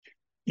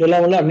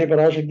எல்லாம் வல்ல அன்னை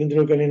பராசக்தி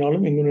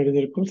திருக்கண்ணினாலும் எங்கும்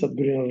நிறைந்திருக்கும்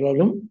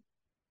சத்குருவினர்களாலும்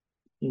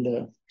இந்த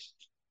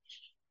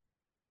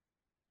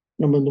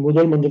நம்ம இந்த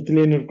முதல்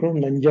மந்திரத்திலே இருக்கிறோம்.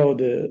 இந்த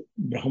 5வது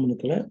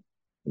பிராமணத்துல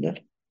இந்த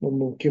ரொம்ப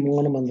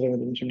முக்கியமான மந்திரம்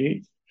எதுன்னு சொல்லி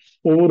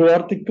ஒவ்வொரு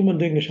வார்த்தைக்கும்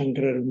இங்க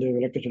சங்கரர்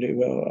விளக்க சொல்லி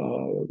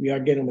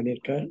வியாக்கியானம்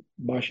பண்ணியிருக்கார்,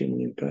 பாஷ்யம்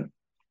பண்ணியிருக்கார்.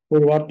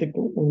 ஒரு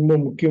வார்த்தைக்கும் ரொம்ப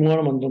முக்கியமான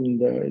மந்திரம்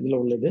இந்த இதுல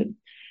உள்ளது.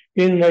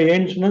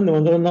 ஏன்னு சொன்னா இந்த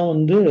மந்திரம் தான்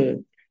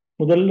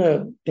முதல்ல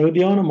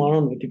தகுதியான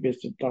மாணவனை பத்தி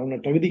பேசிட்டாங்க.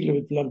 தகுதிகளை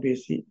பத்தி எல்லாம்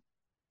பேசி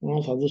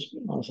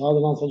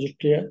சாதனா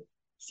சதுஷ்டிய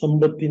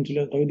சம்பத்தின்னு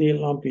சொல்லி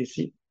தகுதியெல்லாம்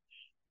பேசி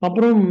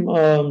அப்புறம்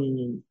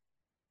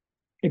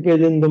இப்ப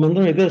இந்த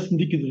மந்திரம் எதை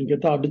சிந்திக்குதுன்னு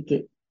கேட்டா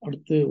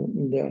அடுத்து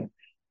இந்த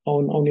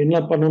அவன் என்ன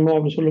பண்ணணும்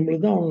அப்படின்னு சொல்லும்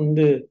பொழுது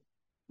அவன்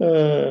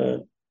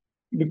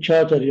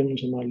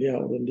பிக்ஷாச்சரியம்னு சொன்னான் இல்லையா.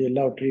 அவர்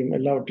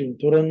எல்லாவற்றையும்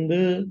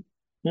துறந்து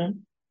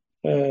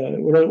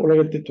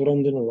உலகத்தை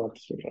துறந்துன்னு ஒரு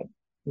வார்த்தை சொல்றாரு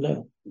இல்ல.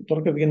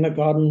 துறக்கிறதுக்கு என்ன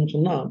காரணம்னு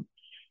சொன்னா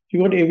he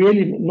got to avail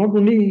him, not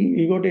only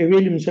he got to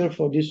avail himself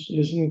for this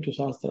listening to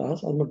sastras,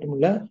 அது மட்டும்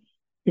இல்ல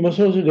he must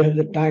also have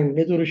the time.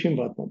 நேற்று ஒரு விஷயம்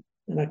பார்த்தோம்,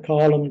 ஏன்னா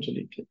காலம்னு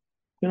சொல்லிட்டு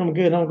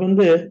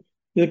நமக்கு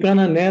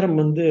இதுக்கான நேரம்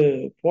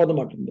போத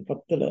மாட்டேங்குது,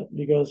 பத்தல.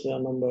 பிகாஸ்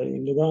நம்ம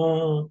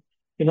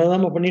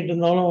என்னதான் நம்ம பண்ணிட்டு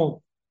இருந்தாலும்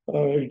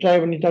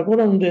ரிட்டையர் பண்ணிட்டா கூட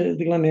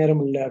இதுக்கெல்லாம்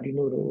நேரம் இல்லை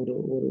அப்படின்னு ஒரு ஒரு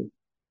ஒரு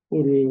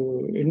ஒரு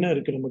என்ன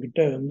இருக்கு நம்ம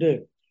கிட்ட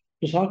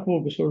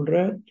சாக்குவோக்கு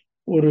சொல்ற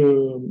ஒரு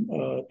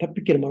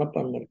தப்பிக்கிற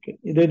மனப்பான்மை இருக்கு.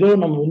 இது ஏதோ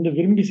நம்ம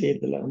விரும்பி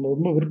செய்யறதில்ல. நம்ம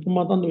ரொம்ப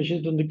விருப்பமா தான் அந்த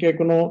விஷயத்தை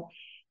கேட்கணும்.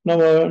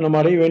 நம்ம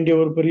அடைய வேண்டிய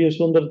ஒரு பெரிய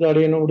சுதந்திரத்தை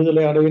அடையணும்,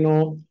 விடுதலை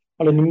அடையணும்,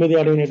 அல்ல நிம்மதி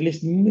அடையணும்,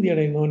 அட்லீஸ்ட் நிம்மதி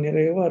அடையணும்,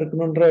 நிறைவா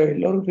இருக்கணும்ன்ற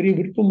எல்லாரும் பெரிய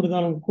விருப்பம்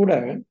இருந்தாலும் கூட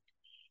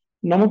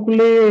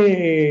நமக்குள்ளே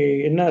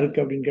என்ன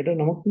இருக்கு அப்படின்னு கேட்டா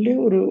நமக்குள்ளே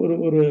ஒரு ஒரு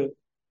ஒரு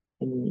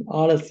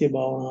ஆலசிய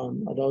பாவனா,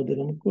 அதாவது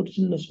நமக்கு ஒரு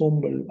சின்ன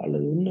சோம்பல்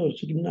அல்லது இன்னும் ஒரு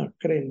சின்ன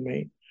அக்கறையின்மை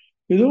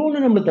ஏதோ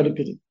ஒண்ணு நம்மளை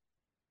தடுக்குது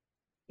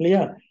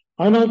இல்லையா.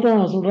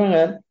 அதனால்தான் சொல்றாங்க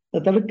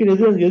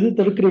தடுக்கிறது எது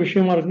தடுக்கிற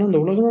விஷயமா இருக்குன்னா அந்த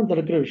உலகம் தான்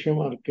தடுக்கிற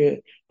விஷயமா இருக்கு.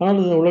 ஆனால்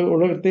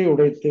உலகத்தை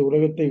உடைத்து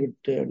உலகத்தை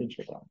விட்டு அப்படின்னு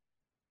சொல்றாங்க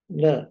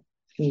இல்ல.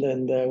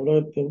 இந்த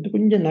உலகத்தை விட்டு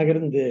கொஞ்சம்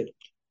நகர்ந்து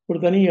ஒரு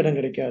தனி இடம்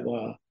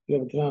கிடைக்காதா இதை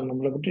பத்திலாம்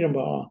நம்மளை பற்றி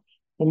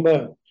ரொம்ப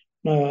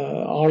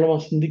ஆழமா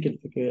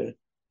சிந்திக்கிறதுக்கு.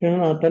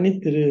 ஏன்னா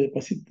தனித்திரு,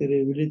 பசித்திரு,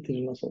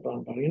 விழித்திருன்னு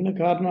சொல்றாங்க பாருங்க. என்ன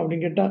காரணம்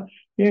அப்படின்னு கேட்டா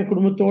ஏன்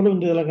குடும்பத்தோடு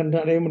இதெல்லாம் கண்டு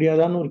அடைய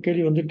முடியாதான்னு ஒரு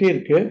கேள்வி வந்துட்டே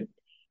இருக்கு.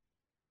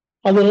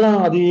 அதெல்லாம்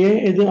அது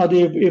ஏன் அது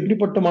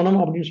எப்படிப்பட்ட மனம்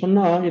அப்படின்னு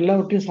சொன்னா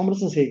எல்லாவற்றையும்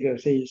சமரசம்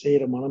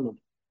செய்யற மனம்.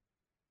 அது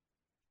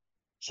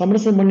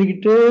சமரசம்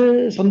பண்ணிக்கிட்டு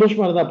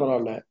சந்தோஷமா இருந்தா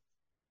பரவாயில்ல,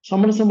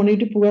 சமரசம்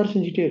பண்ணிட்டு புகார்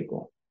செஞ்சுட்டே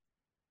இருக்கும்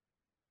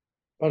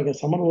பாருங்க.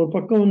 ஒரு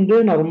பக்கம்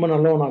நான் ரொம்ப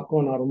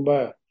நல்லவனாக்கும், நான் ரொம்ப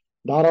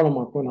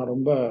தாராளமாக்கும், நான்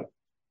ரொம்ப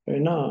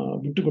என்ன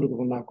விட்டு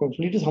கொடுக்கணும்னாக்கும்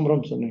சொல்லிட்டு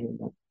சமரசம்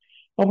சொன்னேன்.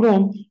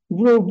 அப்புறம்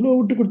இவ்வளவு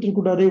விட்டு கொடுத்துருக்க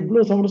கூடாது,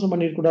 இவ்வளவு சமரசம்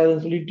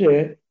பண்ணிருக்க சொல்லிட்டு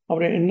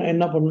அப்புறம்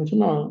என்ன பண்ணணும்னு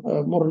சொன்னா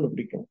முரண்டு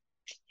பிடிக்கும்.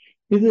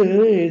 இது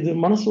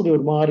மனசுடைய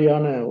ஒரு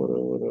மாதிரியான ஒரு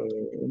ஒரு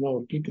என்ன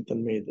ஒரு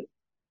கீட்டுத்தன்மை இது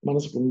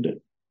மனசுக்கு உண்டு.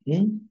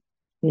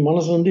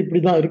 மனசு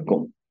இப்படிதான்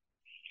இருக்கும்.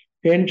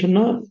 ஏன்னு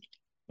சொன்னா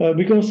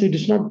because it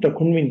is not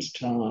convinced.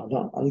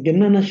 அதான் அதுக்கு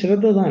என்னன்னா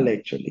சிரத்தை தான் இல்லை.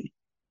 ஆக்சுவலி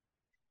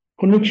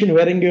கன்விக்ஷன்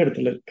வேற எங்கேயோ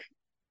இடத்துல இருக்கு.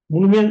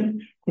 முழுமையா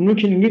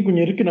கன்விக்ஷன் இங்கேயும்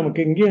கொஞ்சம் இருக்கு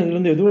நமக்கு, இங்கேயும்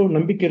அதுல ஏதோ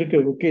நம்பிக்கை இருக்கு,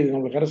 ஓகே இது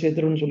நம்ம கரை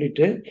சேர்த்துறோம்னு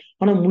சொல்லிட்டு.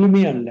 ஆனா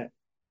முழுமையா இல்லை.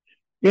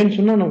 ஏன்னு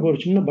சொன்னா நமக்கு ஒரு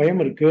சின்ன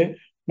பயம் இருக்கு,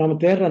 நாம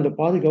தேடுற அந்த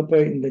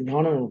பாதுகாப்பை இந்த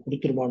ஞானம் நமக்கு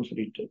கொடுத்துருமான்னு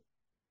சொல்லிட்டு.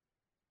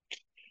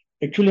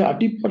 ஆக்சுவலி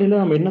அடிப்படையில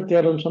நம்ம என்ன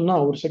தேடுறோம்னு சொன்னா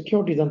ஒரு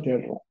செக்யூரிட்டி தான்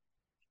தேடுறோம்.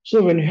 So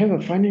when you have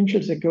a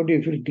financial security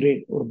you feel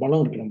great. ஒரு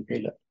பலம் இருக்கு நம்ம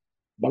கையில,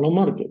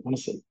 பலமா இருக்கு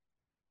மனசு.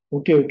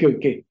 ஓகே ஓகே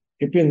ஓகே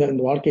எப்பயும்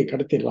இந்த வாழ்க்கையை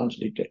கடத்திடலாம்னு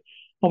சொல்லிட்டு.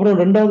 அப்புறம்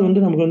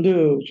ரெண்டாவது நமக்கு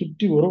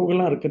சுற்றி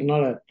உறவுகள்லாம்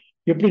இருக்கிறதுனால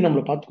எப்படி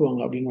நம்மளை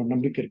பார்த்துக்குவாங்க அப்படின்னு ஒரு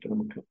நம்பிக்கை இருக்கு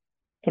நமக்கு.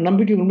 இப்போ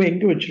நம்பிக்கை உண்மை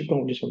எங்க வச்சிருக்கோம்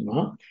அப்படின்னு சொன்னா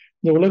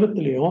இந்த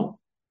உலகத்திலையும்,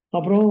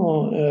 அப்புறம்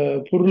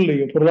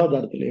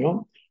பொருளாதாரத்திலையும்,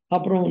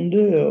 அப்புறம்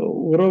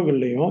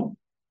உறவுகள்லையும்.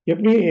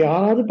 எப்படி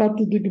யாராவது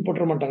பார்த்து தூக்கி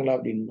போட்டுற மாட்டாங்களா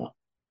அப்படின்னு தான்.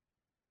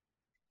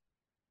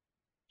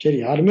 சரி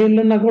யாருமே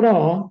இல்லைன்னா கூட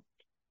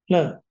இல்ல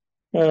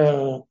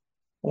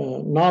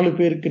 4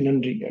 பேருக்கு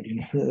நன்றி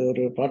அப்படின்னு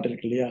ஒரு பாட்டு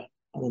இருக்கு இல்லையா,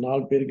 அந்த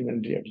 4 பேருக்கு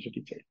நன்றி அப்படின்னு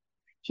சொல்லிட்டு.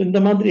 ஸோ இந்த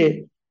மாதிரி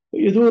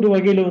ஏதோ ஒரு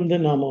வகையில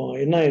நாம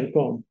என்ன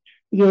இருக்கோம்,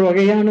 இது ஒரு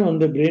வகையான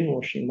பிரெயின்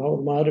வாஷிங் தான்,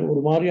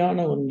 ஒரு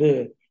மாதிரியான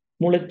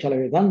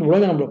மூளைச்சலவை தான்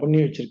உலகம் நம்மளை பண்ணி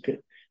வச்சிருக்கு.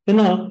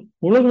 ஏன்னா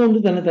உலகம்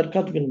தன்னை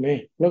தற்காத்துக்கணுமே,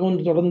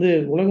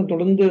 உலகம்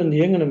தொடர்ந்து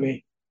இயங்கணுமே.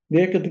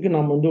 இயக்கத்துக்கு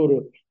நாம் ஒரு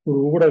ஒரு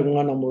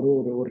ஊடகமா நம்ம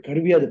ஒரு ஒரு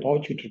கருவியா அது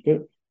பாவிச்சுட்டு இருக்கு.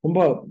 ரொம்ப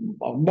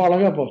ரொம்ப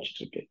அழகா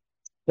பாவிச்சுட்டு இருக்கு.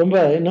 ரொம்ப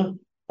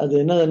அது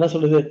என்ன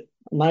சொல்லுது,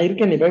 நான்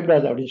இருக்கேன் நீ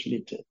பயப்படாது அப்படின்னு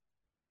சொல்லிட்டு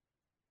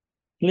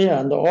இல்லையா.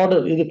 அந்த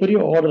ஆர்டர், இது பெரிய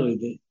ஆர்டர்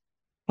இது.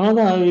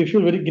 ஆனால் you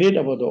feel very great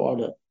about the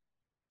order.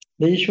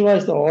 த ஈஸ்வரா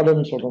இஸ் த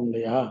ஆர்டர்னு சொல்றோம்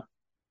இல்லையா.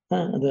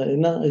 அது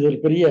இது ஒரு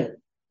பெரிய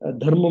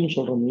தர்மம்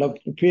சொல்றோம்ல,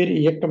 பேர்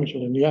இயக்கம்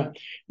சொல்றோம் இல்லையா.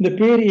 இந்த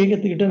பேர்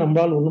இயக்கத்துக்கிட்ட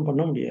நம்மளால ஒன்றும்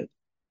பண்ண முடியாது.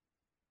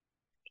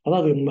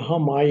 அதான் அது மகா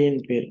மாயைன்னு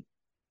பேர்.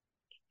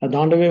 அது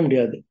தாண்டவே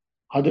முடியாது.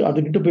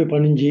 அதுகிட்ட போய்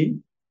பணிஞ்சு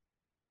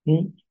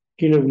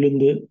கீழே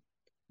விழுந்து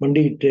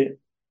மண்டிக்கிட்டு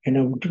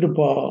என்னை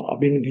விட்டுட்டுப்பா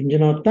அப்படின்னு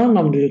கெஞ்சினாத்தான்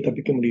நம்ம இதை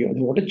தப்பிக்க முடியும்.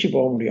 அது உடைச்சு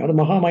போக முடியும். அது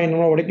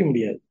மகாமாயனால உடைக்க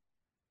முடியாது.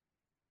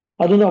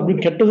 அது வந்து அப்படி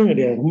கெட்டதும்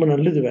கிடையாது, ரொம்ப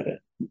நல்லது வேற.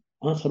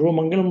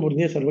 சர்வமங்கலம்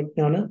புரிஞ்சே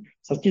சர்வஜான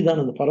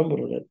சச்சிதானந்த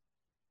பரம்பொருள்.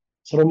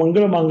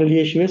 சர்வமங்கல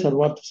மாங்கல்யேஷுவே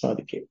சர்வார்த்த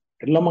சாதிக்கே.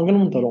 எல்லா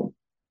மங்களமும் தரும்.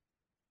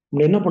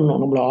 நம்ம என்ன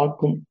பண்ணோம், நம்மளை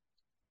ஆக்கும்,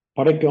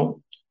 படைக்கும்,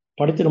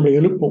 படைத்து நம்மளை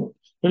எழுப்பும்.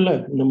 இல்ல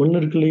இந்த மண்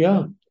இருக்கு இல்லையா,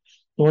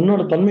 இந்த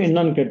மண்ணோட தன்மை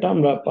என்னன்னு கேட்டா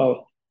நம்மளை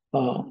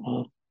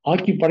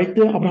ஆக்கி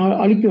படைத்து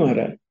அப்புறம் அழிக்கும்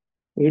வேற.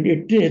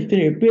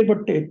 எத்தனை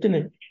எப்பேற்பட்ட எத்தனை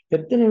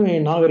எத்தனை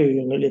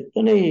நாகரிகங்கள்,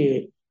 எத்தனை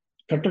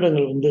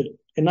கட்டடங்கள் வந்து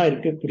என்ன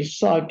இருக்கு,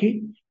 பெருசா ஆக்கி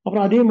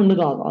அப்புறம் அதே மண்ணு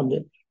தான் அந்த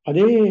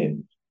அதே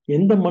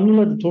எந்த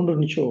மண்ணுல அது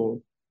தோன்றுச்சோ,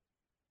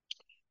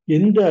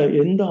 எந்த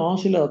எந்த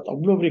ஆசையில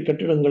அவ்வளவு பெரிய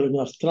கட்டிடங்கள்,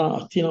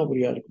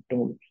 அஸ்தினாபுரியா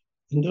இருக்கட்டும்,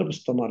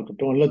 இந்திரபிரஸ்தமா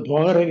இருக்கட்டும், இல்ல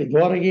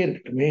துவாரகையே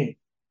இருக்கட்டுமே,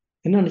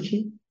 என்ன அழிச்சு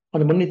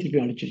அந்த மண்ணை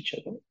திருப்பி அழிச்சிருச்சு.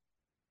 அதை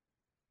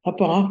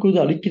அப்ப ஆக்குவது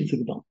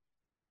அழிக்கிறதுக்கு தான்.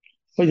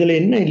 இப்ப இதுல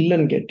என்ன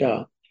இல்லைன்னு கேட்டா,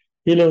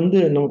 இதுல வந்து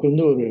நமக்கு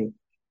வந்து ஒரு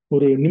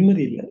ஒரு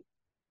நிம்மதி இல்லை.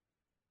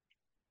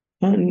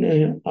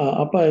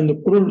 அப்ப இந்த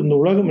பொருள், இந்த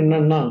உலகம்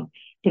என்னன்னா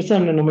பெருசா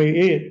நம்ம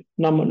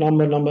நம்ம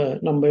நம்ம நம்ம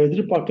நம்ம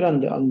எதிர்பார்க்கிற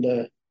அந்த அந்த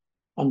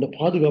அந்த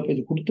பாதுகாப்பு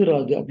இது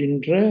கொடுத்துடாது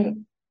அப்படின்ற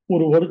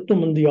ஒரு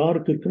வருத்தம் வந்து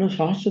யாருக்கு இருக்குன்னா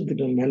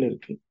சாஸ்திரத்துக்கு மேல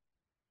இருக்கு.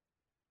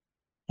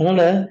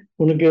 அதனால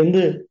உனக்கு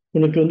வந்து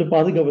உனக்கு வந்து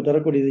பாதுகாப்பு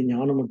தரக்கூடியது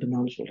ஞானம்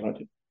மட்டும்தான்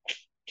சொல்றாரு,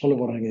 சொல்ல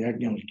போறாங்க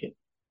யாஜ்ஞவல்கே.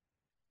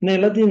 இன்னும்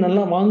எல்லாத்தையும்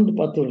நல்லா வாழ்ந்து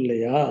பார்த்தவர்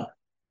இல்லையா,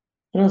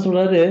 என்ன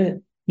சொல்றாரு,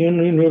 நீ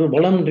ஒரு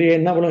பலம்ன்றிய,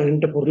 என்ன பலம்,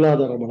 என்கிட்ட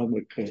பொருளாதார பலம்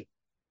இருக்கு,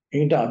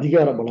 என்கிட்ட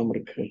அதிகார பலம்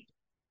இருக்கு,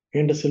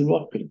 என்கிட்ட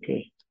செல்வாக்கு இருக்கு,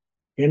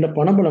 என்கிட்ட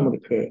பணபலம்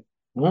இருக்கு,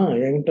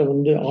 என்கிட்ட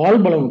வந்து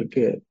ஆள் பலம்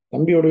இருக்கு.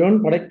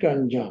 தம்பியோடையோன்னு படைக்க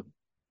அஞ்சான்,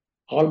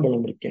 ஆள்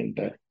பலம் இருக்கு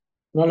என்கிட்ட.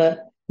 அதனால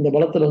இந்த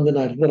பலத்துல வந்து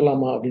நான்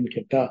இருந்துடலாமா அப்படின்னு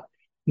கேட்டா,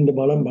 இந்த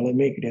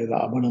பலமே கிடையாது,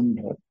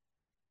 அபலம்ன்ற.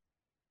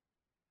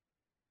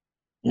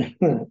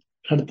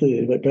 அடுத்து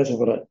பேச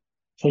போற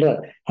சொல்ற.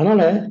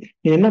 அதனால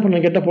நீ என்ன பண்ண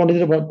கேட்ட,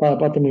 போனது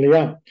பார்த்தோம்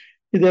இல்லையா,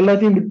 இது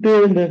எல்லாத்தையும் விட்டு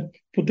இந்த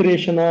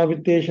புத்திரேஷனா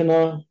வித்தேஷனா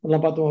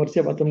எல்லாம் பார்த்தோம்,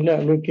 வரிசையா பார்த்தோம் இல்லையா,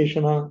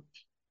 லோகேஷனா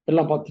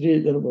எல்லாம்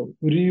பார்த்துட்டு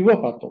விரிவா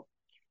பார்த்தோம்.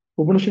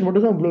 உபனிஷன்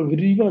மட்டும் தான் இவ்வளவு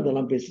விரிவா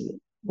அதெல்லாம் பேசுது.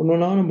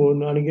 ஒன்னொன்னா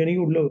நம்ம அன்னைக்கு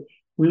உள்ள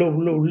உள்ள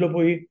உள்ள உள்ள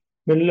போய்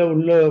மெல்ல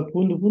உள்ள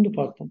பூந்து பூந்து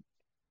பார்த்தோம்.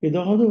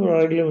 ஏதாவது ஒரு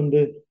வகையில வந்து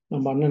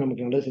நம்ம அண்ணன்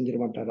நமக்கு நல்லா செஞ்சிட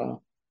மாட்டாரா,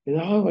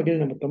 ஏதாவது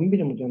வகையில நம்ம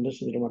தம்பி நமக்கு நல்லா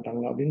செஞ்சிட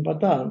மாட்டாங்களா அப்படின்னு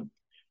பார்த்தா,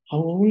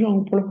 அவங்க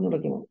பொழப்பு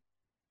நடக்கணும்.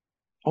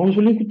 அவங்க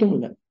சொல்லி குத்தம்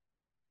இல்லை.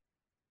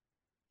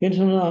 ஏன்னு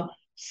சொன்னா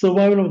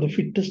சர்வைவல் ஆஃப் த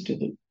ஃபிட்டஸ்ட்.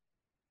 இது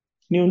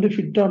நீ வந்து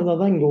ஃபிட்டா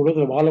இருந்தாதான் இங்க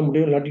உலகத்துல வாழ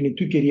முடியும், இல்லாட்டி நீ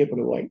தூக்கி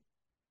எறியப்படுவாய்.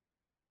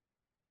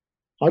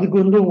 அதுக்கு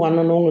வந்து உங்க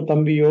அண்ணனோ உங்க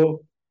தம்பியோ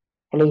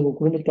அல்லது உங்க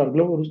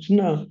குடும்பத்தார்களோ ஒரு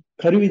சின்ன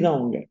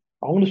கருவிதான்.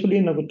 அவங்கள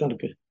சொல்லி என்ன குத்தம்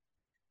இருக்கு?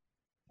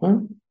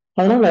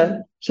 அதனால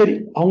சரி,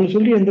 அவங்க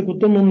சொல்லி எந்த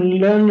குத்தமும்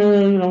இல்லைன்னு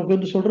நமக்கு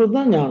வந்து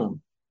சொல்றதுதான் ஞானம்.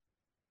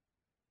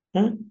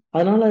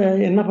 அதனால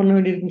என்ன பண்ண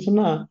வேண்டியிருக்குன்னு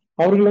சொன்னா,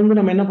 அவர்கள் வந்து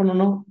நம்ம என்ன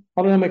பண்ணணும்,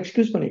 அவரை நம்ம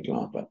எக்ஸ்கியூஸ்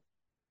பண்ணிக்கலாம். அப்ப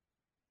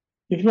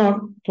இஃப் நாட்,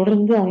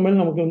 தொடர்ந்து அவங்க மேல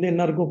நமக்கு வந்து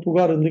என்ன இருக்கும்,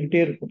 புகார்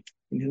இருந்துகிட்டே இருக்கும்.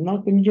 இதுனா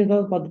கொஞ்சம்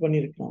ஏதாவது பார்த்து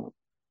பண்ணியிருக்கலாம்,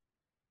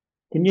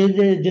 கொஞ்சம்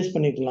அட்ஜஸ்ட்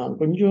பண்ணிக்கலாம்,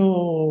 கொஞ்சம்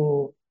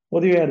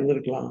உதவியா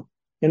இருந்திருக்கலாம்,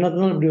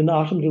 என்னத்தான் இப்படி வந்து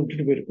ஆசிரமத்தை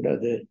விட்டுட்டு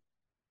போயிடக்கூடாது,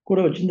 கூட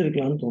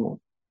வச்சிருந்துருக்கலாம்னு தோணும்.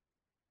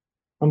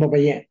 நம்ம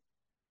பையன்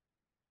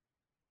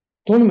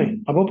தோணுமே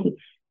அப்போ,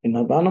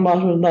 என்னதான் நம்ம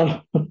ஆசிரம் இருந்தாலும்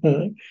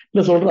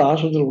இல்ல சொல்ற,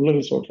 ஆசிரமத்தில்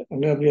உள்ளவங்க சொல்றேன்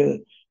அங்க அப்படியே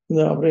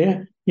இந்த அப்புறம்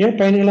ஏன்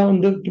பையனுங்கெல்லாம்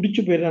வந்து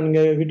பிடிச்சு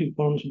போயிடுறானுங்க வீட்டுக்கு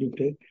போகணும்னு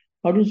சொல்லிட்டு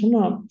அப்படின்னு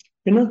சொன்னா,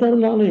 என்னத்தான்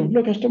இருந்தாலும்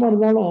எவ்வளவு கஷ்டமா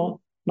இருந்தாலும்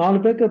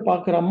 4 பேருக்கு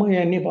பாக்குற அம்மா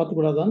என்னைய பார்த்து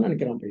கூடாதான்னு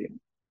நினைக்கிறான் பையன்.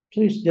 So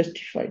it's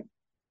justify.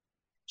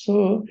 ஸோ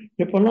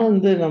எப்பெல்லாம்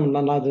வந்து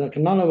நான் அது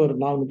கண்ணால ஒரு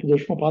 30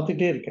 வருஷமா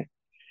பார்த்துட்டே இருக்கேன்.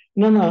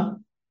 என்னன்னா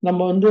நம்ம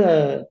வந்து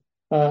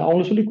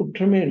அவங்களை சொல்லி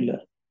குற்றமே இல்லை.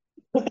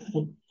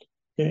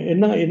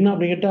 என்ன என்ன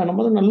அப்படின்னு கேட்டா,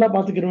 நம்ம தான் நல்லா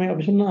பாத்துக்கிறோமே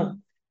அப்படி சொன்னா,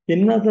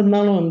 என்ன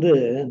தந்தாலும் வந்து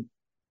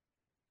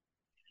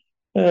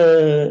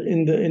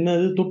இந்த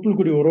என்னது தொப்புள்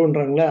குடி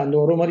உறவுன்றாங்களே, அந்த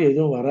உறவு மாதிரி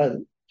எதுவும் வராது.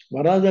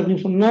 வராது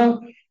அப்படின்னு சொன்னா,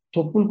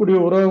 தொப்புள் குடி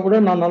உறவை கூட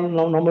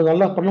நம்ம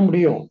நல்லா பண்ண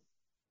முடியும்.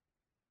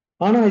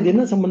 ஆனா இது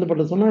என்ன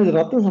சம்பந்தப்பட்டது சொன்னா, இது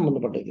ரத்தம்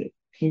சம்பந்தப்பட்டது.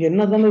 இங்க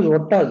என்ன தானே இது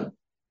ஒட்டாது.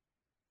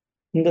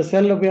 இந்த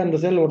செல்ல போய் அந்த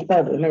செல்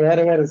ஒட்டாது, இல்லை வேற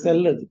வேற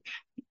செல் அது.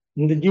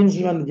 இந்த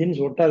ஜீன்ஸ்ல அந்த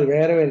ஜீன்ஸ் ஒட்டாது,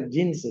 வேற வேற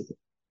ஜீன்ஸ் அது.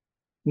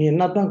 நீ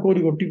என்னத்தான் கோடி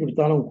கொட்டி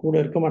கொடுத்தாலும் கூட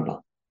இருக்க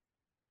மாட்டான்.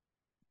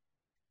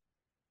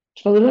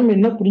 அதெல்லாம்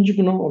என்ன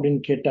புரிஞ்சுக்கணும்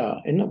அப்படின்னு கேட்டா,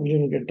 என்ன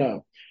புரிஞ்சுக்கணும் கேட்டா,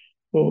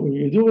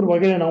 இது ஒரு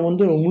வகையில நான்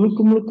வந்து முழுக்க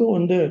முழுக்க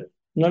வந்து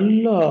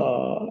நல்லா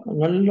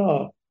நல்லா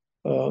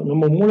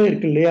நம்ம மூளை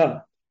இருக்கு இல்லையா,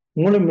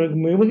 மூளை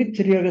மிகச்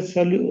சரியாக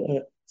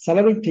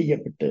சலவை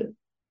செய்யப்பட்டு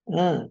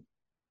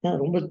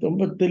ரொம்ப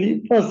ரொம்ப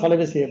தெளிவா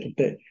சலவை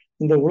செய்யப்பட்டு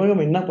இந்த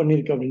உலகம் என்ன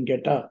பண்ணிருக்கு அப்படின்னு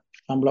கேட்டா,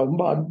 நம்மள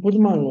ரொம்ப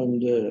அற்புதமா அங்க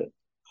வந்து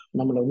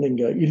நம்மளை வந்து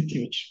இங்க இருத்தி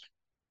வச்சிருக்க.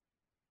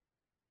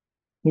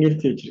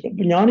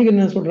 இப்ப ஞானிகள்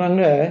என்ன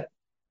சொல்றாங்க,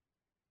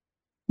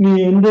 நீ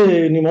வந்து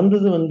நீ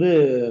வந்தது வந்து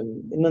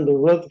என்ன இந்த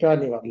உலகத்துக்காக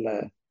நீ வரல,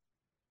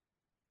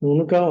 நீ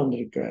உனக்காக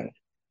வந்திருக்க.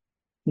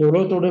 இந்த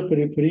உலகத்தோட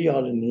பெரிய பெரிய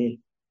ஆளு நீ,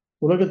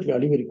 உலகத்துக்கு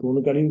அழிவு இருக்கு,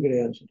 உனக்கு அழிவு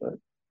கிடையாதுன்னு சொல்றாரு.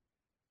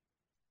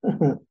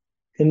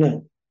 என்ன,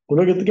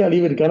 உலகத்துக்கு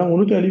அழிவு இருக்கு, ஆனா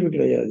உனக்கு அழிவு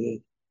கிடையாது.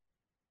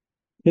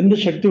 எந்த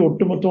சக்தி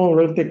ஒட்டுமொத்தமா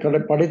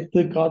உலகத்தை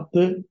படைத்து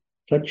காத்து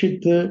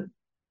ரட்சித்து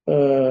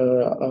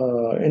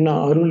என்ன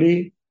அருளி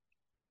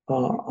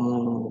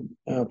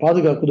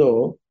பாதுகாக்குதோ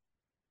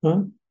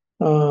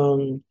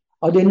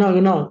அது என்ன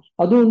ஆகுன்னா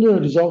அது வந்து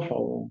ரிசால்வ்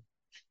ஆகும்.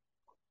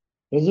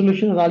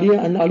 ரெசல்யூஷன் அது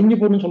அழிஞ்சு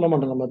போகணும்னு சொல்ல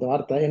மாட்டோம் நம்ம அந்த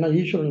வார்த்தை, ஏன்னா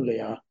ஈஸ்வரன்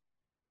இல்லையா.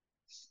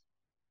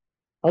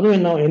 அதுவும்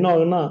என்ன என்ன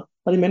ஆகுன்னா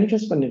அது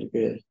மேனிஃபெஸ்ட்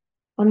பண்ணிருக்கு,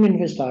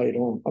 அன்மேனிஃபெஸ்ட்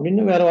ஆயிரும்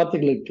அப்படின்னு வேற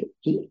வார்த்தைகள் இருக்கு.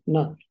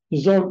 என்ன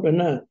ரிசால்வ்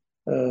என்ன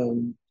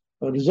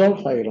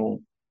ரிசால்வ் ஆயிரும்.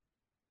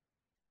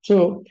 ஸோ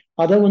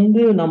அதை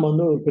வந்து நம்ம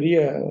வந்து ஒரு பெரிய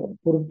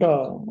பொருட்டா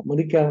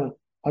மதிக்காம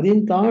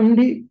அதையும்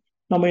தாண்டி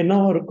நம்ம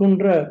என்னவா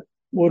இருக்குன்ற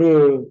ஒரு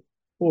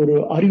ஒரு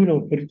அறிவு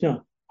நம்ம பிரிச்சா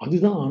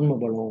அதுதான் ஆன்ம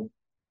பலம்.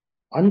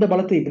 அந்த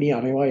பலத்தை இப்படி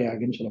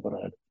அடைவாயாகுன்னு சொல்ல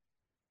போறாரு.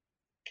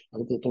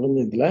 அதுக்கு தொடர்ந்து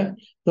இதுல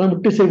இதெல்லாம்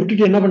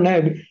விட்டுட்டு என்ன பண்ண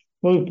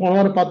போன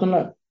வாரம் பார்த்தோம்ல,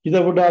 இதை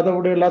விட அதை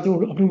விட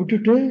எல்லாத்தையும் அப்படி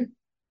விட்டுட்டு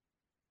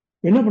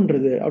என்ன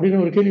பண்றது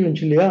அப்படின்னு ஒரு கேள்வி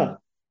வந்துச்சு இல்லையா.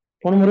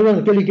 போன முறை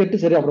அந்த கேள்வி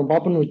கேட்டு சரி அப்புறம்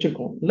பார்ப்போம்னு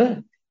வச்சிருக்கோம் இல்ல.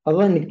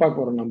 அதுதான் இன்னைக்கு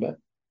பார்க்க போறோம். நம்ம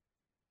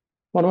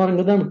போன வாரம்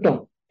இங்க தான் விட்டோம்.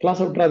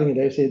 கிளாஸை விட்டுறாதீங்க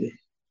தயவு செய்து.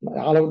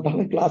 ஆளை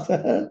விட்டாலும் கிளாஸ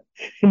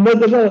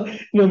இன்னொருத்தர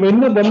நம்ம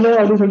என்ன பண்ணோம்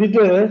அப்படின்னு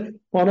சொல்லிட்டு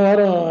போன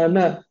வாரம் என்ன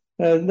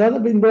இந்த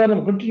வாரம்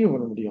நம்ம கண்டினியூ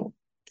பண்ண முடியும்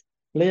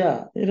இல்லையா.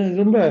 இது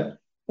ரொம்ப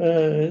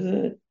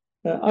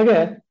ஆக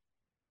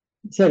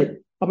சரி.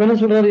 அப்ப என்ன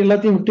சொல்றாரு,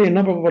 எல்லாத்தையும் விட்டு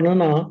என்ன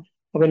பண்ணணும்னா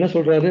அப்ப என்ன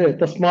சொல்றாரு,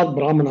 தஸ்மாத்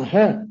பிராமணக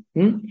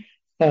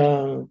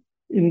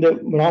இந்த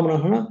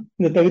பிராமணகனா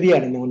இந்த தகுதியை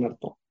அடைந்தவன்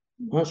அர்த்தம்.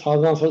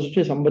 சாதனா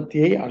சரஸ்வதி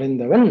சம்பத்தியை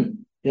அடைந்தவன்.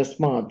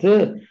 யஸ்மாத்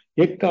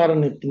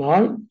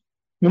எக்காரணத்தினால்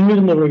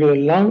முன்னிருந்தவர்கள்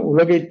எல்லாம்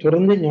உலகை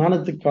துறந்து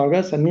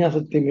ஞானத்துக்காக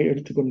சந்நியாசத்தை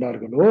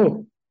எடுத்துக்கொண்டார்களோ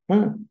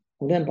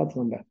அப்படின்னு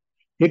பார்த்து நம்ம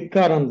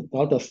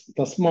எக்காரணத்தால்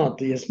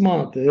தஸ்மாத்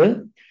யஸ்மாத்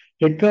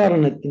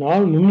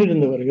எக்காரணத்தினால்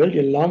முன்னிருந்தவர்கள்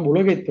எல்லாம்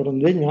உலகை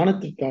துறந்து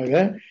ஞானத்திற்காக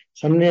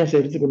சந்நியாசம்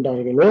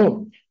எடுத்துக்கொண்டார்களோ.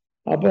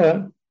 அப்ப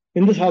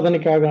எந்த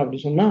சாதனைக்காக அப்படி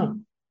சொன்னா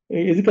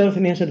எதுக்காக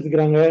சன்னியாசம்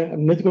எடுத்துக்கிறாங்க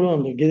நேற்று கூட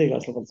அந்த கீதை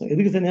கிளாஸ்ல படிச்சோம்.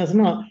 எதுக்கு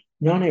சன்னியாசம்னா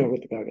ஞான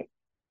யோகத்துக்காக,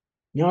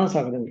 ஞான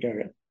சாதனைக்காக.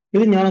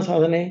 இது ஞான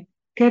சாதனை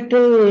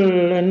கேட்டல்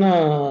என்ன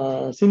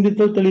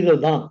சிந்தித்தல்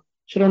தெளிதல் தான்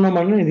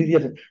சிரவணமான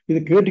வித்தியாசம். இது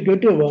கேட்டு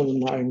கேட்டு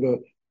எங்க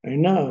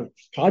என்ன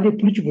காதியை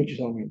பிடிச்சு போச்சு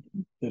சாமி.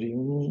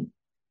 தெரியும்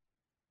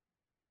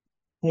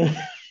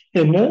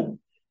என்ன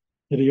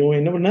தெரியும்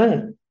என்ன பண்ண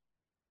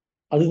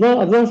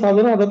அதுதான்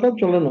சாதனை,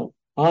 அதைத்தான் சொல்லணும்.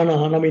 ஆனா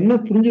நம்ம என்ன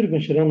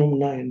புரிஞ்சிருக்கோம்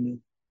சிரவணம்னா என்ன.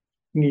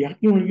 இங்க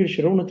யாக்கிய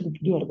சிரவணத்துக்கு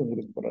புது அர்த்தம்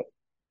கொடுக்க போறாரு.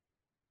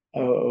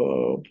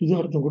 புது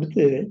அர்த்தம்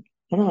கொடுத்து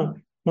ஆனா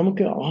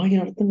நமக்கு 1000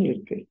 அர்த்தங்கள்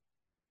இருக்கு.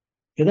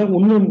 ஏதாவது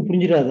ஒண்ணு நமக்கு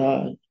புரிஞ்சிடாதா,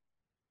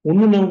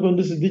 ஒண்ணு நமக்கு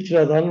வந்து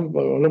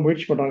சித்திச்சிடாதான்னு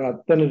முயற்சி பண்றாங்க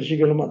அத்தனை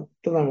ரிஷிகளும்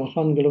அத்தனை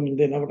மகான்களும்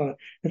வந்து என்ன பண்றாங்க.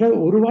 ஏதாவது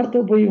ஒரு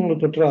வார்த்தை போய்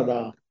உங்களுக்கு தொட்டுறாதா.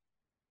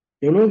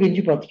 எவ்வளவு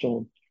கெஞ்சி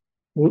பார்த்துட்டோம்,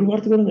 ஒரு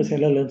வார்த்தை கூட அங்க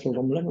செல்லலைன்னு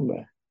சொல்றோம்ல. நம்ம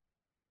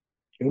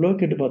எவ்வளவு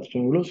கேட்டு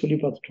பார்த்துட்டோம், எவ்வளவு சொல்லி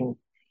பார்த்துட்டோம்,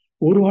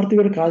 ஒரு வார்த்தை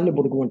கூட காதுல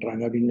போட்டுக்க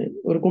மாட்டாங்க அப்படின்னு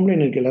ஒரு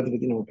கம்ப்ளைண்ட் இருக்கு எல்லாத்த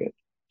பத்தி நமக்கு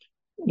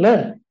இல்ல.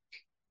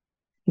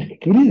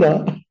 புரியுதா.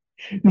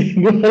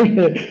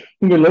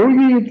 உங்க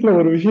லௌகீகத்துல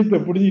ஒரு விஷயத்த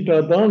புரிஞ்சுட்டா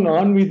தான்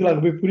ஆன்மீகத்துல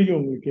அங்க போய் புரியும்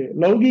உங்களுக்கு.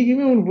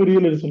 லௌகீகமே உங்களுக்கு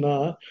புரியலன்னு சொன்னா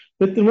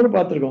எத்தனை முறை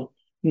பார்த்திருக்கோம்.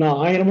 நான்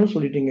 1000 முறை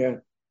சொல்லிட்டீங்க,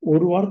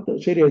 ஒரு வார்த்தை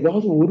சரி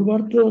ஏதாவது ஒரு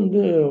வார்த்தை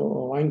வந்து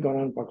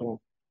வாங்கிக்கோனான்னு பார்க்கணும்,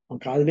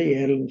 காதலே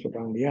ஏறலன்னு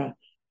சொல்றாங்க இல்லையா.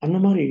 அந்த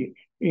மாதிரி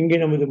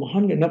இங்க நம்ம இது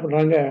மகான்கள் என்ன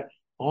பண்றாங்க,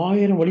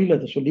 1000 வழியில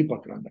அதை சொல்லி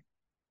பார்க்கறாங்க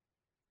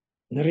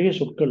நிறைய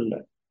சொற்கள்ல.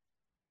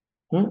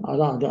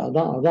 அதான் அதான்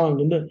அதான் அதான்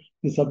அங்க வந்து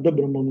இந்த சப்த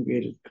பிரம்மன்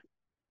பேரு இருக்கு,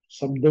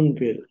 சப்தம்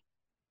பேரு.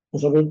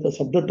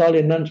 சப்தத்தால்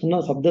என்னன்னு சொன்னா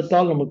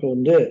சப்தத்தால் நமக்கு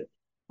வந்து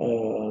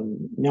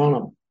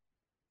ஞானம்.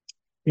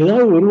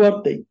 ஏதாவது ஒரு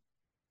வார்த்தை,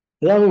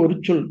 ஏதாவது ஒரு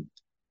சொல்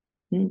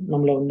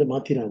நம்மளை வந்து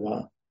மாத்திராதா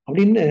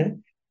அப்படின்னு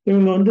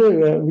இவங்க வந்து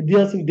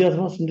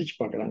வித்தியாசமா சிந்திச்சு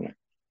பார்க்கறாங்க.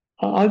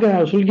 ஆக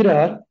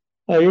சொல்கிறார்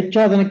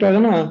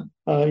எச்சாதனைக்காகனா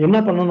என்ன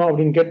பண்ணணும்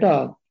அப்படின்னு கேட்டா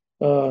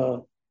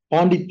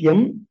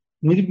பாண்டித்யம்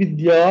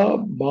நிர்வித்யா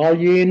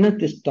பாயேன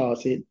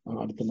திஷ்டாசே.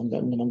 அடுத்த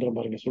இந்த மந்திரம்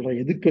பாருங்க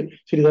சொல்றேன் எதுக்கு.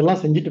 சரி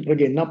இதெல்லாம் செஞ்சுட்டு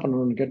பிறகு என்ன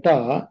பண்ணணும்னு கேட்டா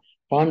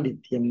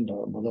பாண்டித்யம்ன்ற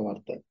முத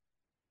வார்த்தை.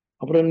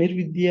 அப்புறம்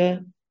நிர்வித்யா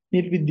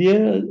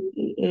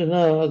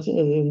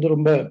வந்து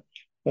ரொம்ப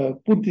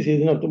பூர்த்தி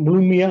செய்யுதுன்னு அர்த்தம்.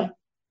 முழுமையா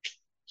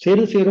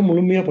சேரும்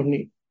முழுமையா பண்ணி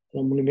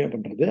முழுமையா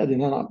பண்றது அது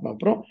என்ன.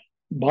 அப்புறம்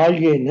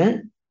பால்யேன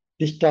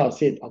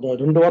திஷ்டாசேத், அது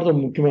 2 வார்த்தை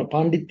முக்கியமா,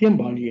 பாண்டித்யம்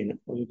பால்யேன.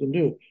 அதுக்கு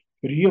வந்து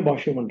பெரிய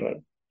பாஷ்யம் பண்றாரு.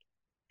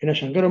 ஏன்னா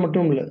சங்கர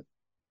மட்டும் இல்ல,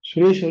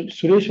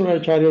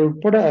 சுரேஸ்வராச்சாரியர்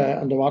உட்பட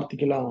அந்த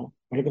வார்த்தைக்கெல்லாம்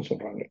விளக்கம்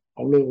சொல்றாங்க.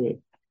 அவ்வளவு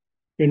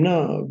என்ன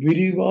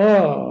விரிவா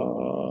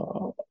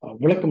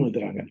விளக்கம்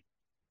எழுதுறாங்க,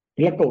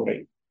 விளக்க உரை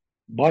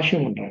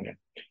பாஷ்யம் பண்றாங்க.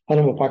 அதை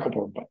நம்ம பார்க்க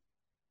போறோம்.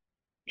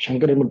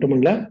 சங்கரர்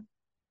மட்டுமல்ல,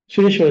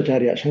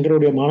 சுரேஸ்வராச்சாரியா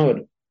சங்கருடைய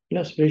மாணவர்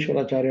இல்ல,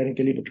 சுரேஸ்வராச்சாரியான்னு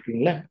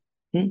கேள்விப்பட்டிருக்கீங்களா.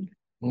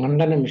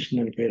 மண்டன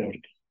மிஷினர் பேர்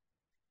அவருக்கு.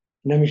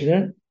 என்ன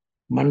மிஷினர்?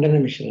 மண்டன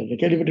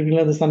மிஷினர்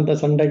கேள்விப்பட்டிருக்கீங்களா. அது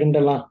சண்டை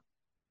கிண்டெல்லாம்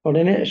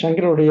உடனே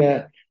சங்கருடைய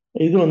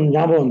இது வந்து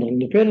ஞாபகம் வந்துடும்.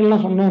 இந்த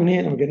பேரெல்லாம் சொன்னோடனே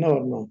நமக்கு என்ன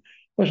வரணும்,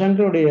 இப்போ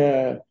சங்கருடைய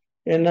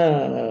என்ன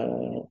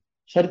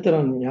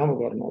சரித்திரம்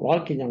ஞாபகம் வரணும்,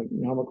 வாழ்க்கை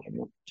ஞாபகம்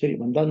வரணும். சரி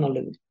வந்தால்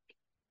நல்லது.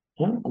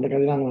 அந்த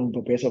கதையெல்லாம் நம்ம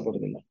இப்போ பேச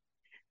போறது இல்லை.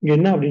 இங்க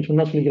என்ன அப்படின்னு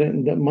சொன்னா சொல்லிக்கிறேன்.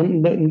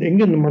 இந்த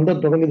எங்க இந்த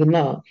மந்திரம்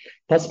தொடங்குதுன்னா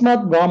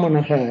தஸ்மாத்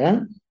பிராமணக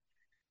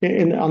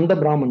அந்த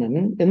பிராமணன்,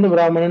 எந்த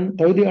பிராமணன்?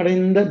 தகுதி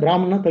அடைந்த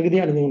பிராமணன், தகுதி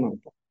அடைந்தவன்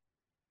அர்த்தம்.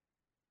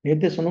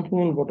 நேற்று சொன்ன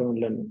பூணல் போட்டவன்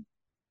இல்லைன்னு.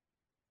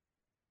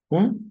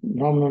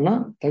 பிராமணன்னா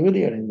தகுதி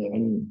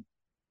அடைந்தவன்,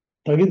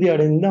 தகுதி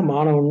அடைந்த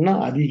மாணவன்னா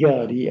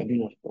அதிகாரி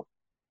அப்படின்னு அர்த்தம்.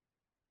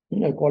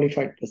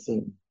 குவாலிஃபைட்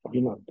பர்சன்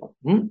அப்படின்னு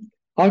அர்த்தம்.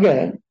 ஆக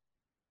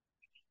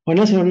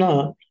என்ன சொல்லணும்னா,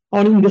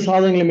 அவனுக்கு இந்த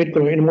சாதனைகளை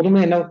மேற்கொள்ளும்.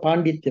 முதல்ல என்ன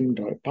பாண்டித்யம்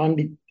என்றார்.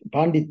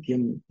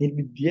 பாண்டித்யம்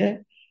நிர்வித்ய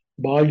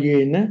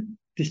பால்யேன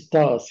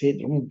திஸ்தா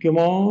சேத்.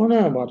 முக்கியமான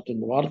வார்த்தை.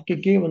 இந்த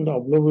வார்த்தைக்கே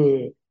அவ்வளவு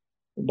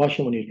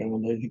பாஷ்யம் பண்ணியிருக்காங்க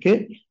அந்த இதுக்கு.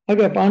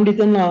 ஆக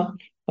பாண்டித்யம்னா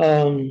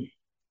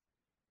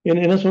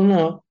என்ன சொன்னா,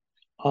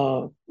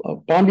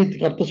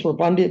 பாண்டித்துக்கு அர்த்தம் சொல்ல.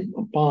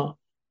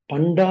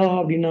 பண்டா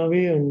அப்படின்னாவே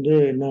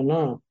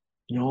என்னன்னா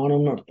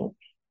ஞானம்னு அர்த்தம்.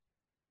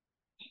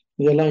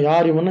 இதெல்லாம்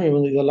யார் இவனா?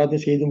 இவன்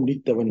இதெல்லாத்தையும் செய்து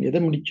முடித்தவன். எதை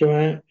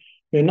முடிச்சவன்?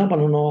 என்ன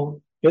பண்ணணும்?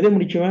 எதை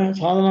முடிச்சவன்?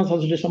 சாதனா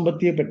சதுஷ்ட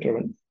சம்பத்தியை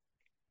பெற்றவன்.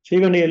 செய்ய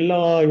வேண்டிய எல்லா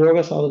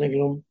யோக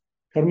சாதனைகளும்,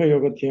 கர்ம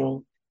யோகத்தையும்,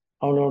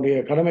 அவனுடைய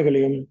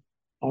கடமைகளையும்,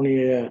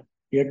 அவனுடைய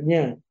யஜ்ஞ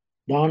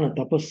தான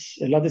தபஸ்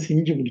எல்லாத்தையும்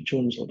செஞ்சு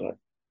முடிச்சவன்னு சொல்றார்.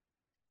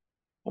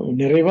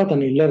 நிறைவா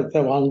தன்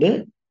இல்லறத்தை வாழ்ந்து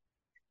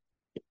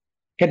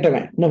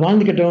கெட்டவன். இந்த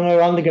வாழ்ந்து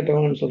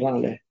கெட்டவங்கன்னு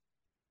சொல்றாங்களே,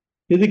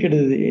 எது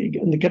கெட்டது?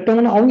 இந்த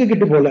கெட்டவங்க அவங்க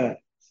கெட்டு போல,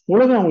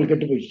 உலகம் அவங்களுக்கு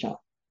கெட்டு போயிடுச்சான்.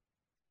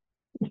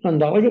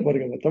 அந்த அழகை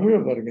பாருங்க, தமிழை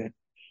பாருங்க.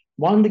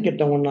 வாழ்ந்து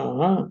கெட்டவங்கன்னா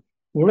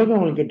உலகம்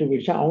அவங்களுக்கு கெட்டு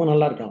போயிடுச்சா, அவங்க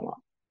நல்லா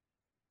இருக்காங்களாம்.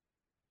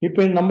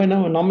 இப்ப நம்ம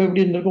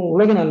எப்படி இருந்திருக்கோம்?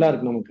 உலகம் நல்லா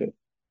இருக்கு, நமக்கு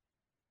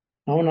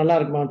அவன் நல்லா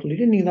இருக்குமான்னு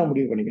சொல்லிட்டு நீங்க தான்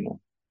முடிவு பண்ணிக்கணும்.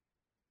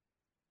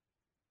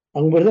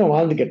 அவங்க தான்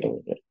வாழ்ந்து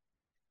கெட்டவங்க.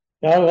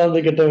 யார்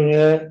வாழ்ந்து கெட்டவங்க?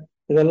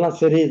 இதெல்லாம்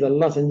சரி,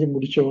 இதெல்லாம் செஞ்சு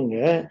முடிச்சவங்க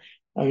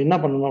என்ன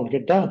பண்ணணும் அப்படின்னு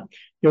கேட்டா,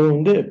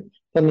 இவன்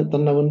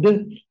தன்னை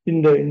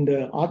இந்த இந்த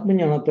ஆத்ம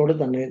ஞானத்தோட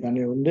தன்னை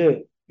தன்னை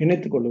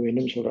இணைத்துக் கொள்ள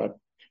வேண்டும் சொல்றாரு.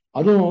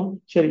 அதுவும்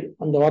சரி,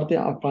 அந்த வார்த்தை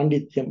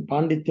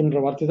பாண்டித்யம்ன்ற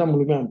வார்த்தை தான்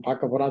முழுமையா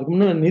பார்க்க போறோம். அதுக்கு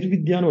முன்னாடி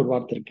நிர்வித்யான்னு ஒரு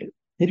வார்த்தை இருக்கு.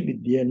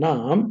 நிர்வித்யன்னா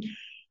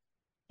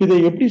இதை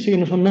எப்படி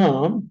செய்யணும் சொன்னா,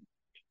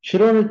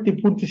 சிரவணத்தை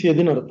பூர்த்தி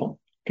செய்யுதுன்னு அர்த்தம்,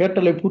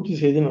 கேட்டலை பூர்த்தி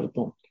செய்யுதுன்னு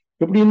அர்த்தம்.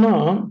 எப்படின்னா,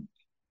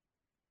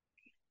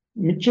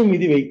 மிச்சம்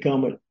மீதி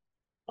வைக்காமல்.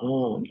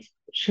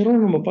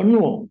 சிரவணம் நம்ம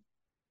பண்ணுவோம்,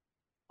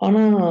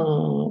 ஆனா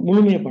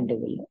முழுமையா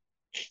பண்றது இல்லை.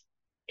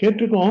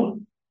 கேட்டிருக்கோம்,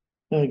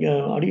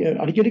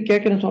 அடிக்கடி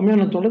கேட்கிறேன் சுவாமி,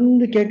 நான்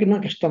தொடர்ந்து கேட்கணும்னா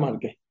கஷ்டமா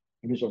இருக்கேன்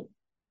அப்படின்னு சொல்றேன்.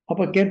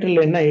 அப்ப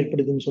கேட்டல என்ன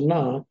ஏற்படுதுன்னு சொன்னா,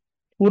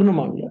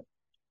 பூர்ணமா இல்லை.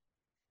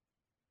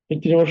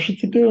 இத்தனை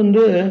வருஷத்துக்கு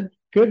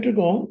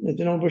கேட்டிருக்கோம்,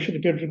 எத்தனை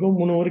வருஷத்துக்கு கேட்டிருக்கோம்,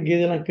 3 வருஷம்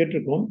கீதையெல்லாம்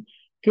கேட்டிருக்கோம்.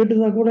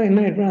 கேட்டுதான் கூட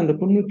என்ன ஏற்படும், அந்த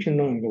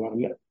கன்விக்ஷன் இங்க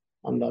வரல.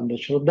 அந்த அந்த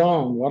ஸ்ரத்தா,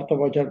 வார்த்தை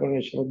பாய்ச்சா பாருங்க,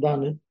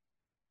 ஸ்ரத்தான்னு.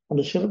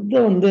 அந்த ஸ்ரத்த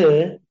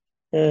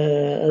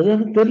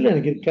அதாவது தெரியல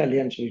எனக்கு இருக்கா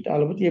இல்லையான்னு சொல்லிட்டு.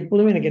 அதை பத்தி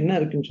எப்போதுமே எனக்கு என்ன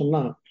இருக்குன்னு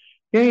சொன்னா,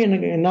 ஏன்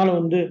என்னால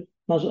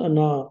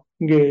நான்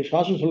இங்கே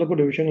சாஸ்திரம்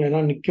சொல்லக்கூடிய விஷயங்கள்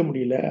எல்லாம் நிக்க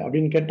முடியல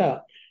அப்படின்னு கேட்டா,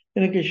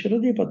 எனக்கு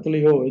ஸ்ரதி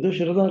பத்தலையோ, ஏதோ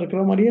ஸ்ரதா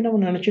இருக்கிற மாதிரியே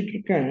நான் நினைச்சிட்டு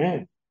இருக்கேன்.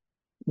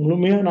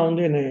 முழுமையா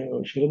நான் என்ன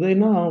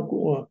ஸ்ரதைன்னா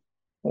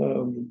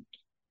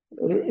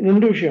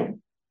 2 விஷயம்.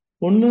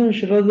 ஒண்ணு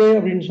ஸ்ரதை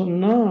அப்படின்னு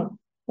சொன்னா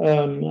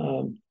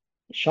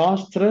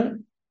சாஸ்திர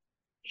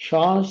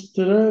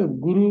சாஸ்திர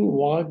குரு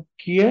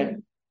வாக்கிய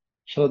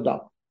ஸ்ரத்தா.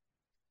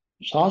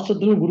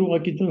 சாஸ்திரத்திலும் குரு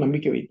வாக்கியத்திலும்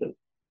நம்பிக்கை வைத்தல்,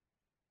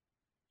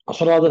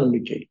 அசராத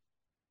நம்பிக்கை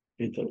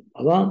வைத்தல்.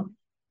 அதான்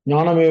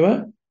ஞானமேவ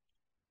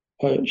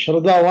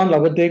ஸ்ரத்தாவான்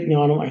லபத்தே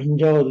ஞானம்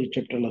 5வது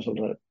சாப்டர்ல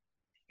சொல்றாரு.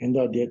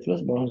 5வது அத்தியாயத்துல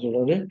பகவான்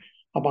சொல்றாரு.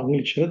 அப்ப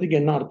அவங்களுக்கு ஸ்ரத்துக்கு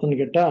என்ன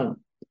அர்த்தம்னு கேட்டா,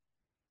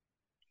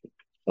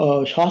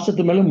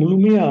 சாஸ்திரத்து மேல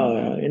முழுமையா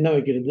என்ன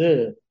வைக்கிறது,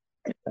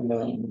 அந்த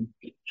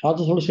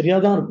சாஸ்திரத்தோட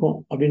சரியாதான் இருக்கும்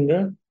அப்படின்ற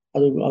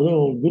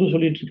அதுவும் குரு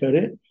சொல்லிட்டு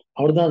இருக்காரு.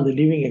 அவர் தான் அந்த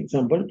லிவிங்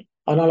எக்ஸாம்பிள்.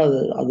 அதனால அது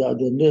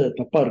அது அது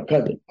தப்பா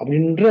இருக்காது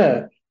அப்படின்ற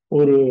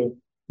ஒரு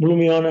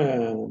முழுமையான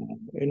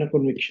என்ன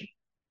கன்விக்ஷன்.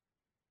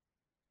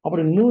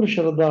 அப்புறம் இன்னொரு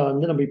ஸ்ரதா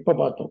நம்ம இப்ப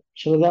பார்த்தோம்,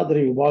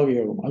 ஸ்ரதாதிரை உபாக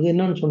யோகம். அது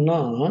என்னன்னு சொன்னா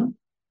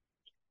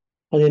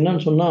அது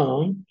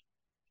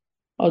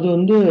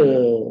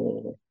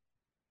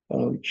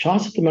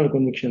சாஸ்திரத்து மேல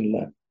கன்விக்ஷன்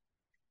இல்லை,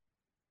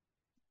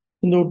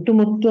 இந்த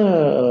ஒட்டுமொத்த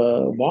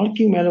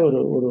வாழ்க்கை மேல ஒரு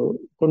ஒரு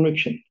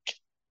கன்விக்ஷன்.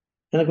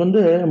 எனக்கு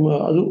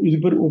அது இது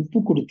பேர் ஒப்பு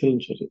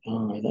கொடுத்தல்னு சொல்லி.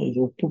 இதான் இது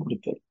ஒப்பு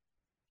கொடுத்தல்.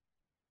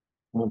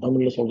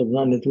 தமிழ்ல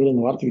சொல்றதுதான். நேற்று கூட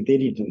இந்த வார்த்தைக்கு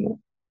தேடிட்டு இருந்தேன்,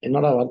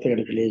 என்னடா வார்த்தை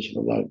கிடைக்கலையே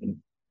ஸ்ரதா இருக்குன்னு.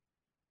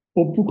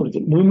 ஒப்பு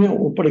கொடுத்தல், முழுமையா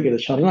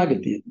ஒப்படைக்கிறது,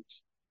 சரணாகதி.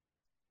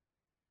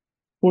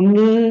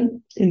 ஒண்ணு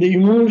இந்த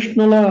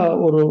இமோஷனலா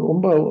ஒரு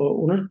ரொம்ப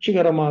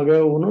உணர்ச்சிகரமாக,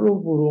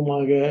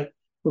 உணர்வுபூர்வமாக,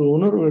 ஒரு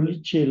உணர்வு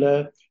எழுச்சியில,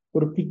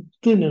 ஒரு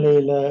பித்து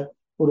நிலையில,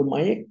 ஒரு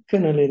மயக்க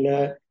நிலையில,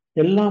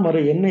 எல்லாம்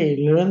வரை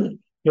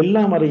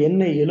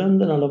என்னை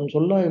இழந்த நலம்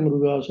சொல்லாய்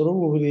முருகா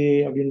சுரபூதி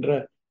அப்படின்ற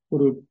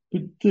ஒரு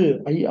பித்து,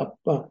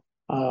 அப்பா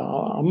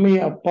அம்மை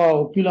அப்பா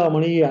ஒப்பிலா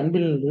மணியை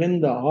அன்பில்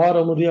விளைந்த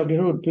ஆரமுதி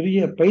அப்படின்ற ஒரு பெரிய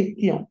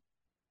பைத்தியம்.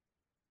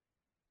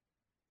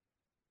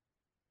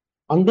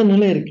 அந்த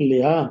நிலை இருக்கு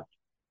இல்லையா,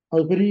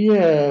 அது பெரிய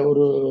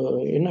ஒரு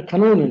என்ன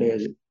கனவு நிலை.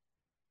 அது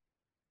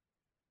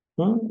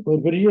ஒரு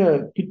பெரிய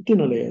பித்து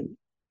நிலை. அது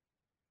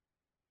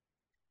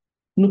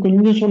இன்னும்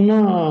கொஞ்சம் சொன்னா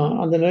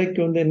அந்த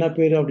நிலைக்கு என்ன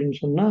பேரு அப்படின்னு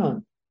சொன்னா,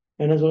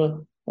 என்ன சொல்ல,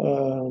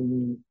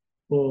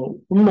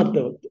 உண்மத்த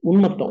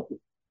உண்மத்தம்.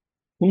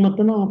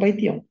 உண்மத்தம்னா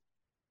பைத்தியம்.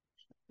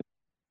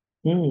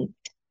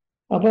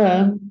 அப்ப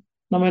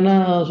நம்ம என்ன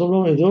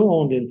சொல்லுவோம், ஏதோ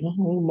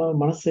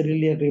மனசு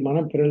சரியில்லையா,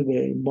 மனப்பிறழ்வு.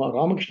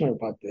 ராமகிருஷ்ணரை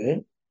பார்த்து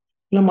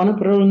இல்ல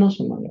மனப்பிறழ்வுன்னு தான்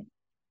சொன்னாங்க.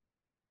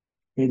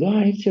 ஏதோ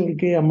ஆயிடுச்சு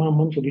அவருக்கு, அம்மா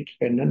அம்மான்னு சொல்லிட்டு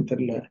இருக்கேன், என்னன்னு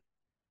தெரியல,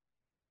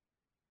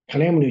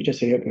 கல்யாணம் பண்ணி வச்சா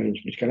சரியா போயிடுன்னு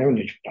சொல்லிட்டு கல்யாணம்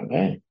பண்ணி வச்சுட்டாங்க.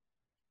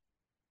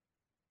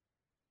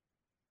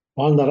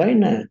 வாழ்ந்தாரா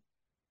என்ன?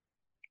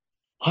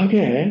 ஆக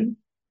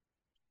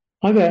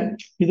ஆக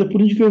இதை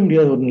புரிஞ்சுக்கவே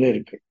முடியாத ஒரு நிலை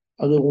இருக்கு.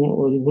 அது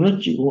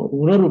உணர்ச்சி,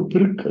 உணர்வு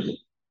பெருக்கு.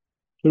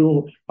 அது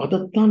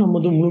அதைத்தான் நம்ம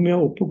வந்து முழுமையா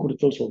ஒப்பு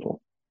கொடுத்தோம் சொல்றோம்.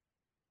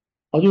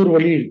 அது ஒரு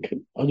வழி இருக்கு,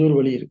 அது ஒரு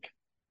வழி இருக்கு.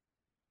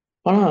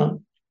 ஆனா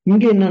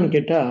இங்க என்னன்னு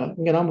கேட்டா,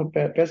 இங்க நாம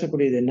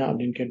பேசக்கூடியது என்ன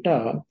அப்படின்னு கேட்டா,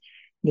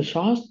 இந்த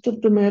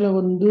சாஸ்திரத்து மேல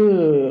வந்து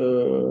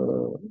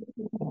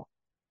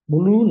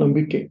முழு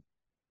நம்பிக்கை.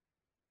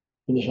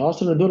 இந்த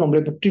சாஸ்திரம் ஏதோ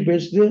நம்மளை பற்றி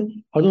பேசுது,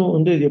 அதுவும்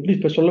வந்து இது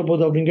எப்படி சொல்ல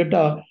போகுது அப்படின்னு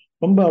கேட்டா,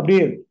 ரொம்ப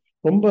அப்படியே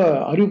ரொம்ப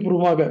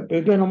அறிவுபூர்வமாக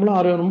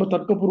நம்மளாம் ரொம்ப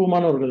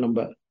தர்க்கபூர்வமானவர்கள். நம்ம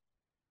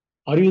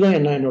அறிவுதான்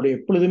என்ன என்னுடைய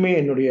எப்பொழுதுமே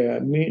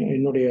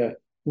என்னுடைய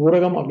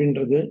ஊரகம்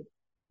அப்படின்றது.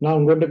 நான்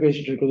உங்கள்கிட்ட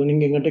பேசிட்டு இருக்கிறது,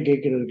 நீங்க எங்கிட்ட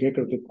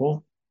கேட்கறதுக்கும்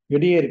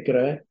இடையே இருக்கிற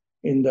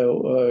இந்த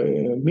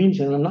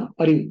மீன்ஸ் என்னன்னா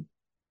அறிவு.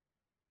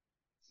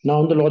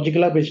 நான் வந்து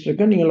லாஜிக்கலா பேசிட்டு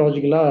இருக்கேன், நீங்க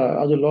லாஜிக்கலா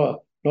அது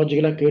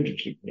லாஜிக்கலா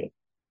கேட்டுட்டு இருக்கீங்க.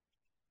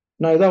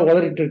 நான் ஏதாவது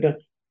வளரிட்டு இருக்கேன்.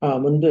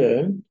 வந்து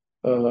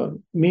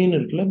மீன்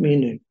இருக்குல்ல,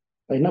 மீன்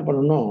அது என்ன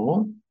பண்ணணும்,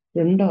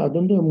 ரெண்டா அது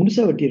வந்து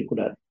முழுசா வெட்டி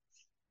இருக்கக்கூடாது.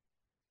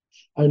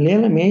 அது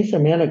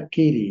மேல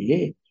கீறி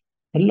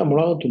நல்ல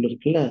மிளகாத்தூள்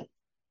இருக்குல்ல.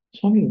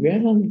 சுவாமி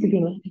வேதாந்தத்துக்கு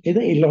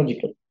இதான்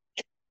இல்லாஜிக்கல்.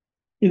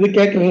 இது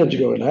கேட்கறேன்னு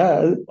வச்சுக்கோங்களேன்,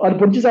 அது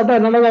பொடிச்சு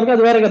சாப்பிட்டா நல்லதா இருக்கும்,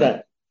 அது வேற கதை.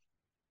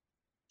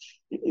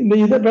 இந்த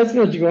இதை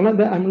பேசுன்னு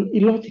வச்சுக்கோங்களேன்,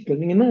 இல்லாஜிக்கல்.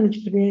 நீங்க என்ன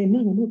நினைச்சிட்டு இருக்கீங்க,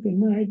 என்ன உங்களுக்கு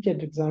என்ன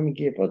ஆயிடுச்சு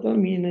சாமிக்கு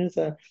எப்பதான் மீன்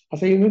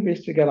அசைவமே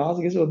பேசிட்டு இருக்காரு,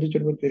 ஆசை கேசு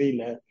வந்துச்சு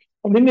தெரியல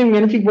அப்படின்னு நீங்க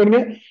நினைச்சுக்க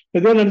போறீங்க.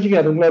 ஏதோ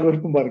நினைச்சுக்காது, உங்களோட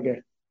விருப்பம் பாருங்க.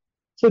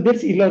 So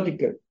that's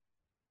illogical.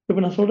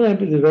 இப்ப நான் சொல்றேன்,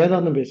 இப்ப இது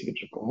வேதாந்தம்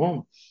பேசிக்கிட்டு இருக்கோம்.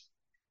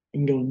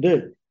 இங்க வந்து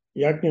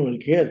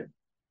யாக்ஞவல்கியர்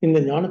இந்த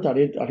ஞானத்தை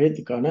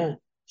அடையத்துக்கான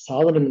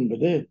சாதனம்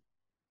என்பது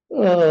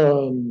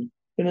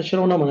என்ன,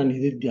 சிரவண மன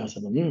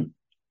நிதித்தியாசனம்.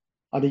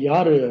 அது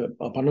யாரு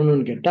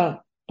பண்ணணும்னு கேட்டா,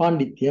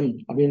 பாண்டித்யம்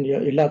அப்படின்னு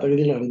எல்லா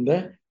தகுதியும்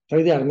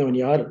அறிந்தவன்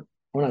யார்,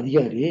 அவன்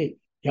அதிகாரி.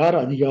 யார்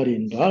அதிகாரி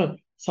என்றால்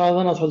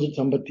சாதாரண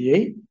சம்பத்தியை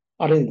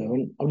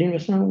அடைந்தவன் அப்படின்னு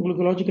பேசினா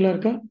உங்களுக்கு லாஜிக்கலா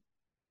இருக்கா?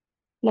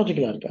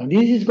 லாஜிக்கலா இருக்கா?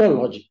 This is call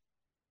logic.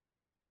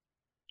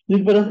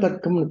 இதுக்கு பேர்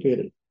தர்க்கம்னு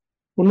பேரு.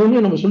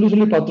 ஒண்ணு நம்ம சொல்லி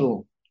சொல்லி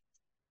பார்த்துருவோம்.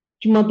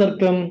 சும்மா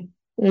தர்க்கம்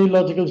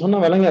லாஜிக்கல் சொன்னா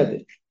விளங்காது.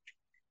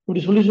 இப்படி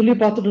சொல்லி சொல்லி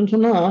பார்த்துட்டோம்னு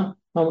சொன்னா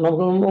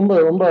நமக்கு ரொம்ப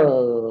ரொம்ப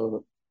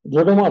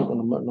திடமா இருக்கும்.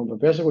 நம்ம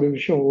பேசக்கூடிய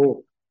விஷயம்,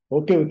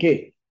 ஓகே ஓகே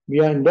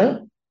இந்த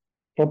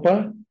ப்ராப்பர்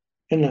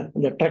என்ன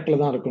இந்த ட்ராக்ல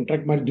தான் இருக்கும்.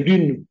 ட்ராக் மாதிரி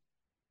திடீர்னு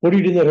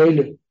ஓடிட்டு இருந்த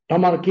ரயில்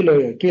டமார கீழே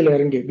கீழே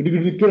இறங்கி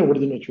கிடுகிடு கீழே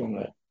ஓடுதுன்னு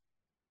வச்சுக்கோங்க,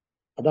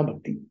 அதான்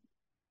பக்தி.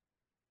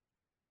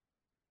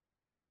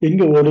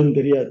 எங்க ஓடுன்னு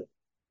தெரியாது,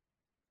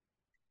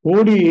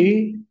 ஓடி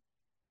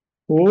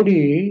ஓடி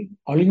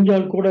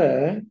அழிஞ்சால் கூட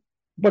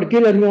இப்ப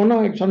கீழே இறங்கினோம்னா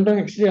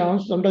சம்டைம் எக்ஸ்ரே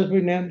ஆகும், சம்டைம்ஸ்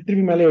போய்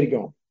திருப்பி மேலே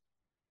இருக்கும்.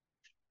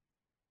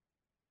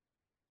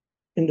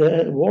 இந்த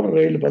ஓடுற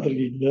ரயில்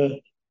பார்த்துருக்கீங்க,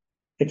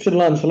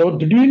 எக்ஸல்லாம் செலவு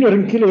திடீர்னு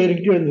இறங்கி கீழே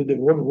இறங்கிட்டே இருந்தது,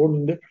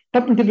 ஓடு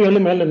டப்பு திருப்பி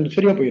எல்லாம் மேல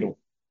சரியா போயிடும்.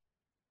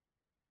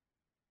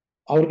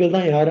 அவர்கள்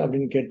தான் யார்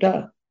அப்படின்னு கேட்டா,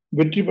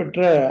 வெற்றி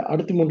பெற்ற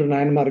அடுத்த 3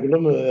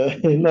 நாயன்மார்களும்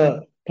எல்லாம்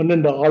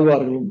 12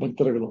 ஆழ்வார்களும்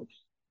பக்தர்களும்.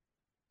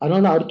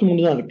 அதனால அடுத்த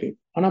 3 தான் இருக்கு.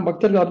 ஆனா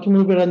பக்தர்கள் அடுத்த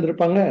 3 பேர்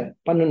இருந்திருப்பாங்க.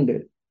 12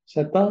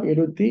 செத்தா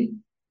 78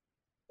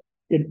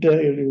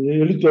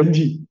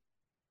 75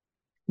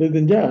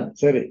 75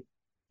 சரி,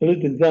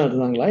 75 தான்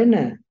இருந்தாங்களா என்ன?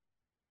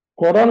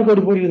 கோடானு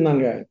கோடி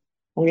போயிருந்தாங்க.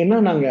 அவங்க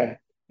என்னன்னாங்க,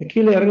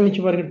 கீழே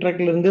இறங்கிச்சு பாருங்க,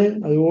 ட்ராக்ல இருந்து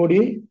அது ஓடி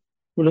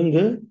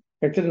விழுந்து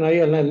எக்ஸிடென்ட்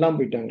ஆகி எல்லாம்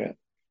போயிட்டாங்க.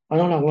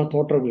 அதனால அவங்க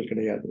தோற்றவர்கள்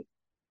கிடையாது.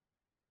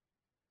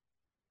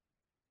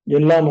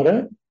 எல்லாம் வர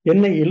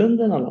என்னை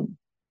இழந்த நலம்.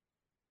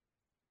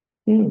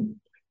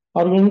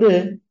 அவர்கள் வந்து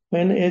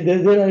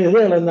எதை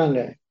இழந்தாங்க?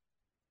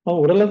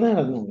 அவங்க உடலை தான்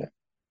இழந்தாங்க.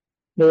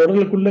 இந்த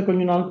உடலுக்குள்ள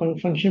கொஞ்ச நாள்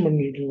ஃபங்க்ஷன்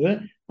பண்ணிட்டு இருந்தது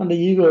அந்த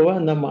ஈகோவை,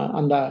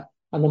 அந்த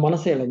அந்த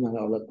மனசை இழந்தாங்க,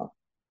 அவ்வளவுதான்.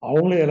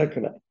 அவங்களும்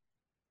இழக்கல.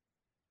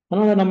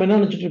 அதனால நம்ம என்ன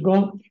நினைச்சிட்டு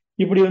இருக்கோம்,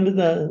 இப்படி வந்து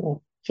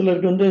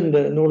சிலருக்கு வந்து இந்த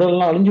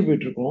உடலெல்லாம் அழிஞ்சு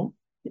போயிட்டு இருக்கோம்.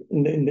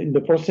 இந்த இந்த இந்த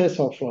ப்ராசஸ்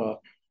ஆஃப்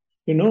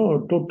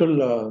டோட்டல்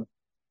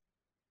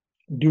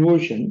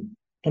டிவோஷன்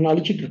தன்னை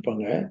அழிச்சிட்டு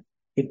இருப்பாங்க.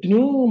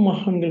 எத்தனையோ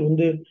மகான்கள்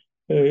வந்து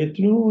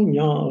எத்தனையோ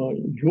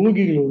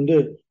யோகிகள் வந்து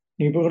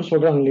நீங்க இப்ப கூட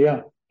சொல்றாங்க இல்லையா,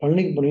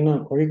 பழனிக்கு போனீங்கன்னா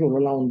குழைக்கு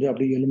உள்ளலாம் வந்து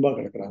அப்படியே எலும்பா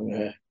கிடக்குறாங்க,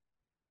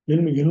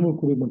 எலும்பு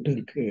கூடி மட்டும்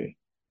இருக்கு.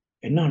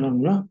 என்ன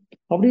ஆனாங்கன்னா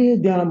அப்படியே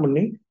தியானம்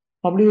பண்ணி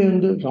அப்படியே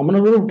வந்து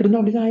ரமணவரும்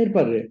விட்டுருந்தா அப்படிதான்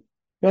ஆயிருப்பாரு.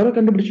 யாரோ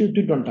கண்டுபிடிச்சு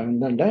விட்டுட்டு வந்துட்டாங்க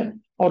இந்தாண்ட,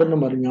 அவர் இந்த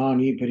மாதிரி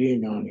ஞானி, பெரிய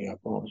ஞானி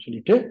அப்போ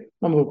சொல்லிட்டு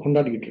நம்ம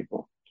கொண்டாடிக்கிட்டு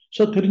இருக்கோம்.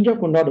 ஸோ தெரிஞ்சா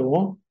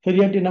கொண்டாடுவோம்,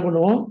 தெரியாட்டி என்ன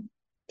பண்ணுவோம்,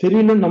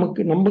 தெரியல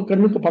நமக்கு நம்ம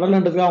கண்ணுக்கு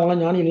படலன்றதுக்கு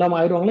அவங்களாம் ஞானி இல்லாம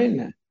ஆயிடுவாங்களே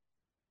என்ன?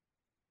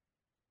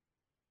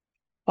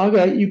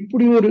 ஆக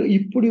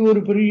இப்படி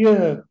ஒரு பெரிய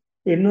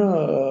என்ன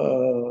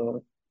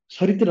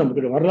சரித்திரம்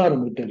நம்மகிட்ட, வரலாறு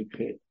நம்மகிட்ட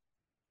இருக்கு.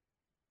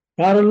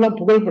 யாரெல்லாம்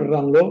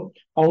புகழ்பெறாங்களோ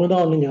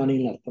அவங்கதான் வந்து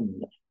ஞானிகள் அர்த்தம்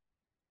இல்லை.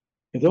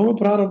 ஏதோ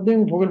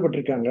பிராரப்தம்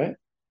புகழ்பெற்றிருக்காங்க,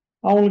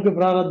 அவங்களுக்கு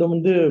பிராரப்தம்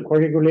வந்து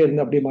குகைக்குள்ளே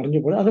இருந்து அப்படியே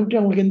மறைஞ்சு போகுது, அதை பற்றி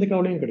அவங்களுக்கு எந்த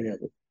கவலையும்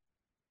கிடையாது.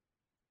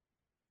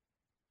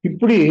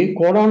 இப்படி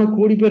கோடான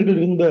கோடி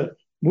பேர்கள் இருந்த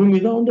பூமி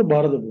தான் வந்து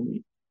பாரத பூமி.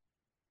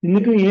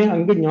 இன்னைக்கும் ஏன்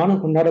அங்க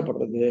ஞானம்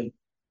கொண்டாடப்படுறது?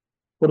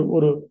 ஒரு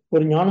ஒரு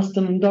ஒரு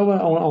ஞானஸ்தன் இருந்தாவ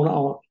அவன் அவன்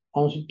அவன்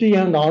அவன் சுத்தி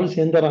ஏன் அந்த ஆள்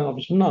சேர்ந்துறாங்க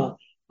அப்படின்னு சொன்னா,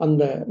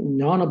 அந்த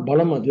ஞான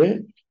பலம் அது,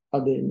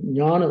 அது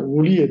ஞான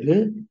ஒளி அது,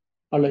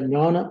 அல்ல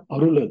ஞான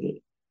அருள் அது.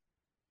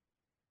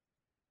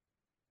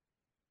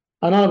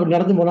 அதனால அப்படி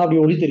நடந்து போனா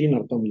அப்படி ஒளி தெரியும்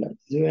அர்த்தம் இல்லை,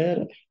 இது வேற.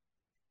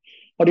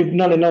 அப்படி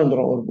பின்னால் என்ன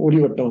வந்துடும், ஒரு ஒளி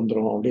வட்டம்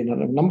வந்துடும்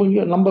அப்படின்னு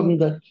நம்ம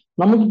இந்த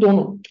நமக்கு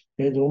தோணும்,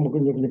 ஏதோ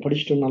கொஞ்சம் கொஞ்சம்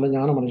படிச்சுட்டு நல்ல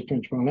ஞானம் அடைச்சிட்டு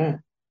வச்சுக்கோங்களேன்,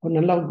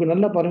 நல்லா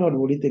நல்லா பாருங்க ஒரு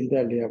ஒளி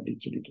தெரியுதா இல்லையா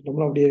அப்படின்னு சொல்லிட்டு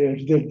நம்மளும் அப்படியே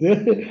எடுத்து எடுத்து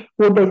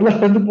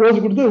போட்டோக்கெல்லாம் வந்து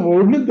போஸ் கொடுத்து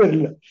ஒண்ணும்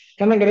தெரியல,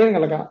 கண்ணங்கரையும்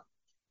கலக்கான்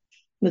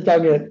இந்த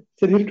சாமியார்.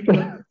 சரி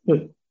இருக்கட்டும்,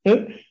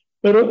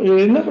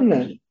 என்ன பண்ண.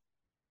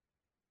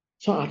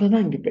 சோ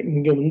அததான்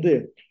இங்க வந்து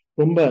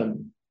ரொம்ப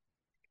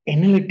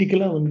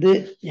எனலிட்டிக்கலா வந்து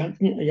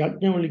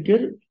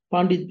யாக்ஞவல்யர்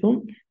பாண்டித்யம்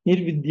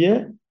நிர்வித்ய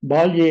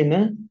பால்யேன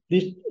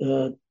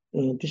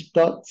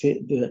திஷ்டா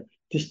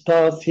திஷ்டா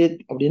சேத்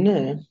அப்படின்னு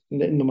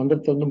இந்த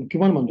மந்திரத்தை வந்து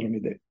முக்கியமான மந்திரம்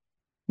இது.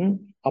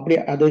 அப்படி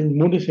அதை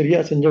மூணு சரியா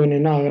செஞ்சவன்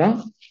என்ன ஆகுறான்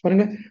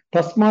பாருங்க.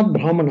 தஸ்மாத்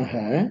பிராமணக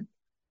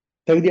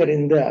தகுதி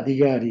அடைந்த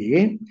அதிகாரி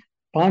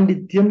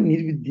பாண்டித்யம்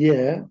நிர்வித்ய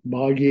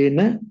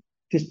பால்யேன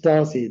திஷ்டா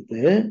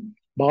சேத்து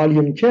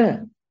பால்யம் ச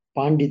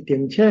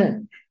பாண்டித்யம் ச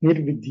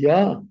நிர்வித்யா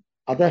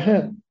அதக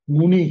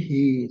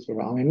முனிஹி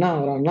சொல்றான். அவன் என்ன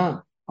ஆகிறான்னா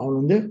அவன்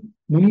வந்து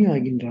முனி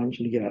ஆகின்றான்னு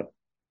சொல்கிறார்.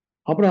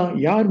 அப்புறம்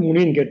யார்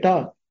முனின்னு கேட்டா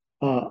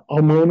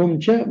மௌனம்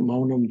ச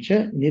மௌனம் ச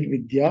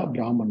நிர்வித்யா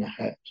பிராமணக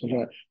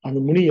சொல்றார். அந்த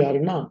முனி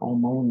யாருன்னா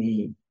அவன் மௌனி.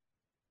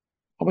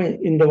 அப்ப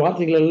இந்த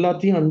வார்த்தைகள்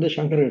எல்லாத்தையும் வந்து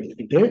சங்கரர்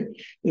எடுத்துக்கிட்டு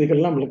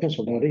இதுக்கெல்லாம் விளக்கம்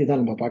சொல்றாரு.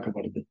 இதான் நம்ம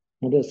பார்க்கப்படுது.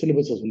 முதல்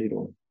சிலபஸை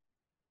சொல்லிடுவோம்.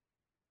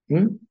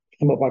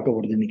 நம்ம பார்க்க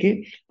போறது இன்னைக்கு.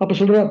 அப்ப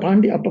சொல்ற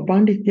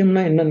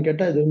பாண்டித்யம்னா என்னன்னு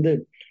கேட்டா, இது வந்து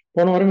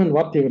போன வாரம் இந்த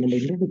வார்த்தையை நம்ம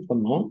இன்ட்ரோடியூஸ்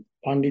பண்ணோம்.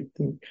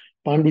 பாண்டித்யம்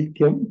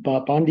பாண்டித்யம்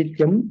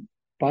பாண்டித்யம்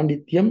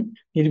பாண்டித்யம்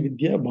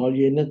நிர்வித்ய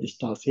பால்யேன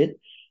திஷ்டாசே.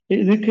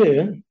 இதுக்கு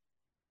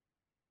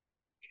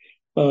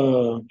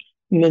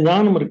இந்த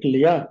ஞானம் இருக்கு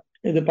இல்லையா,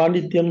 இது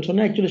பாண்டித்யம்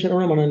சொன்னா ஆக்சுவலி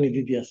சிரவண மன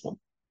நிதித்தியாசம்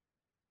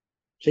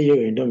செய்ய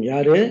வேண்டும்.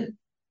 யாரு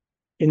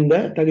இந்த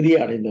தகுதியை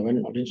அடைந்தவன்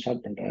அப்படின்னு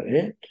ஸ்டார்ட் பண்றாரு.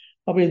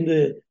 அப்ப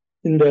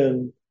இந்த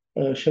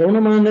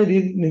சிரவணமான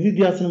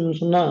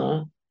நிதித்தியாசனம் சொன்னா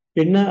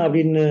என்ன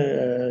அப்படின்னு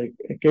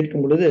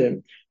கேட்கும் பொழுது,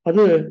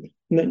 அது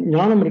இந்த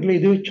ஞானம் இருக்குல்ல,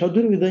 இது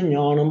சதுர்வித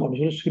ஞானம்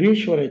அப்படின்னு சொல்லி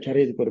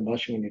சுரேஸ்வராச்சாரியா இதுக்கு ஒரு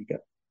பாஷ்யம்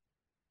பண்ணியிருக்கார்.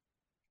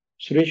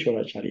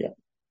 சுரேஸ்வராச்சாரியா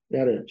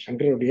யாரு,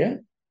 சங்கருடைய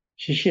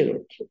சிஷ்யர்.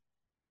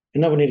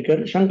 என்ன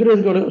பண்ணியிருக்காரு, சங்கர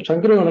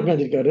விளக்கம்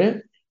வச்சிருக்காரு.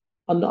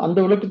 அந்த அந்த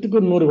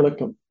விளக்கத்துக்கு இன்னொரு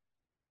விளக்கம்,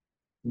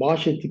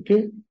 பாஷ்யத்துக்கு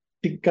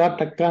டிக்கா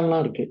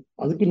டக்கான்லாம் இருக்கு,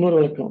 அதுக்கு இன்னொரு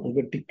விளக்கம்,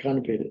 அதுக்கு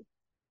டிக்கான்னு பேரு.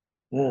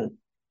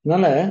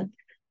 அதனால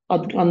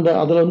அதுக்கு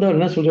அதுல வந்து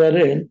என்ன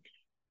சொல்றாரு,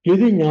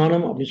 எது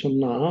ஞானம் அப்படின்னு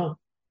சொன்னா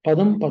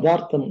பதம்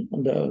பதார்த்தம்,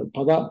 அந்த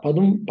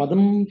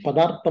பதம்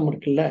பதார்த்தம்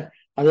இருக்குல்ல,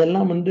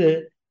 அதெல்லாம் வந்து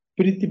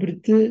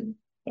பிரித்து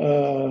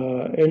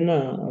என்ன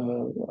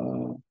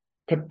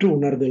கற்று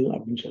உணர்தல்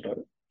அப்படின்னு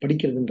சொல்றாரு,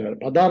 படிக்கிறதுன்றாரு.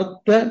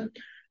 பதார்த்த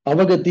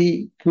அவகதி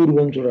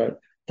பூர்வம் சொல்றாரு.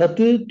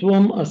 தத்து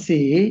துவம் அசி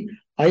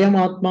அயம்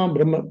ஆத்மா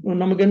பிரம்ம.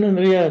 நமக்கு என்ன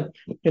நிறைய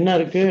என்ன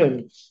இருக்கு,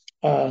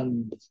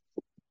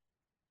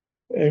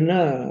 என்ன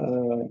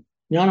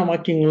ஞான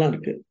வாக்கியங்கள்லாம்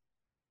இருக்கு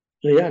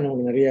இல்லையா,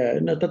 நமக்கு நிறைய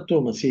என்ன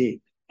தத்துவமசி,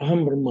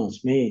 அகம்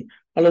பிரம்மாஸ்மி,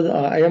 அல்லது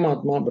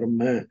அயமாத்மா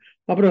பிரம்ம.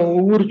 அப்புறம்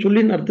ஒவ்வொரு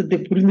சொல்லின் அர்த்தத்தை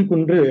புரிந்து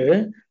கொண்டு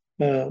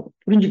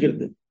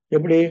புரிஞ்சுக்கிறது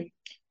எப்படி.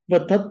 இப்ப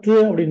தத்து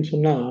அப்படின்னு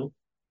சொன்னா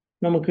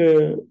நமக்கு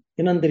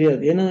என்னன்னு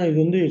தெரியாது, ஏன்னா இது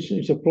வந்து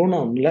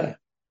ப்ரோனவுன் இல்ல,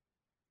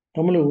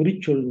 தமிழை உரி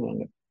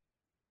சொல்லுவாங்க.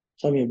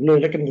 சாமி இவ்வளவு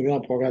இலக்கணத்துக்கு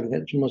தான் போகாதுங்க,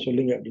 சும்மா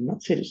சொல்லுங்க அப்படின்னா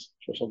சரி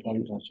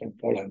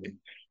போகலாங்க.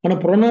 ஆனா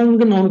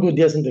ப்ரோனவுனுக்கு நவுனுக்கு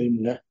வித்தியாசம்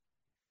தெரியுமில்ல.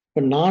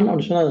 இப்ப நான்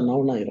அப்படின்னு சொன்னா அது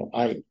நவுன் ஆயிரும்,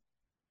 ஆய்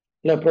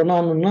இல்ல.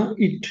 ப்ரொனவுன்னா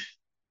இட்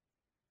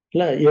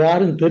இல்ல,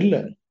 யாரும் தெரியல.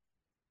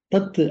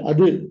 தத்து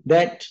அது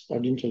தேட்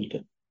அப்படின்னு சொல்லிட்டு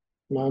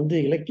நான் வந்து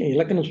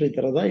இலக்கணம் சொல்லி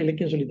தரதா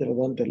இலக்கியம் சொல்லி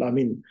தரதான்னு தெரியல, ஐ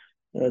மீன்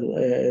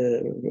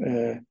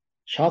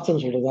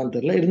சாஸ்திரம் சொல்றதான்னு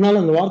தெரியல.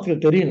 இருந்தாலும் அந்த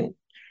வார்த்தைகள் தெரியணும்,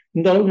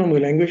 இந்த அளவுக்கு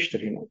நமக்கு லாங்குவேஜ்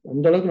தெரியணும்,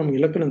 அந்த அளவுக்கு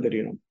நமக்கு இலக்கணம்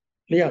தெரியணும்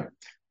இல்லையா.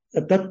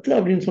 தத்து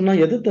அப்படின்னு சொன்னா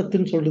எது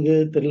தத்துன்னு சொல்றது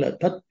தெரியல.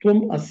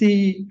 தத்துவம் அசி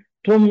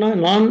துவம்னா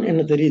நான்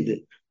என்ன தெரியுது,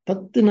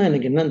 தத்துனா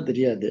எனக்கு என்னன்னு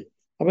தெரியாது.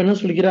 அப்ப என்ன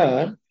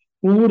சொல்கிறார்,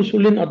 ஒவ்வொரு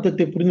சொல்லின்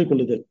அர்த்தத்தை புரிந்து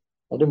கொள்ளுதல்.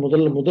 அது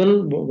முதல்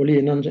வழி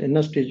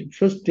என்ன ஸ்டேஜ்,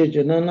 ஃபர்ஸ்ட் ஸ்டேஜ்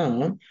என்னன்னா,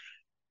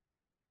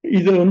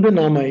 இதை வந்து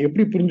நாம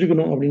எப்படி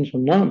புரிஞ்சுக்கணும் அப்படின்னு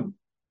சொன்னா,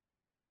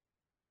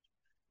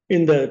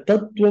 இந்த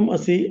தத்துவம்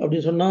அசி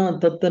அப்படின்னு சொன்னா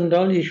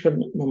தத்தென்றால்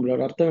ஈஸ்வரன், நம்மளோட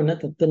அர்த்தம் என்ன,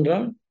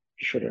 தத்தென்றால்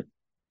ஈஸ்வரன்,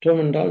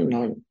 துவம் என்றால்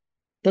நான்.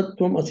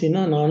 தத்துவம்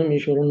அசினா நானும்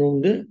ஈஸ்வரனும்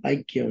வந்து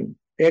ஐக்கியம்,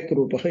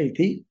 ஏக்கரூபக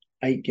இதி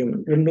ஐக்கியம்,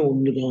 ரெண்டும்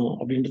ஒண்ணுதான்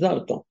அப்படின்றது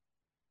அர்த்தம்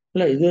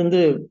இல்ல. இது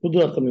வந்து புது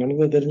அர்த்தம்,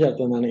 நமக்கு தெரிஞ்ச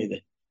அர்த்தம் தானே இது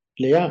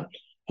இல்லையா.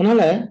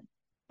 அதனால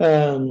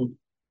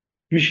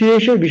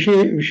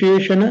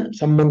விசேஷன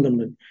சம்பந்தம்.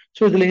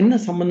 சோ இதுல என்ன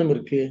சம்பந்தம்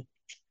இருக்கு,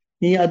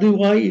 நீ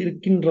அதுவாய்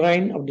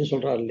இருக்கின்றாய் அப்படின்னு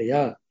சொல்றாரு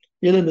இல்லையா?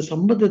 இதுல இந்த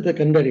சம்பந்தத்தை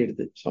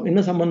கண்டறியுது.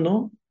 என்ன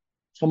சம்பந்தம்?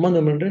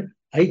 சம்பந்தம் என்று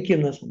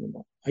ஐக்கியம் தான்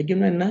சம்பந்தம்.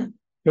 ஐக்கியம்னா என்ன?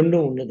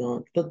 ரெண்டும் ஒண்ணுதான்.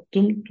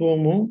 தத்துவம்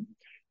துவமும்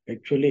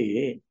ஆக்சுவலி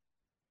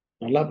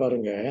நல்லா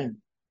பாருங்க.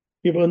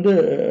 இப்ப வந்து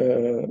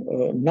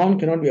noun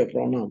cannot be a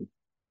pronoun.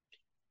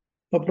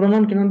 A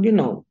pronoun cannot be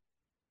noun.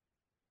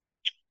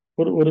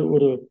 ஒரு ஒரு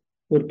ஒரு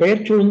ஒரு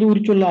பெயர்ச்சொல் வந்து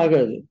உரிச்சொல்ல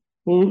ஆகாது.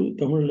 ஒரு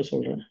தமிழ்ல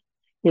சொல்றேன்,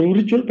 ஒரு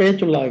உரிச்சொல்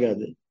பெயர்ச்சொல்ல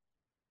ஆகாது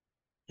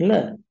இல்ல.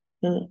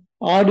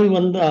 ஆடு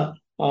வந்தா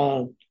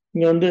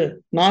இங்க வந்து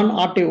நான்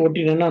ஆட்டை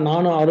ஓட்டினேன்னா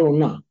நானும் ஆடு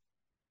ஒண்ணா?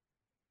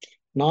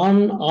 நான்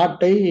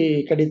ஆட்டை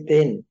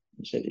கடித்தேன்.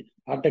 சரி,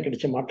 ஆட்டை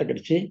கடிச்சு மாட்டை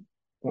கடிச்சு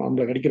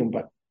நம்மளை கடிக்கிறோம்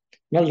பார்.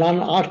 நான்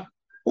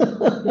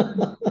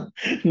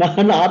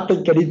நான் ஆட்டை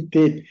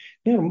கடித்தேன்.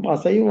 ரொம்ப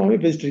அசைவமாவே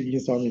பேசிட்டு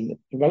இருக்கீங்க சுவாமி.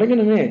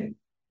 விளக்கணுமே.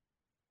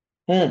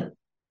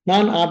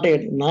 நான் ஆட்டை,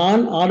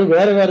 நான் ஆடு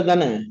வேற வேற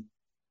தானே.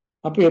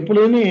 அப்ப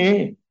எப்பொழுதுமே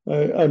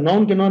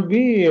noun cannot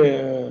be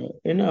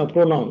என்ன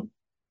pronoun.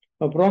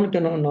 pronoun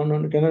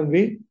cannot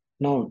be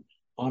noun.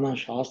 ஆனா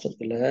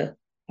சாஸ்திரத்துல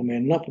நம்ம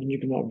என்ன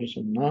புரிஞ்சுக்கணும் அப்படின்னு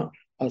சொன்னா,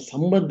 அது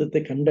சம்பந்தத்தை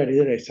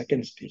கண்டறிகிற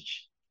செகண்ட் ஸ்டேஜ்.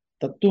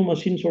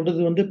 தத்துவமசின்னு சொல்றது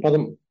வந்து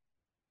பதம்,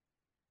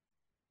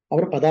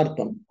 அப்புறம்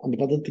பதார்த்தம், அந்த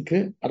பதத்துக்கு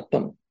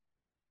அர்த்தம்.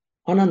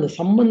 ஆனா அந்த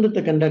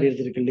சம்பந்தத்தை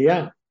கண்டறியறது இருக்கு இல்லையா,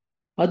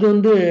 அது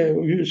வந்து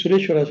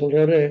சுரேஸ்வரா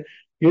சொல்றாரு,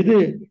 எது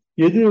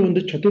எது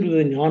வந்து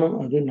சதுர்வித ஞானம்,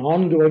 அது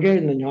 4 வகை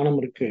இந்த ஞானம்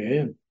இருக்கு.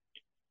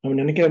 நம்ம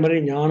நினைக்கிற மாதிரி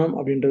ஞானம்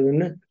அப்படின்றது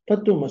ஒண்ணு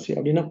தத்துவமசி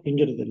அப்படின்னா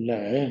புரிஞ்சுறது இல்ல.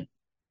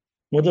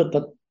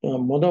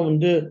 முத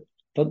வந்து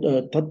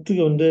தத்து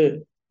வந்து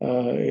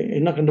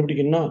என்ன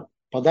கண்டுபிடிக்கணும்னா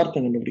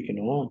பதார்த்தம்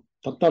கண்டுபிடிக்கணும்.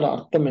 தத்தோட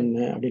அர்த்தம் என்ன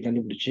அப்படின்னு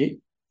கண்டுபிடிச்சு,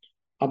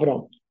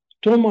 அப்புறம்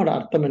துவமோட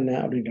அர்த்தம் என்ன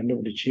அப்படின்னு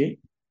கண்டுபிடிச்சு,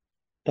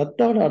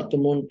 தத்தோட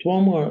அர்த்தமும்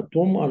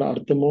துவமோட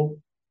அர்த்தமும்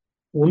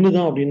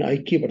ஒண்ணுதான் அப்படின்னு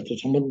ஐக்கியப்படுத்த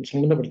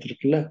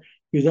சம்பந்தப்படுத்திருக்குல்ல.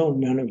 இதுதான்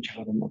உண்மையான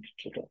விசாரம்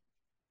அப்படின்னு சொல்றோம்.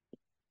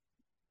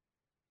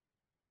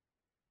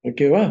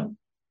 ஓகேவா?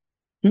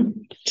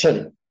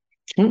 சரி.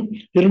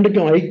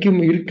 இரண்டுக்கும் ஐக்கியம்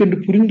இருக்குன்னு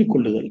புரிந்து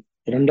கொள்ளுதல்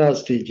இரண்டாவது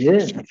ஸ்டேஜ்.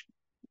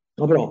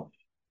 அப்புறம்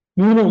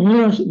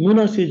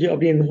மூணாவது ஸ்டேஜ்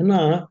அப்படின்னு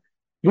சொன்னா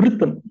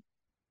விருத்தம்.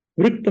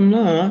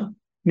 விருத்தம்னா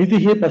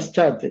நிதிகே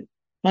பశ్చాத்.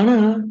 ஆனா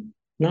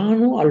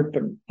நானும்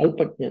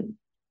அல்பஜன்,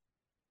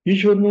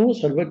 ஈஸ்வரனும்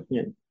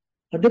சர்வஜன்.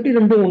 அது எப்படி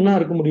ரெண்டும் ஒன்னா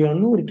இருக்க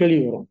முடியும்னு ஒரு கேள்வி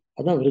வரும்.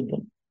 அதான்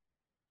விருத்தம்,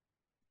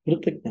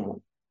 விருத்த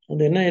ஞானம்.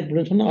 அது என்ன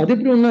ஏற்படும் சொன்னா, அது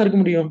எப்படி ஒன்னா இருக்க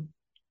முடியும்?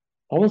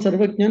 அவன்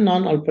சர்வஜன்,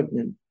 நான்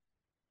அல்பஜன்.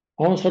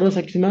 அவன்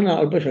சர்வசக்திமான், நான்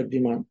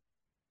அல்பசக்திமான்.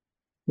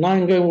 நான்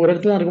இங்க ஒரு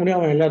இடத்துல இருக்க முடியும்,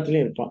 அவன் எல்லா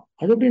இடத்துலயும் இருப்பான்.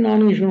 அது எப்படி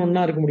நானும் ஈஸ்வரன்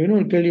ஒன்னா இருக்க முடியும்னு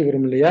ஒரு கேள்வி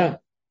வரும் இல்லையா?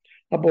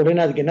 அப்போ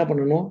உடனே அதுக்கு என்ன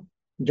பண்ணணும்?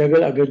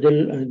 ஜகல் அகஜல்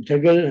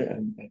ஜகல்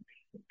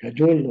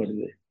கஜோல்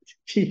வருது.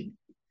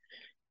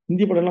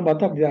 ஹிந்தி படம் எல்லாம்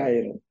பார்த்தா அப்படிதான்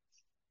ஆயிரும்.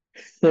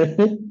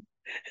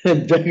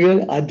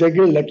 ஜகல்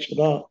அஜகல்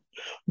லட்சணா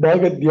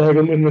பாகத்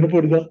தியாகம்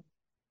நினைப்படுதான்.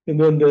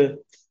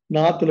 இந்த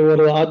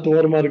ஆத்துல ஆத்து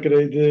ஓரமா இருக்கிற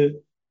இது,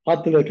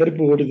 ஆத்துல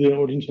கருப்பு ஓடுது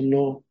அப்படின்னு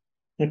சொன்னோம்.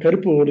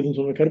 கருப்பு ஓடுதுன்னு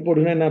சொன்னோம். கருப்பு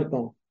ஓடுதுன்னா என்ன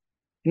அர்த்தம்?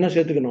 என்ன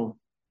சேர்த்துக்கணும்?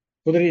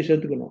 குதிரையை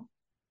சேர்த்துக்கணும்.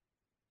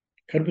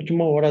 கருப்பு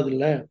சும்மா ஓடாது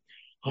இல்ல.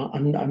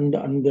 அந்த அந்த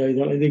அந்த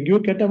இதெல்லாம் இது எங்கேயோ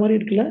கேட்ட மாதிரி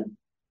இருக்குல்ல.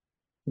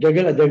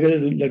 ஜகல் அஜகல்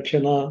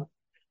லட்சணா,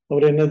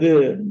 அவர் என்னது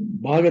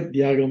பாகத்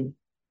தியாகம்.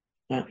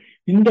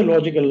 இந்த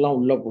லாஜிக்கல் எல்லாம்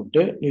உள்ள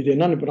போட்டு இது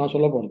என்னன்னு இப்ப நான்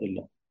சொல்ல போறது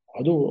இல்லை.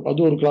 அது அது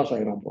ஒரு கிளாஸ்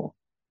ஆகிரும். அப்போ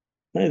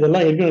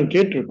இதெல்லாம் ஏற்கனவே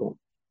கேட்டிருக்கோம்.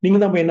 நீங்க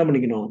தான் போய் என்ன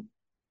பண்ணிக்கணும்?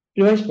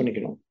 ரிவைஸ்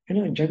பண்ணிக்கணும்.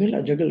 ஏன்னா ஜகல்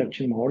அஜகல்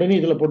லட்சணமா உடனே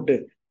இதுல போட்டு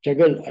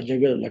ஜகல்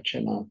அஜகல்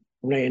லட்சணா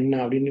என்ன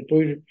அப்படின்னு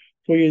போய்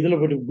போய் இதுல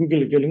போட்டு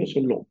கூகுள் கேளுங்க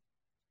சொல்லும்.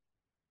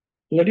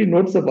 இல்லாட்டி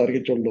நோட்ஸை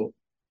பாருங்க சொல்லும்.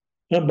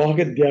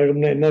 பாகத்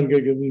தியாகம்னா என்னன்னு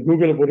கேட்குது,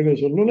 கூகுள போடுங்க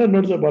சொல்லும், இல்லை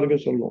நோட்ஸை பாருங்க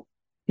சொல்லும்.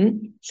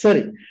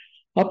 சரி.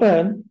 அப்ப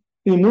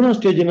இது மூணாம்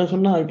ஸ்டேஜ் என்ன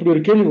சொன்னா, இப்படி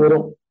ஒரு கேள்வி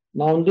வரும்.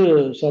 நான்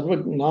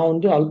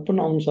வந்து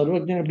அல்பன், அவன்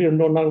சர்வஜன், எப்படி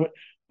ரெண்டு ஒன்றாக?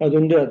 அது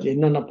வந்து அது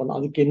என்னென்ன பண்ண,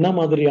 அதுக்கு என்ன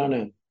மாதிரியான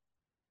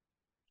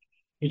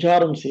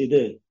விசாரம்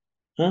செய்து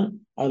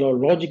அதோட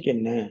லாஜிக்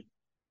என்ன?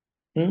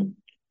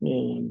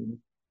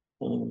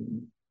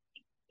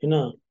 என்ன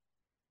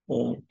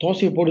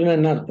தோசையை போடுன்னா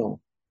என்ன அர்த்தம்?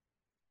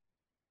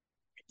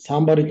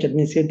 சாம்பார்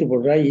சட்னி சேர்த்து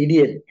போடுறா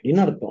இடியட்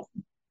அப்படின்னு அர்த்தம்.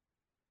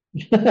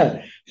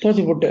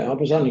 தோசை போட்டு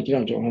அப்ப சார்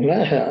நிக்கிறான்னு சொல்லுவாங்கல்ல,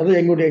 அது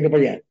எங்க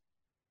பையன்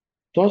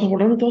தோசை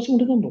போட்டாலும் தோசை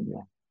மட்டும் தான்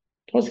போடுறான்.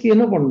 தோசைக்கு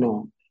என்ன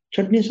பண்ணணும்?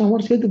 சட்னி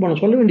சாம்பார் சேர்த்து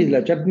பண்ணணும். சொல்ல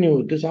வேண்டியதில்லை, சட்னி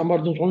ஊற்று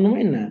சாம்பார் சொல்லணுமா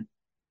என்ன?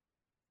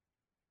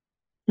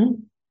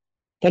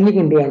 தண்ணி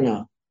கொண்டு வாங்க.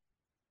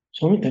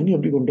 சுவாமி தண்ணி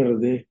எப்படி கொண்டு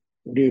வர்றது?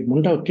 இப்படி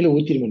முண்டா கீழே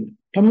ஊத்திருவேன்.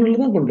 டம்ளர்ல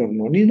தான் கொண்டு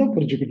வரணும், நீ தான்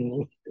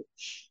புரிஞ்சுக்கணும்.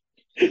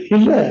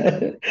 இல்ல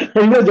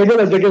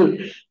ஜெகல் ஜெகல்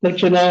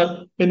லட்சணா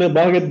என்ன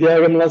பாகத்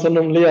தியாகம் எல்லாம்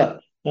சொன்னோம் இல்லையா?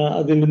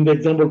 அது இந்த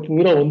எக்ஸாம்பிள்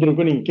பூரா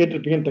வந்திருக்கும். நீங்க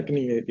கேட்டிருப்பீங்கன்னு டக்கு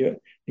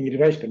நீங்க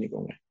ரிவைஸ்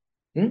பண்ணிக்கோங்க.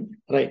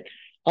 ரைட்.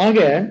 ஆக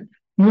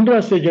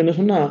மூன்றாவது ஸ்டேஜ் என்ன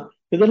சொன்னா,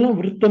 இதெல்லாம்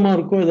விருத்தமா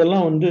இருக்கும்,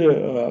 இதெல்லாம் வந்து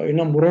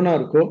என்ன முரணா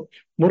இருக்கோ,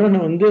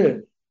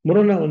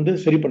 முரணை வந்து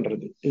சரி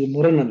பண்றது. இது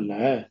முரண் அல்ல,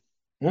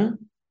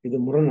 இது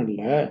முரண்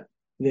அல்ல,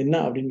 இது என்ன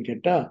அப்படின்னு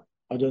கேட்டா,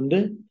 அது வந்து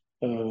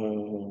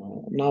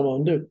நாம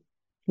வந்து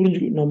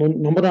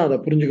நம்ம தான் அதை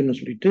புரிஞ்சுக்கணும்னு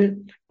சொல்லிட்டு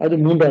அது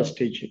மூன்றாவது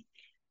ஸ்டேஜ்.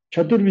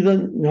 சதுர்வித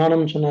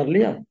ஞானம் சொன்னார்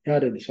இல்லையா?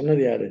 யாரு இது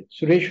சொன்னது? யாரு?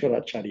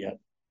 சுரேஸ்வராச்சாரியார்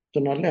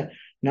சொன்னார்ல.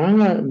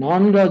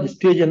 நான்காவது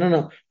ஸ்டேஜ்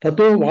என்னன்னா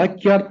தத்தோ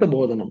வாக்கியார்த்த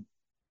போதனம்.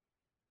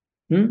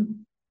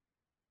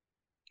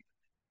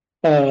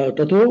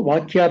 தத்தோ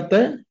வாக்கியார்த்த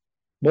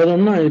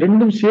போதம்னா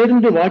ரெண்டும்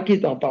சேர்ந்து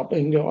வாக்கியத்தை அப்ப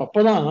இங்க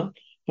அப்பதான்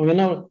அவங்க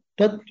என்ன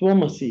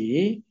தத்துவமசி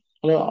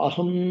அல்லது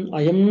அகம்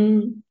அயம்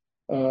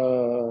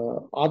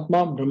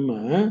ஆத்மா பிரம்ம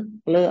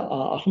அல்லது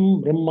அகம்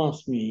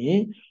பிரம்மாஸ்மி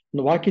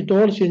இந்த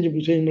வாக்கியத்தோடு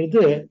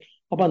செய்யும்போது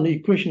அப்ப அந்த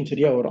இக்குவேஷன்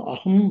சரியா வரும்.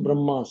 அகம்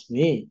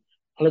பிரம்மாஸ்மி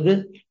அல்லது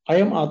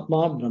அயம் ஆத்மா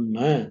பிரம்ம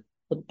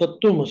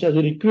தத்துவமசி,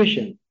 அது ஒரு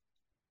இக்குவேஷன்.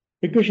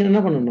 இக்குவேஷன்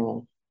என்ன பண்ணணும்?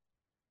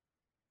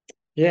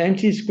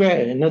 எம்சி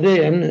ஸ்கொயர் என்னது?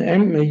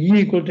 இ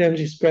ஈக்குவல் டு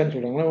எம்சி ஸ்கொயர்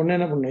சொல்றாங்க. ஒன்னு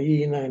என்ன பண்ணணும்?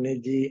 இனா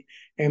எனர்ஜி,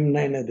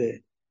 எம்னா என்னது?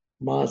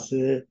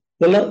 மாசு.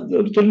 இதெல்லாம்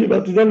சொல்லி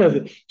பார்த்து தானே அது.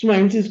 சும்மா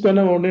எம்சி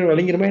ஸ்கொயர்னா ஒன்று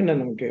வழங்கிருமா என்ன?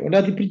 நமக்கு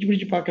ஒன்றாவது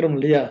பிரிச்சு பார்க்குறோம்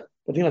இல்லையா?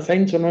 பார்த்தீங்களா?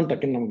 சயின்ஸ் சொன்னோம்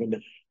டக்குன்னு நமக்கு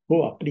வந்து ஓ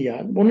அப்படியா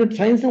ஒன்று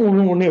சயின்ஸ்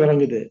தான் ஒன்னே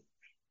வழங்குது.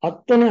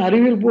 அத்தனை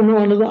அறிவியல்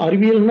பூர்வமானது.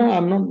 அறிவியல்னா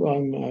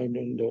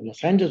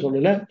சயின்ஸை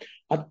சொல்லல,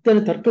 அத்தனை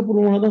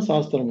தர்க்கபூர்வமானதான்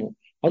சாஸ்திரமும்.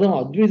 அதுவும்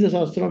அத்வைத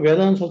சாஸ்திரம்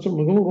வேதாந்த சாஸ்திரம்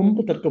மிகவும்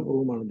ரொம்ப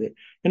தர்க்கபூர்வமானது.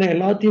 ஏன்னா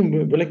எல்லாத்தையும்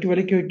விலக்கி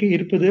வைக்க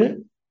இருப்பது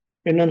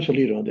என்னன்னு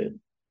சொல்லிடும் அது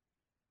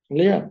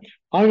இல்லையா?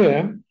 ஆக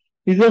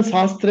இதுதான்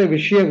சாஸ்திர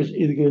விஷயம்.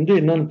 இதுக்கு வந்து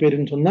என்னன்னு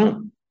பேருன்னு சொன்னா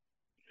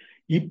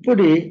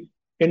இப்படி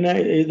என்ன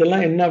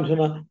இதெல்லாம் என்ன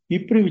சொன்னா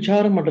இப்படி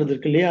விசாரம் பண்றது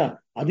இருக்கு இல்லையா?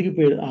 அதுக்கு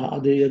பேர்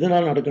அது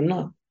எதனால நடக்கும்னா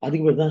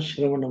அதுக்கு பேர் தான்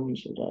சிரவணம்னு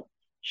சொல்றார்.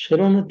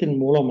 சிரவணத்தின்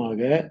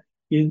மூலமாக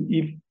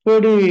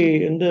இப்படி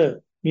வந்து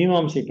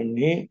மீமாம்சை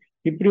பண்ணி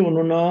இப்படி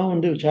ஒன்னொன்னா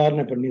வந்து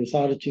விசாரணை பண்ணி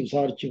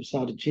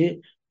விசாரிச்சு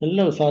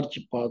நல்லா விசாரிச்சு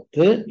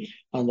பார்த்து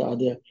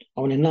அது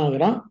அவன் என்ன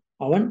ஆகுறான்?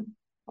 அவன்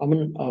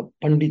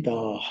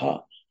பண்டிதாக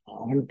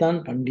அவன் தான்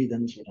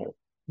பண்டிதன் சொல்றாரு.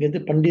 எது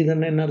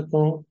பண்டிதன் என்ன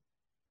அர்த்தம்?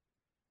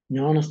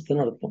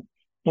 ஞானஸ்தன் அர்த்தம்.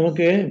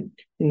 நமக்கு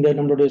இந்த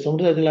நம்மளுடைய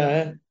சமுதாயத்துல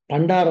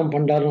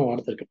பண்டாரம்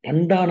வார்த்தை இருக்கு.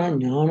 பண்டானா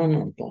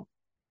ஞானம்னு அர்த்தம்.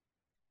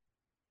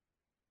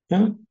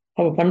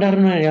 அப்ப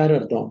பண்டாரம்னா யாரு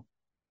அர்த்தம்?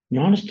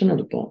 ஞானஸ்தன்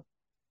அர்த்தம்.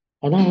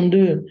 அதான் வந்து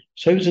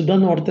சைவ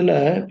சித்தாந்த இடத்துல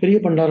பெரிய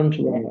பண்டாரம்னு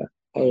சொல்லுவாங்க.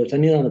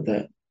 சன்னிதானத்தை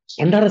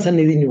பண்டார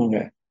சந்நிதின்னுவாங்க.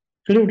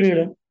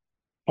 கேள்விப்பட்ட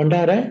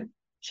பண்டார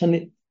சன்னி.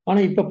 ஆனா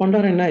இப்ப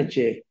பண்டாரம் என்ன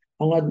ஆயிடுச்சு?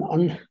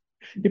 அவங்க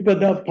இப்ப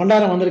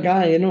பண்டாரம்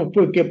வந்திருக்கான். என்ன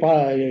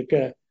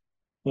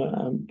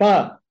பா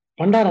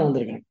பண்டாரம்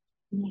வந்திருக்கான்.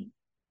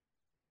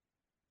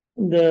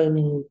 இந்த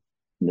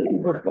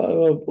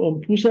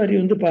பூசாரி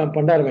வந்து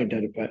பண்டாரம்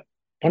ஆயிட்டாரு. இப்ப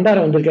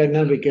பண்டாரம் வந்திருக்காரு,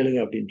 என்ன போய் கேளுங்க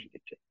அப்படின்னு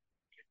சொல்லிட்டு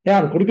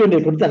யார் கொடுக்க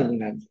வேண்டிய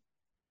கொடுத்தானுங்க.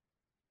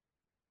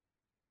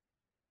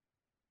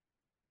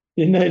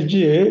 என்ன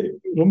ஆயிடுச்சு?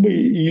 ரொம்ப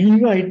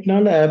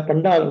இழிவாயிட்டனால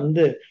பண்டாரம்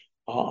வந்து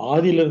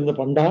ஆதியில இருந்த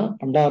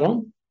பண்டாரம்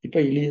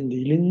இப்ப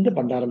இழிந்த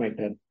பண்டாரம்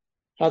ஆயிட்டாரு.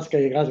 காசு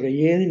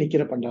கையேறி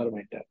நிக்கிற பண்டாரம்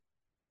ஆயிட்டார்.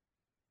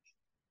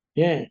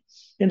 ஏன்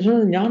என்ன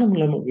சொன்னா ஞானம்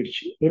இல்லாம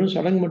போயிடுச்சு. வெறும்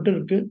சடங்கு மட்டும்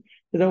இருக்கு.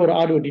 ஏதோ ஒரு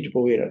ஆடு வெட்டிட்டு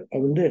போகிறார்.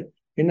 அது வந்து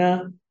என்ன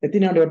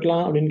எத்தனை ஆடு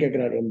வெட்டலாம் அப்படின்னு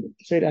கேட்கிறாரு. வந்து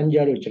சரி 5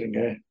 ஆடு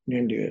வச்சிருங்க.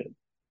 நேண்டு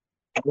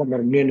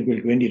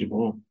கோயிலுக்கு வேண்டி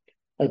இருக்கும்.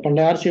 அது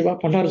பண்டாரம் செய்வா,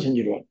 பண்டாரம்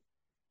செஞ்சிருவா.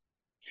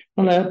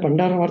 அதனால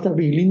பண்டாரம் வார்த்தை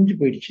அப்படி இழிஞ்சு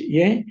போயிடுச்சு.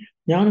 ஏன்?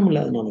 ஞானம்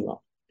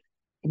இல்லாதனாலதான்.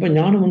 அப்ப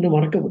ஞானம் வந்து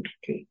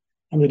மறக்கப்பட்டிருக்கு.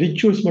 அந்த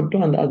ரிச்சுவல்ஸ்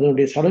மட்டும்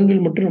அதனுடைய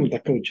சடங்குகள் மட்டும் நம்ம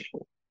தக்க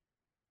வச்சிருக்கோம்.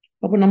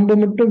 அப்ப நம்ம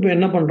மட்டும் இப்ப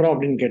என்ன பண்றோம்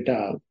அப்படின்னு கேட்டா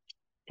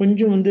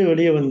கொஞ்சம் வந்து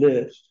வெளியே வந்து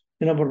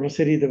என்ன பண்றோம்?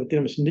 சரி இதை பத்தி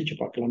நம்ம சிந்திச்சு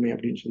பார்க்கலாமே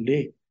அப்படின்னு சொல்லி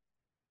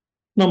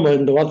நம்ம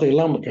இந்த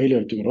வார்த்தைகள்லாம் நம்ம கையில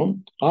எடுத்துக்கிறோம்.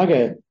 ஆக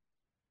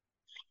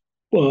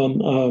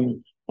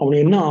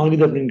அவன் என்ன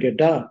ஆகுது அப்படின்னு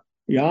கேட்டா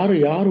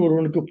யார்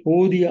ஒருவனுக்கு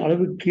போதிய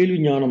அளவு கேள்வி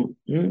ஞானம்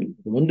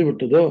வந்து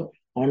விட்டதோ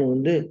அவனை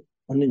வந்து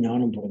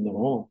ஞானம்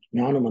பிறந்தவன்.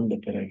 ஞானம் வந்த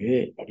பிறகு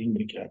அப்படின்னு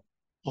இருக்கிறார்.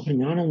 அப்ப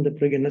ஞானம் வந்த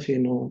பிறகு என்ன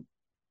செய்யணும்?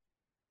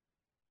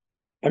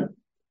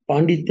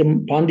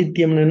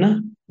 பாண்டித்யம்னு என்ன?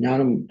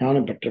 ஞானம்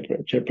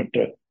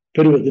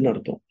பெறுவதுன்னு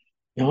அர்த்தம்.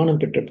 ஞானம்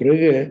பெற்ற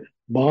பிறகு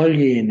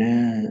பால்யேன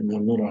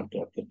இன்னொரு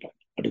அர்த்தம்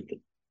அடுத்து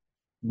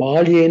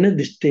பால்யேன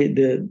திஷ்டே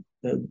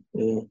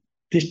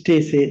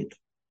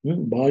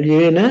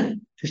பால்யேன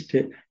திஷ்டே.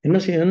 என்ன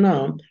செய்யணும்னா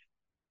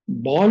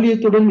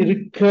பால்யத்துடன்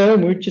இருக்க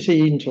முயற்சி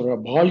செய்யின்னு சொல்ற.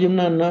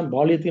 பால்யம்னா என்ன?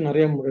 பால்யத்துக்கு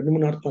நிறைய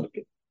 2-3 அர்த்தம்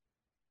இருக்கு.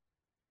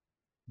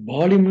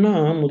 பால்யம்னா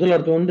முதல்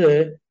அர்த்தம் வந்து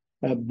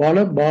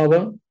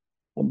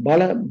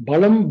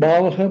பலம்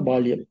பாவக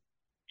பால்யம்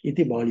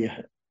இது பால்யக.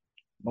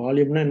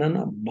 பால்யம்னா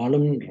என்னன்னா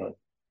பலம்ன்றார்.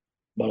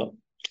 பலம்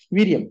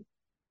வீரியம்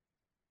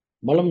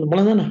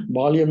பலம் தானே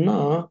பால்யம்னா.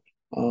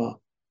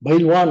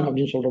 பைல்வான்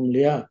அப்படின்னு சொல்றோம்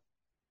இல்லையா?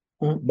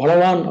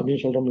 பலவான்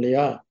அப்படின்னு சொல்றோம்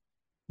இல்லையா?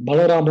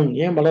 பலராமன்.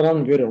 ஏன்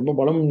பலராமன் பேரு? ரொம்ப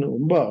பலம்,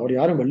 ரொம்ப அவர்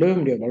யாரும் வெல்லவே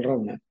முடியாது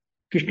பலராமனை,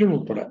 கிருஷ்ணன்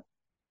உட்பட.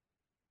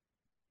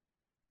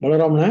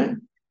 பலராமனை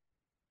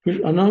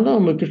அதனாலதான்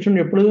நம்ம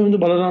கிருஷ்ணன் எப்பொழுதும்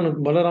வந்து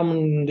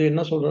பலராமன் வந்து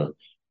என்ன சொல்ற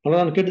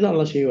பலராமன் கேட்டுதான்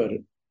எல்லாம் செய்வாரு.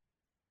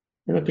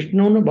 ஏன்னா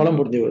கிருஷ்ணன்னு பலம்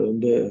பொருந்தியவர்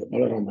வந்து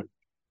பலராமன்.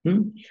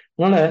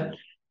 அதனால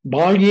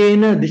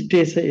பால்யேன திஷ்டே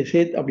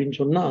சேத் அப்படின்னு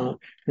சொன்னா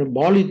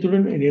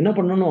பால்யத்துடன் என்ன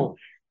பண்ணணும்?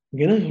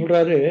 என்ன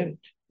சொல்றாரு?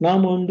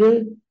 நாம வந்து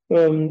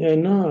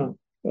என்ன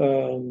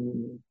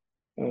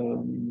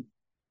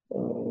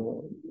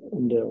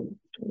இந்த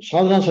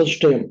சாதனா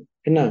சதுஷ்டயம்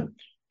என்ன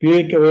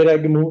விவேக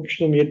வைராகிய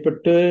மோட்சம்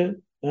ஏற்பட்டு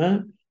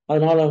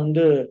அதனால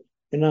வந்து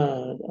என்ன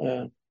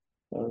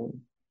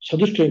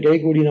சதுஷ்டம்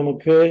கைகூடி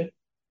நமக்கு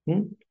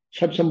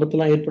ஷட்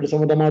சம்பத்தெல்லாம் ஏற்பட்டு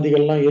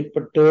சமதமாதிகள்லாம்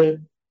ஏற்பட்டு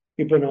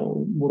இப்ப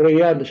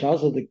முறையா அந்த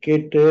சாஸ்திரத்தை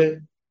கேட்டு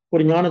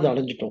ஒரு ஞானத்தை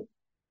அடைஞ்சிட்டோம்.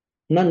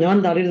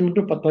 ஞானத்தை அடையிறது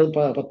மட்டும்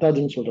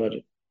பத்தாதுன்னு சொல்றாரு.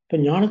 இப்ப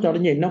ஞானத்தை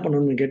அடைஞ்ச என்ன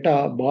பண்ணணும்னு கேட்டா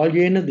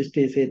பால்யேன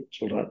திஷ்டே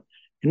சொல்றாரு.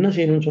 என்ன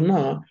செய்யணும்னு சொன்னா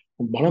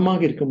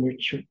பலமாக இருக்க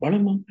முயற்சி.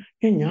 பலமா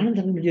ஏன் ஞானத்தை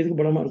அடைஞ்ச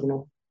எதுக்கு பலமா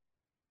இருக்கணும்?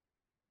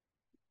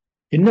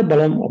 என்ன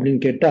பலம்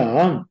அப்படின்னு கேட்டா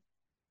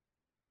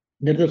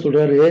இந்த இடத்துல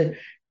சொல்றாரு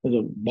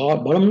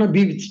பலம்னா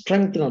பி வித்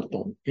ஸ்ட்ரெங்க்த்னு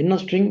அர்த்தம். என்ன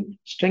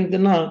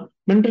ஸ்ட்ரெங்க்த்னா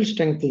மென்டல்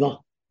ஸ்ட்ரெங்க் தான்.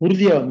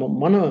 உறுதியா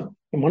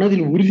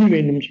மனதில் உறுதி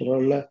வேணும்னு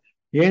சொல்றாருல்ல.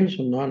 ஏன்னு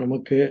சொன்னா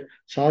நமக்கு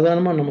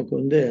சாதாரணமா நமக்கு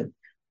வந்து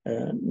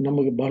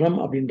நமக்கு பலம்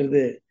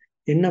அப்படின்றது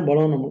என்ன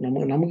பலம்,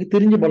 நமக்கு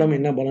தெரிஞ்ச பலம்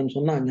என்ன பலம்னு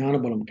சொன்னா ஞான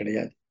பலம்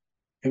கிடையாது.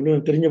 எப்படி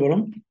தெரிஞ்ச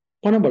பலம்?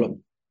 பணபலம்,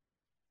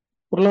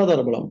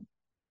 பொருளாதார பலம்,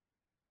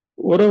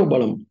 உறவு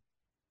பலம்,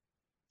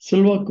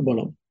 செல்வாக்கு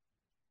பலம்,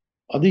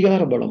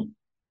 அதிகார பலம்,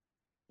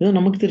 இது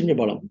நமக்கு தெரிஞ்ச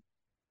பலம்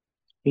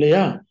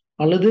இல்லையா?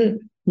 அல்லது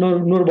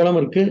இன்னொரு பலம்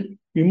இருக்கு,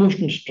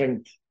 இமோஷனல்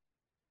ஸ்ட்ரென்த்.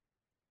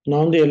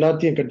 நான் வந்து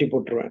எல்லாத்தையும் கட்டி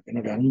போட்டுருவேன்,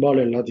 என்னோட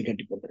அன்பால எல்லாத்தையும்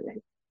கட்டி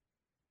போட்டுருவேன்.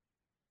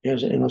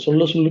 நான்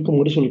சொல்லுக்கு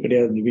முடிசொல்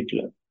கிடையாது இந்த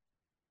வீட்டுல.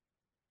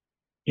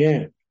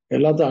 ஏன்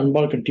எல்லாத்தையும்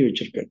அன்பால் கட்டி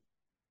வச்சிருக்கேன்.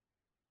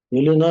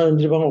 வெளியிருந்தா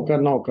எழுந்திருப்பாங்க,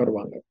 உட்காருனா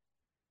உட்காருவாங்க,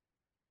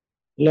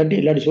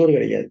 இல்லாட்டி சோறு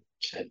கிடையாது.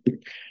 சரி,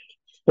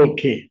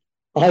 ஓகே.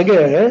 ஆக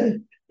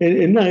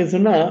என்ன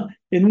ஆயிடுச்சுன்னா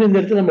இந்த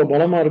இடத்துல நம்ம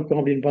பலமா இருக்கோம்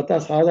அப்படின்னு பார்த்தா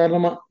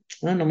சாதாரணமா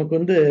நமக்கு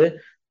வந்து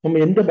நம்ம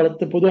எந்த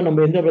பலத்தை பொதுவாக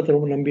நம்ம எந்த பலத்தை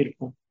ரொம்ப நம்பி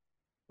இருக்கோம்.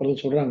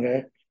 சொல்றாங்க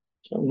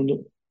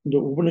இந்த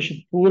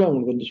உபனிஷத் பூரா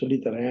உங்களுக்கு வந்து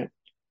சொல்லித்தரேன்,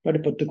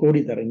 10 கோடி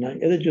தரேன்னா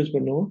எதை சூஸ்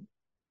பண்ணுவோம்?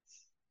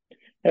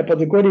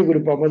 10 கோடி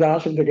கொடுப்போம் போது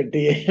ஆசிரத்தை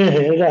கட்டி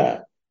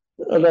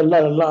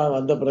அதெல்லாம் எல்லாம்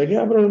வந்த பிறகு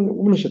அப்புறம்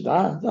உபனிஷத்தா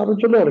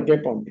அப்புறம் சொல்ல அவரை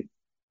கேட்போம். அப்படி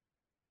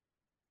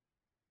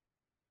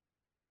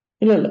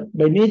இல்ல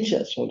பை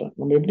நேச்சர் சொல்றேன்.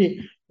 நம்ம எப்படி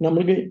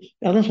நம்மளுக்கு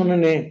அதான்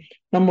சொன்னேனே,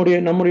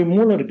 நம்முடைய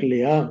மூளை இருக்கு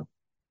இல்லையா,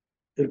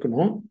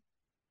 இருக்கணும்.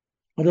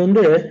 அது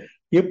வந்து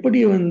எப்படி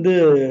வந்து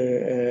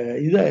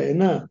இத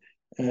என்ன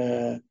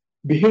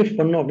பிஹேவ்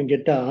பண்ணும் அப்படின்னு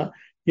கேட்டா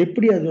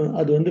எப்படி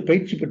அது வந்து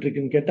பயிற்சி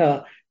பெற்றிருக்குன்னு கேட்டா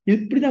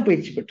இப்படிதான்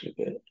பயிற்சி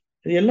பெற்றிருக்கு.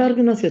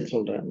 எல்லாருக்கும் தான் சேர்த்து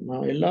சொல்றேன்,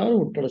 நான்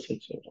எல்லாரும் உட்பட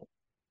சேர்த்து சொல்றேன்.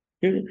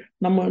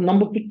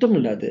 நம்ம குற்றம்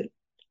இல்லாது,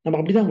 நம்ம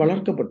அப்படிதான்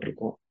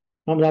வளர்க்கப்பட்டிருக்கோம்,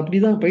 நம்ம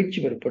அப்படிதான் பயிற்சி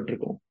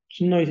பெறப்பட்டிருக்கோம்.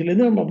 சின்ன வயசுல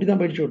இருந்து நம்ம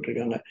அப்படிதான் பயிற்சி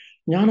பெற்றிருக்காங்க.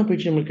 ஞான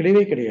பயிற்சி நமக்கு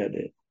கிடையவே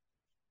கிடையாது,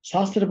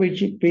 சாஸ்திர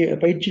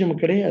பயிற்சி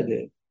நமக்கு கிடையாது.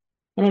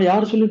 அதனால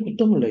யாரும் சொல்லி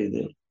குத்தம் இல்லை.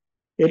 இது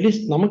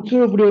அட்லீஸ்ட் நமக்கு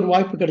அப்படி ஒரு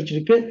வாய்ப்பு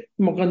கிடைச்சிருக்கு,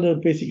 நம்ம உட்காந்து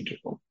பேசிக்கிட்டு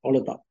இருக்கோம்,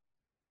 அவ்வளவுதான்.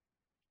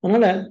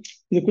 அதனால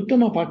இது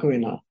குத்தமா பார்க்க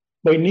வேணாம்.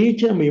 பை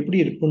நேச்சர் நம்ம எப்படி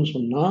இருக்குன்னு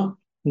சொன்னா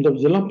இந்த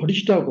இதெல்லாம்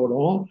படிச்சுட்டா கூட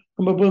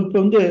நம்ம இப்ப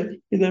வந்து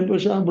இதை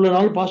இவ்வளவு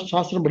நாள்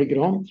சாஸ்திரம்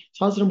படிக்கிறோம்.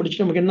 சாஸ்திரம்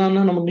படிச்சுட்டு நமக்கு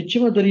என்னன்னா நமக்கு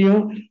நிச்சயமா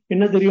தெரியும்.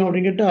 என்ன தெரியும்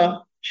அப்படின்னு கேட்டா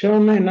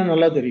சிவம்னா என்ன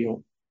நல்லா தெரியும்,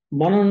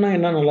 மனம்னா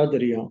என்ன நல்லா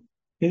தெரியும்,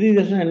 நிதி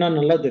தர்சனம் என்ன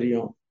நல்லா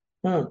தெரியும்,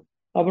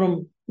 அப்புறம்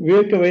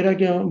விவேக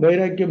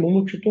வைராக்கியம்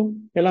முமுட்சுத்துவம்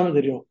எல்லாமே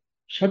தெரியும்.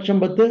 ஷட்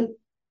சம்பத்து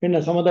என்ன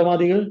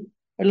சமதவாதிகள்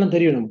எல்லாம்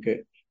தெரியும். நமக்கு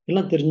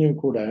எல்லாம்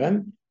தெரிஞ்சும் கூட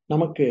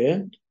நமக்கு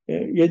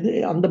எது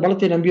அந்த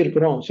பலத்தை நம்பி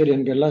இருக்கிறோம். சரி,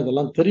 எனக்கு எல்லாம்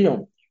இதெல்லாம் தெரியும்,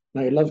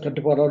 நான் எல்லா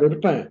கட்டுப்பாடோடு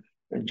இருப்பேன்,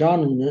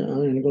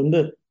 எனக்கு வந்து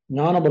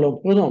ஞான பலம்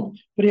போதும்,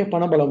 பெரிய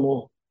பணபலமோ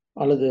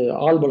அல்லது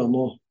ஆள்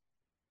பலமோ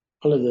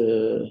அல்லது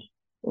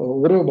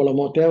உறவு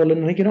பலமோ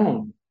தேவையில்லைன்னு நினைக்கிறோம்.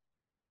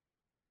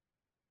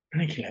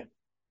 நினைக்கல.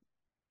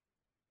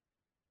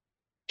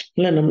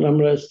 இல்ல நம்ம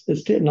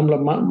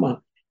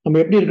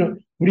எப்படி இருக்கோம்,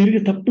 இப்படி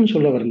இருக்க தப்புன்னு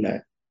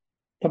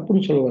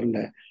சொல்ல வரல.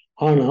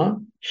 ஆனா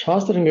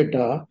சாஸ்திரம்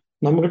கேட்டா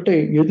நம்ம கிட்ட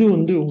எது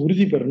வந்து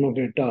உறுதி பெறணும்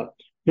கேட்டா,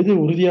 எது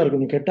உறுதியா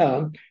இருக்கணும் கேட்டா,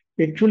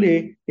 ஆக்சுவலி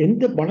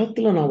எந்த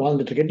பலத்துல நான்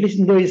வாழ்ந்துட்டு இருக்கேன்.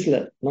 அட்லீஸ்ட் இந்த வயசுல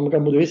நமக்கு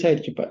 50 வயசு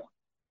ஆயிடுச்சு. இப்ப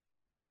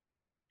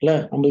இல்ல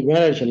 50க்கு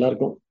மேல ஆயிடுச்சு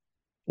எல்லாருக்கும்.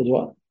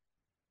 பொதுவா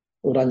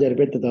ஒரு 5-6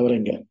 பேர்த்த தவிர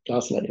இங்க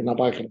கிளாஸ்ல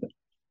நான் பாக்குறது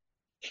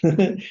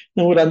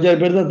நான் ஒரு 5-6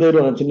 பேர் தான்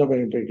தேடுவாங்க. சின்ன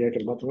பையன் போய்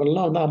கேட்கறது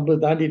மற்றவங்கெல்லாம் வந்து 50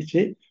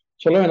 தாண்டிடுச்சு.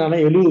 சொல்ல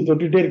வேணாம், 70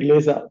 தொட்டுட்டே இருக்கு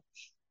லேசா.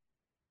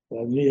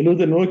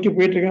 70 நோக்கி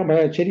போயிட்டு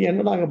இருக்கேன். சரி,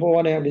 என்னடா அங்க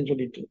போவானே அப்படின்னு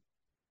சொல்லிட்டு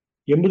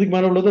 80க்கு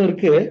மேல உள்ளதும்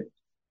இருக்கு.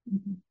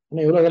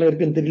 ஆனா எவ்வளவு வேலை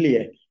இருக்குன்னு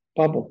தெரியலையே,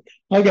 பார்ப்போம்.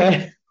 ஆக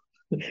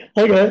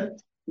ஆக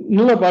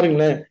நல்லா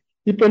பாருங்களேன்.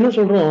 இப்ப என்ன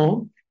சொல்றோம்,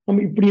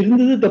 நம்ம இப்படி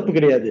இருந்தது தப்பு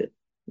கிடையாது.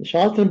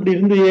 சாஸ்திரம் இப்படி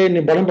இருந்தையே, நீ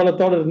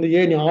பலத்தோட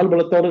இருந்தையே, நீ ஆள்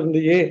பலத்தோட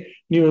இருந்தையே,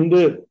 நீ வந்து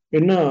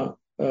என்ன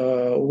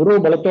உறவு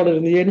பலத்தோட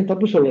இருந்தையேன்னு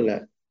தப்பு சொல்லல.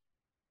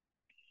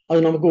 அது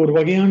நமக்கு ஒரு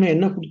வகையான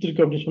என்ன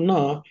கொடுத்துருக்கு அப்படின்னு சொன்னா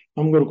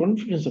நமக்கு ஒரு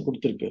கான்பிடன்ஸை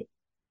கொடுத்துருக்கு.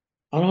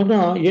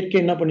 அதனாலதான் இயற்கை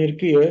என்ன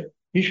பண்ணிருக்கு,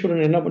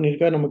 ஈஸ்வரன் என்ன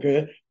பண்ணிருக்காரு, நமக்கு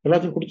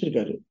எல்லாத்தையும்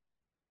கொடுத்துருக்காரு.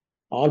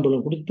 ஆள்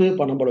பலம் கொடுத்து,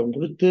 பணபலம்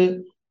கொடுத்து,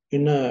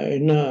 என்ன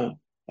என்ன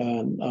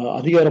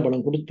அதிகார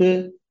பலம் கொடுத்து,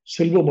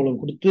 செல்வ பலம்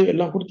கொடுத்து,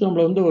 எல்லாம் கொடுத்து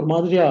நம்மளை வந்து ஒரு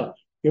மாதிரியா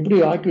எப்படி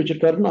ஆக்கி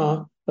வச்சிருக்காருன்னா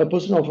a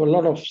person of a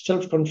lot of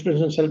self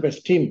confidence and self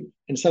esteem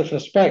and self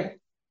respect.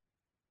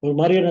 ஒரு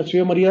மாதிரியான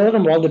சுயமரியாதை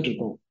நம்ம வாழ்ந்துட்டு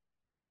இருக்கோம்.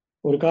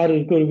 ஒரு கார்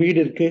இருக்கு, ஒரு வீடு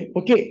இருக்கு,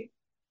 ஓகே,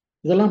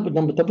 இதெல்லாம்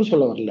நம்ம தப்பு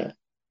சொல்ல வரல.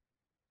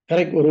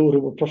 கரெக்ட். ஒரு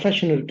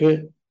ப்ரொஃபஷன் இருக்கு,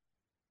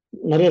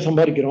 நிறைய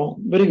சம்பாதிக்கிறோம்,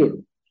 வெரி குட்,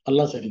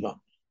 எல்லாம் சரிதான்.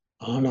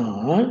 ஆனா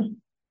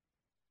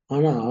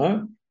ஆனா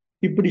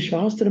இப்படி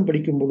சாஸ்திரம்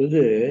படிக்கும்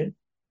பொழுது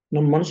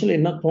நம்ம மனசுல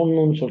என்ன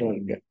தோணணும்னு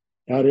சொல்றாருங்க.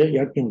 யாரு?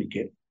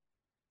 யாக்ஞவல்கியர்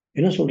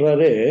என்ன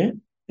சொல்றாரு?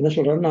 என்ன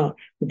சொல்றாருன்னா,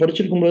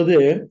 படிச்சிருக்கும் பொழுது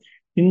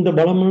இந்த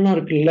பலமெல்லாம்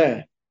இருக்குல்ல,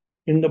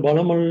 இந்த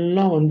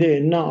பலமெல்லாம்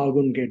என்ன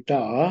ஆகும்னு கேட்டா,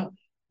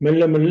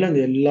 மெல்ல மெல்ல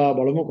இந்த எல்லா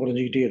பலமும்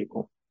குறைஞ்சிக்கிட்டே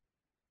இருக்கும்.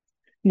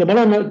 இந்த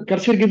பலம்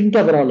கடைசி வரைக்கும்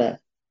இருந்தா பரவாயில்ல.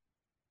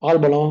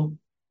 ஆள் பலம்,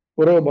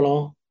 உறவு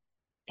பலம்,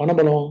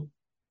 பணபலம்,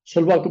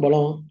 செல்வாக்கு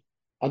பலம்,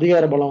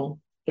 அதிகார பலம்,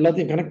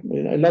 எல்லாத்தையும்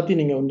எல்லாத்தையும்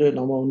நீங்க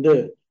நம்ம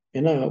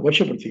என்ன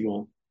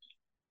வருஷப்படுத்திக்குவோம்.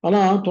 ஆனா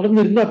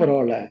தொடர்ந்து இருந்தா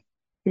பரவாயில்ல.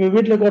 இப்ப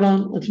வீட்டுல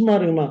போறோம், சும்மா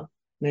இருக்குமா,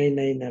 நை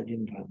நை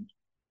அப்படின்றாங்க.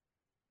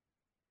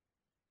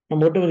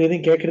 நம்ம கிட்ட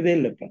எதையும் கேட்கறதே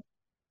இல்லை இப்ப.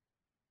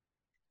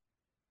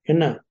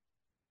 என்ன?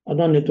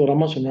 அதான் நேற்று ஒரு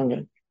அம்மா சொன்னாங்க,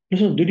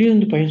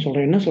 திடீர்னு பையன்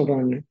சொல்றான், என்ன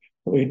சொல்றான்னு,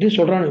 எப்படி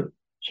சொல்றான்னு,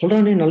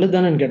 சொல்றானே நல்லது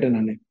தானேன்னு கேட்டேன்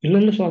நானு.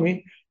 இல்ல இல்ல சுவாமி,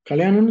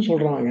 கல்யாணம்னு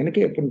சொல்றான்,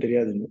 எனக்கே எப்படின்னு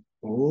தெரியாதுன்னு.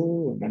 ஓ,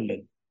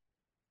 நல்லது.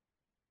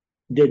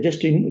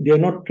 They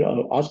are not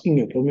asking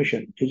your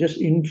permission, they just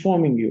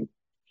informing you.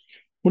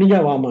 முடிஞ்சா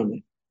வாமான்னு.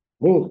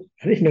 ஓ,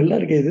 அரே நல்லா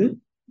இருக்கு, இது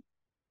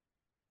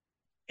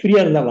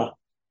ஃப்ரீயா இருந்தாவா.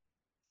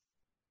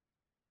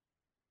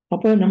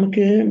 அப்ப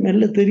நமக்கு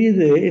மெல்ல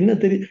தெரியுது, என்ன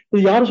தெரியுது,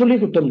 இது யாரும் சொல்லி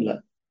குத்தம் இல்ல,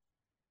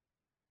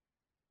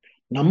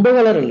 நம்ம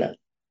வளரல.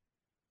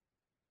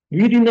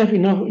 We didn't have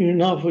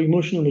enough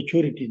emotional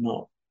maturity now.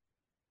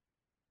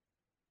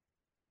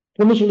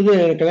 பொண்ணு சொல்லுது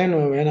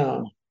கல்யாணம்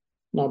வேணாம்,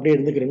 நான் அப்படியே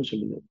இருந்துக்கிறேன்னு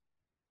சொல்லுது.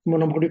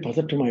 நம்ம அப்படியே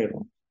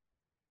பதற்றமாயிடும்.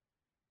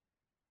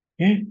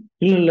 ஏன்?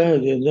 இல்ல இல்ல,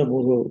 இது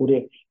ஒரு ஒரு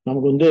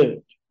நமக்கு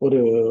ஒரு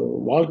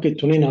வாழ்க்கை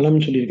துணை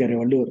நலம்னு சொல்லியிருக்காரு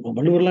வள்ளுவர்.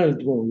 வள்ளுவர்லாம்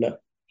எடுத்துக்கோ இல்ல,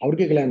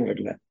 அவருக்கே கல்யாணம்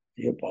நடக்கல.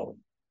 ஐயோ பாவம்,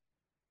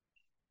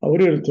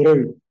 அவரே ஒரு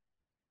துறவி.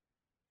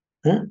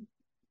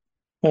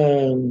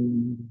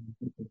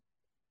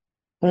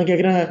 அதான்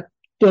கேக்குறேன்,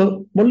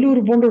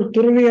 வள்ளுவர் போன்ற ஒரு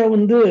துறவியா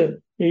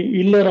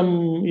இல்லறம்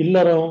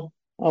இல்லறம்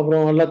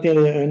அப்புறம்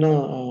எல்லாத்தையும் என்ன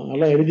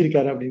எல்லாம்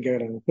எழுதியிருக்காரு அப்படின்னு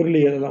கேக்குறாங்க.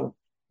 பொருளியல் எல்லாம்,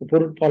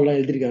 பொருட்பால்லாம்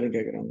எழுதியிருக்காருன்னு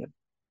கேக்குறாங்க.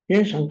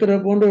 ஏன் சங்கர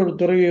போன்ற ஒரு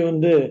துறவியை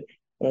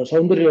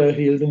சௌந்தர்ய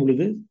எழுதும்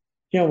பொழுது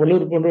ஏன்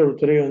வள்ளுவர் போன்ற ஒரு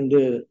துறை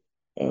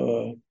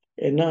அஹ்,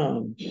 என்ன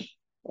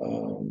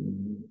அஹ்,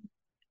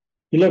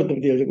 இல்லறத்தை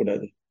பத்தி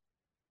எழுதக்கூடாது?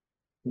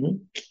 ம்?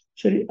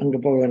 சரி, அங்க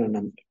போக வேணாம்,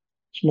 நான்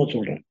சும்மா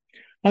சொல்றேன்.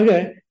 ஆக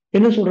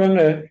என்ன சொல்றாங்க,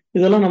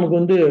 இதெல்லாம்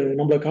நமக்கு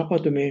நம்மளை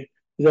காப்பாத்துமே,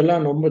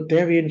 இதெல்லாம் ரொம்ப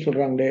தேவைன்னு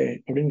சொல்றாங்களே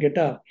அப்படின்னு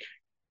கேட்டா,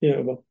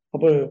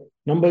 அப்ப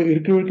நம்ம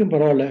இருக்கிற வரைக்கும்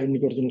பரவாயில்ல.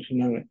 இன்னைக்கு ஒருத்தவங்க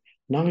சொன்னாங்க,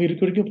 நாங்க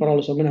இருக்கிற வரைக்கும்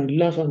பரவாயில்ல சாமி, நாங்க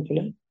இல்லா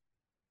சாந்தத்துல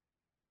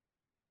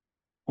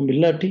நம்ம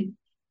இல்லாட்டி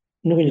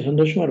இன்னும் கொஞ்சம்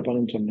சந்தோஷமா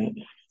இருப்பாங்கன்னு சொன்னேன்.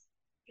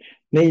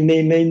 நெய்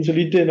நெய் நெய்ன்னு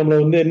சொல்லிட்டு நம்மளை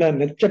என்ன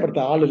நெச்சப்படுத்த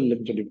ஆள்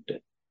இல்லைன்னு சொல்லிவிட்டு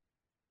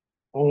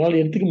அவங்களால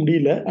எடுத்துக்க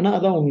முடியல. ஆனா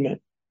அதான் உண்மை.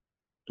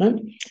 அஹ்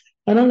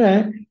அதனால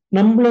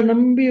நம்மளை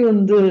நம்பி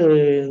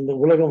இந்த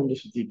உலகம்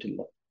சுத்திட்டு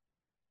இல்லை.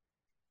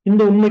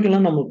 இந்த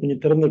உண்மைக்கெல்லாம் நம்ம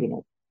கொஞ்சம்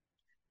திறந்துக்கணும்.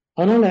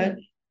 அதனால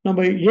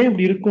நம்ம ஏன்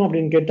இப்படி இருக்கோம்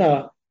அப்படின்னு கேட்டா,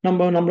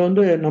 நம்ம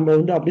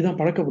அப்படிதான்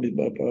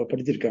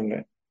படுத்திருக்காங்க.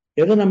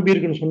 எதை நம்பி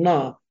இருக்குன்னு சொன்னா,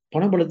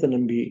 பணபலத்தை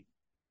நம்பி,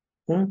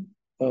 அஹ்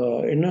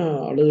என்ன,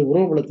 அல்லது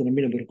உறவு பலத்தை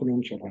நம்பி நம்ம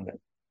இருக்கணும்னு சொல்றாங்க.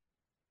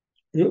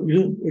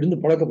 இருந்து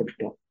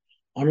பழக்கப்பட்டுட்டோம்.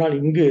 ஆனால்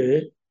இங்கு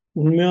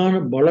உண்மையான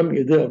பலம்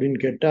எது அப்படின்னு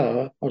கேட்டா,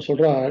 அவர்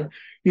சொல்றார்,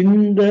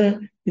 இந்த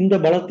இந்த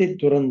பலத்தை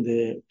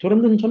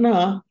துறந்துன்னு சொன்னா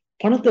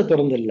பணத்தை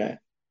துறந்து இல்ல,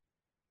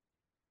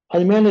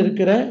 அது மேல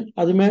இருக்கிற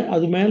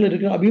அது மேல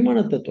இருக்கிற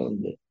அபிமானத்தை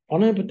துறந்து.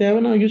 பணம் இப்ப தேவை,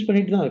 நான் யூஸ்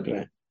பண்ணிட்டு தான்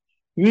இருக்கிறேன்.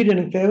 வீடு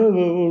எனக்கு தேவை,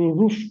 ஒரு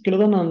ரூஃப் கீழே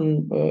தான் நான்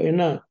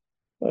என்ன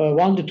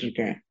வாழ்ந்துட்டு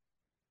இருக்கேன்.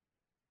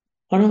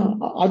 ஆனா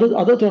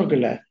அதை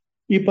திறக்கல.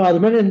 இப்ப அது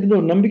மேல எனக்கு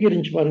ஒரு நம்பிக்கை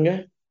இருந்துச்சு பாருங்க.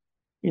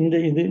 இந்த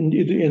இது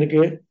இது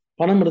எனக்கு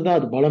பணம் இருந்தா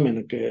அது பலம்,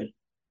 எனக்கு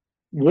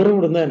உறவு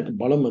இருந்தா எனக்கு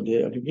பலம், அது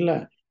அப்படிங்கல.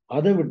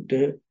 அதை விட்டு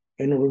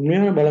என்னோட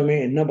உண்மையான பலமே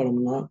என்ன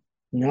பலம்னா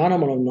ஞான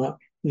பலம் தான்.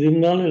 இது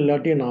இருந்தாலும்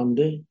இல்லாட்டியும் நான்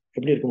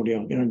எப்படி இருக்க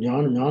முடியும்? ஏன்னா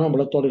ஞான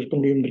பலத்தோட இருக்க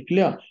முடியும் இருக்கு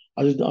இல்லையா?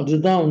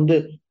 அதுதான்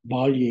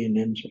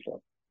பால்யன்னு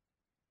சொல்றாரு.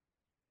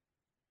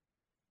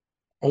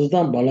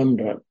 அதுதான்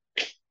பலம்ன்றார்.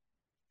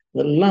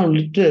 இதெல்லாம்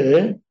விட்டு,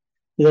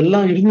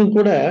 இதெல்லாம் இருந்தும்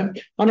கூட,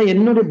 ஆனா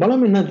என்னுடைய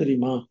பலம் என்ன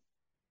தெரியுமா?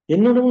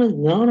 என்னோட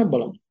ஞான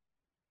பலம்.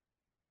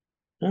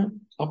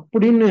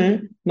 அப்படின்னு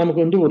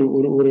நமக்கு ஒரு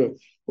ஒரு ஒரு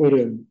ஒரு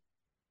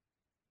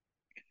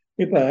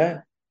இப்ப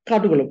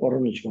காட்டுக்குள்ள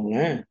போறோம்னு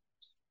வச்சுக்கோங்களேன்,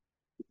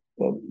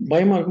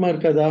 பயமா இருக்குமா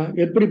இருக்காதா?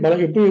 எப்படி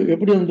பலம், எப்படி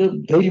எப்படி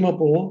தைரியமா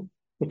போவோம்?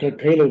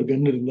 கையில ஒரு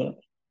கன் இருந்தா,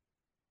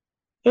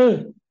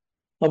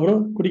 அப்புறம்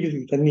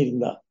குடிக்கிறதுக்கு தண்ணி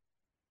இருந்தா,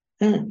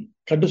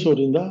 கட்டு சோறு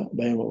இருந்தா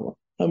பயம் வரும்.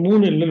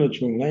 மூணு இல்லைன்னு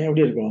வச்சுக்கோங்களேன்,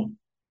 எப்படி இருக்கும்?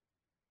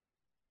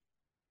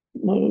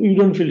 யூ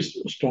டோன்ட் ஃபீல்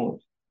ஸ்ட்ராங்,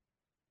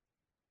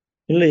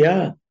 இல்லையா?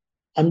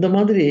 அந்த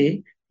மாதிரி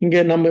இங்க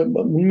நம்ம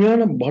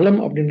உண்மையான பலம்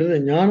அப்படின்றது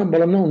ஞான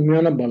பலம் தான்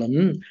உண்மையான பலம்.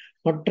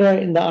 மற்ற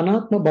இந்த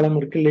அனாத்ம பலம்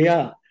இருக்கு இல்லையா,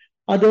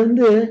 அது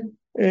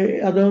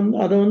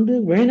அதை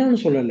வேணாம்னு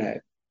சொல்லல.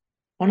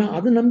 ஆனா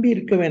அதை நம்பி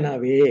இருக்க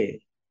வேணாவே,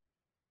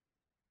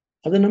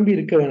 அதை நம்பி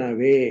இருக்க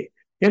வேணாவே.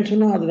 ஏன்னு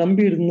சொன்னா, அதை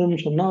நம்பி இருந்தோம்னு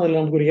சொன்னா அதுல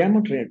நமக்கு ஒரு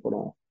ஏமாற்றம்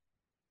ஏற்படும்,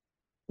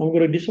 நமக்கு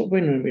ஒரு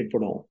டிசப்பாயின்மெண்ட்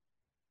ஏற்படும்.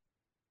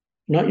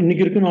 நான்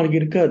இன்னைக்கு இருக்கு நாளைக்கு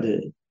இருக்காது.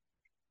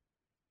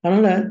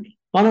 அதனால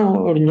ஆனா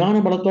ஒரு ஞான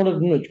பலத்தோட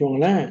இருக்குன்னு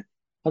வச்சுக்கோங்களேன்.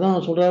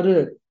 அதான் சொல்றாரு,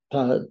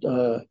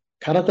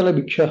 கரத்தல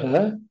பிக்ஷக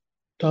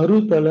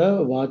தருதல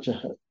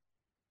வாச்சக.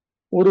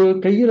 ஒரு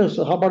கையில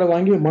சாப்பாடை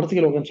வாங்கி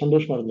மரத்துக்கு உட்காந்து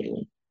சந்தோஷமா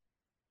இருந்துருவோம்.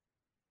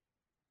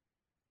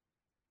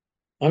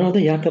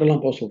 அதனாலதான் யாத்திரை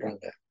எல்லாம் போக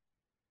சொல்றாங்க.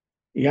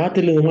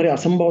 யாத்திரையில இந்த மாதிரி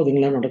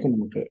அசம்பாவிதங்கள்லாம் நடக்கும்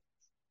நமக்கு.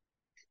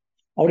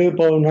 அப்படியே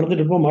இப்போ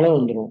நடந்துட்டு இருப்போம், மழை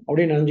வந்துடும்,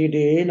 அப்படியே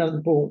நனைஞ்சுக்கிட்டே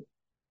நடந்து போகும்.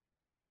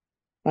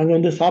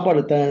 அங்க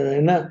சாப்பாடு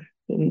என்ன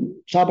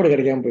சாப்பாடு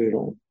கிடைக்காம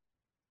போயிடும்.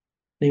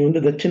 நீங்க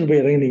தட்சின்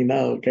போய் இறங்கினீங்கன்னா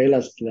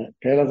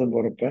கைலாசம்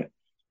போறப்ப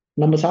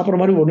நம்ம சாப்பிட்ற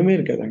மாதிரி ஒண்ணுமே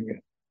இருக்காது அங்க.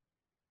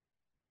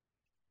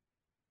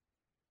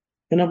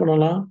 என்ன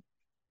பண்ணலாம்?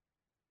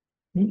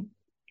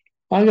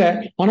 ஆக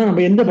ஆனா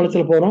நம்ம எந்த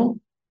பலத்துல போறோம்?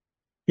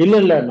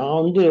 இல்ல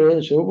நான்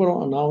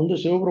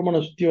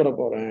சிவபெருமான சுத்தி வர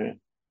போறேன்,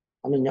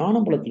 அந்த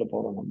ஞான பலத்துல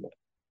போறோம் நம்ம.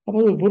 அப்ப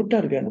அது பொருட்டா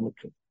இருக்க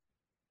நமக்கு.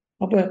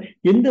 அப்ப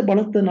எந்த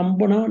பலத்தை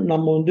நம்பினா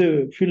நம்ம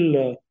ஃபீல்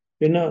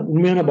என்ன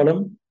உண்மையான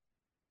பலம்?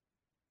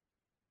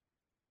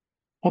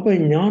 அப்ப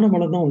ஞான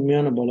பலம் தான்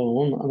உண்மையான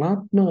பலம்.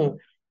 அனாத்ம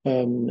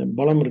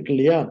பலம் இருக்கு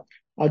இல்லையா,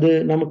 அது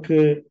நமக்கு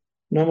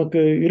நமக்கு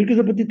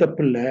இருக்கிறத பத்தி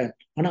தப்பு இல்லை.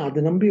 ஆனா அதை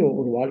நம்பி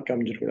ஒரு வாழ்க்கை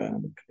அமைஞ்சிருக்கூடாது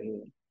நமக்கு.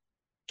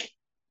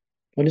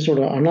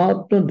 சொல்ற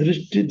அனாத்ம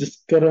திருஷ்டி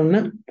திஸ்கரண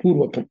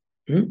பூர்வகம்.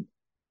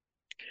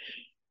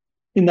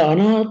 இந்த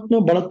அனாத்ம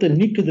பலத்தை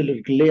நீக்குதல்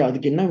இருக்கு இல்லையா,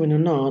 அதுக்கு என்ன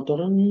வேணும்னா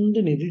தொடர்ந்து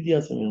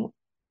நிதித்தியாசம் வேணும்,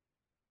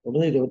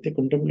 உடனே இதை பத்தி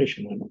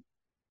கண்டெம்ப்ளேஷன் வேணும்.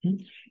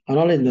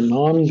 அதனால இந்த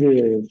நான்கு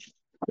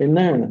என்ன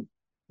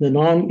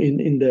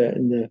இந்த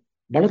இந்த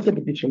பலத்தை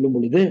பத்தி சொல்லும்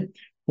பொழுது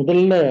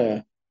முதல்ல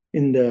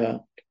இந்த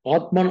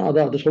ஆத்மான்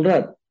அதை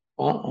சொல்றார்.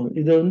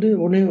 இதை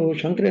உடனே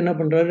சங்கர் என்ன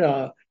பண்றாரு,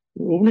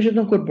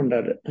 உபனிஷத்தான் கோட்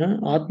பண்றாரு.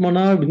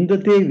 ஆத்மனா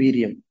விந்தத்தே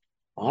வீரியம்,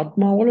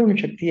 ஆத்மாவோட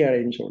ஒன்று சக்தி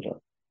அடைன்னு சொல்றாரு.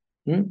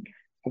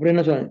 அப்படி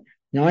என்ன சொல்ற,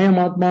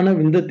 நியாயமாத்மான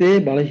விந்தத்தே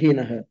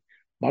பலகீனக,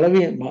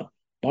 பலவீ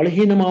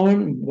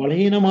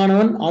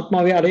பலகீனமானவன்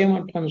ஆத்மாவை அடைய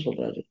மாட்டான்னு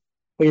சொல்றாரு.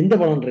 இப்ப எந்த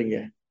பலன்றீங்க?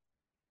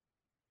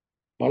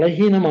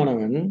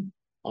 பலகீனமானவன்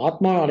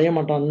ஆத்மாவை அடைய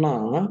மாட்டான்னா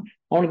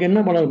அவனுக்கு என்ன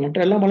பலம்? மற்ற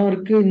எல்லா பலம்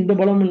இருக்கு, இந்த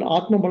பலம் இல்லை,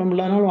 ஆத்ம பலம்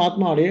இல்லாதனாலும்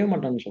ஆத்மா அடையவே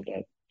மாட்டான்னு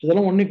சொல்றாரு.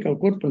 இதெல்லாம் ஒண்ணு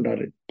கோட்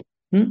பண்றாரு.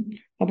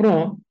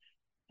 அப்புறம்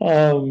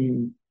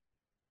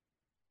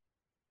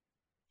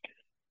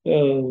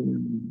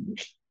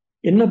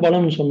என்ன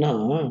பலம்னு சொன்னா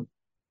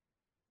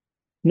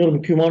இன்னொரு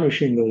முக்கியமான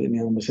விஷயங்கள்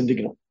நம்ம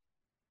சிந்திக்கணும்.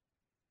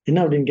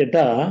 என்ன அப்படின்னு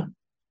கேட்டா,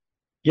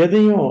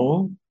 எதையும்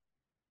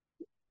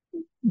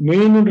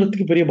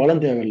வேணுன்றதுக்கு பெரிய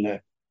பலம் தேவையில்லை,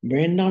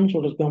 வேண்டாம்னு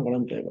சொல்றதுக்கு தான்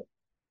பலம் தேவை.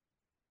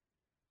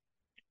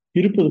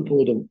 இருப்பது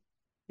போதும்,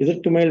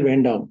 இதற்கு மேல்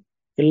வேண்டாம்,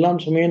 எல்லாம்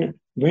சுமையன்னு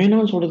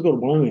வேணாம்னு சொல்றதுக்கு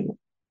ஒரு பலம் வேணும்.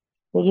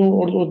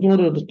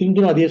 ஒரு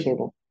திண்டும் அதே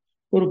சொல்றோம்.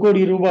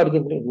 1,00,00,000 ரூபாய்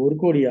இருக்கு, 1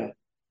 கோடியா,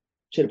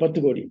 சரி 10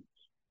 கோடி.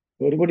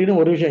 1 கோடினா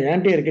ஒரு விஷயம்,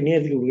 ஏன்ட்டே இருக்க நீ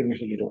எதுக்கு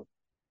கொடுக்குறேன்னு சொல்லிடுவோம்.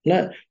 இல்ல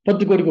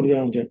 10 கோடி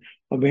கொடுக்குறாங்க,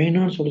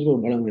 வேணாம்னு சொல்றதுக்கு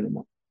ஒரு பலம்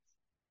வேணுமா?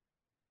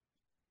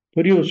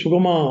 பெரிய ஒரு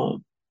சுகமா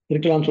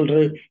இருக்கலாம்னு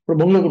சொல்றது, ஒரு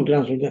பொங்கலை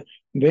கொடுக்கலாம்னு சொல்றேன்,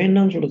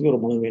 வேண்டாம்னு சொல்றதுக்கு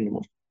ஒரு பலம்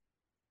வேணுமா?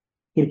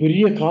 ஒரு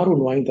பெரிய கார்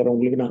ஒன்று வாங்கி தரேன்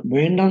உங்களுக்கு, நான்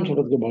வேண்டாம்னு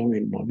சொல்றதுக்கு பலம்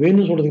வேணுமா?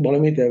 வேணும்னு சொல்றதுக்கு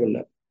பலமே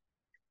தேவையில்லை.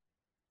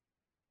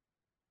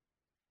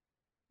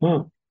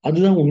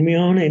 அதுதான்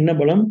உண்மையான என்ன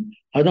பலம்,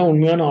 அதுதான்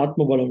உண்மையான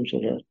ஆத்ம பலம்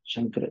சொல்றார்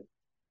சங்கரர்.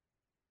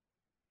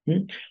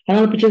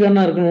 அதனால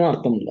பிச்சைக்காரனா இருக்கணும்னு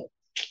அர்த்தம் இல்லை.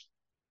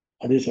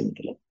 அதே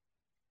சமயத்துல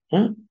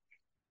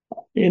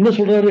என்ன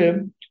சொல்றாரு,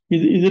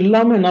 இது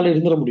இல்லாம என்னால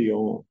இருந்துட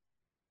முடியும்.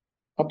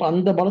 அப்ப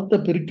அந்த பலத்தை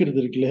பெருக்கிறது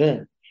இருக்குல்ல,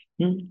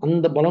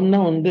 அந்த பலம்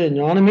தான்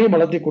ஞானமே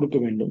பலத்தை கொடுக்க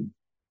வேண்டும்.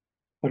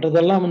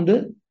 மற்றதெல்லாம்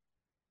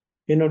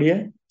என்னுடைய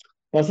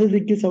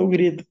வசதிக்கு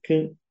சௌகரியத்துக்கு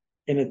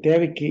என்ன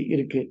தேவைக்கு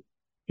இருக்கு,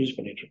 யூஸ்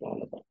பண்ணிட்டு இருக்கோம்,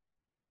 அவ்வளவுதான்.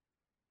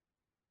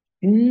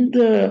 இந்த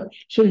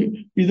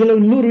இதுல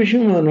இன்னொரு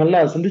விஷயம் நல்லா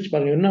சிந்திச்சு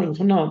பாருங்க. என்ன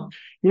சொன்னா,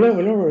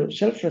 இவ்வளவு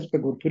செல்ஃப்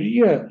ரெஸ்பெக்ட், ஒரு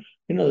பெரிய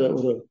என்ன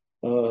ஒரு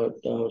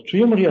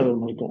சுயமரியாதை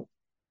ஒண்ணு இருக்கும்.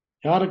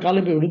 யாரு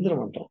காலையும் போய் விழுந்துட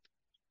மாட்டோம்,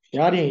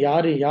 யாரையும்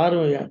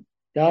யாரும்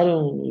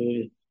யாரும்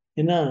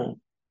என்ன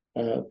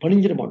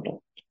பணிஞ்சிட மாட்டோம்.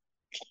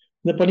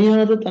 இந்த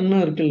பணியாத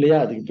தன்மை இருக்கு இல்லையா,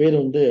 அதுக்கு பேர்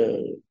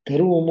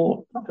கருவமோ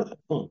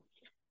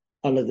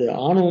அல்லது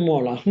ஆணவமோ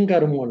அல்ல,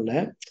 அகங்காரமோ அல்ல,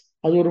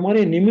 அது ஒரு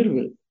மாதிரி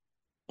நிமிர்வு.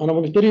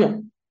 நமக்கு தெரியும்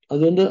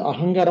அது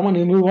அகங்காரமா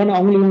நிமிர்வான்னு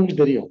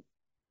அவங்களுக்கு தெரியும்,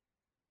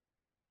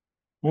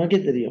 நமக்கே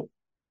தெரியும்.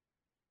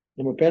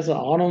 நம்ம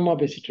ஆணவமா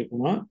பேசிட்டு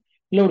இருக்கோமா,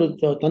 இல்ல ஒரு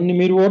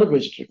தன்னிமிர்வோட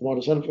பேசிட்டு இருக்கோமா,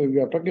 ஒரு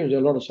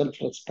செல்ஃப்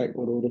ரெஸ்பெக்ட்,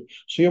 ஒரு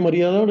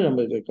சுயமரியாதையோட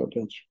நம்ம இதை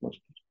பேசிட்டு.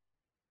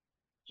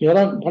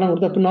 யாராவது பணம்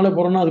கொடுத்தா பின்னாலே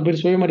போறோம்னா அது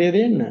பேர்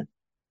சுயமரியாதையே என்ன?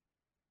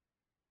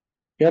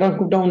 யாராவது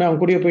கூப்பிட்டா அவன்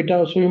கூடிய போயிட்டா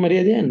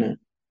சுயமரியாதையா என்ன?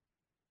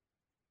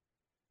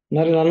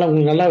 நல்லா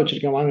உங்களுக்கு நல்லா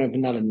வச்சிருக்கேன் வாங்க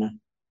பின்னால் என்ன?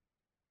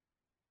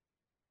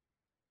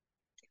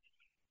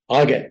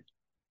 ஆக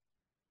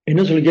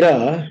என்ன சொல்கிறா,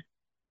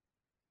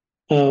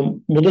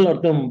 முதல்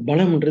அர்த்தம்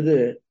பலம்ன்றது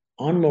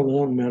ஆன்மாவோட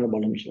தான் உண்மையான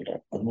பலம்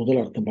சொல்றார். அது முதல்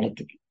அர்த்தம்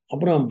பலத்துக்கு.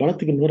 அப்புறம்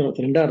பலத்துக்கு இன்னொரு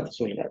அர்த்தம், ரெண்டாவது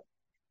அர்த்தம் சொல்றார்.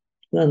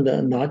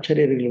 அந்த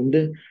ஆச்சாரியர்கள்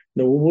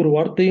இந்த ஒவ்வொரு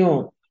வார்த்தையும்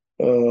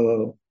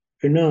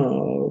என்ன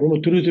ரொம்ப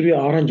துருவி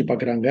ஆராய்ஞ்சு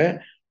பாக்குறாங்க.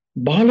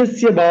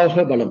 பாலசிய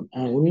பாக பலம்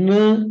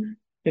ஒண்ணு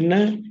என்ன,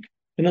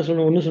 என்ன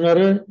சொன்ன ஒண்ணு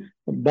சொன்னாரு,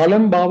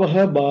 பலம் பாவக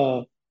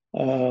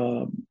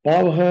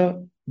பாவக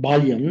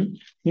பால்யம்.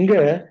 இங்க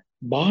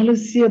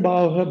பாலசிய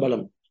பாவக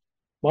பலம்.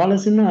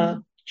 பாலசுன்னா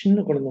சின்ன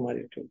குழந்தை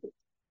மாதிரி இருக்கிறது.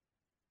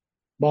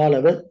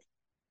 பாலவத்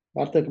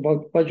வார்த்தைக்கு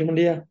பாய்ச்ச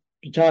முடியா,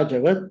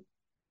 பிச்சாச்சவத்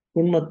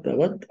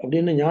உண்மத்தவத்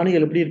அப்படின்னு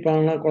ஞானிகள் எப்படி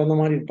இருப்பாங்கன்னா குழந்தை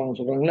மாதிரி இருப்பாங்க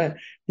சொல்றாங்களே.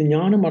 இந்த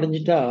ஞானம்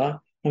அடைஞ்சிட்டா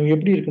நம்ம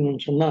எப்படி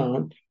இருக்கணும்னு சொன்னா,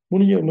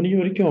 முடிஞ்ச முடிஞ்ச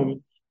வரைக்கும்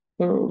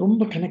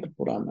ரொம்ப கணக்கு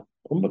போடாம,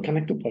 ரொம்ப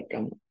கணக்கு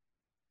பார்க்காம,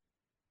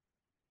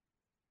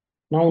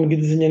 நான் உனக்கு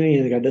இது செஞ்சேனே நீ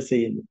எனக்கு அதை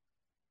செய்யணும்,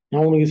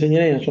 நான் உனக்கு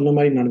செஞ்சேனே நான் சொன்ன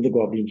மாதிரி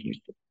நடந்துக்கோ அப்படின்னு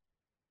சொல்லிட்டு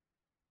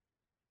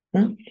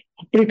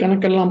அப்படி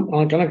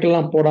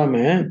கணக்கெல்லாம் போடாம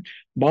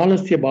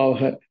பாலசிய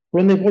பாவக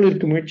குழந்தை போல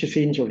இருக்க முயற்சி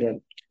செய்யுன்னு சொல்றாரு.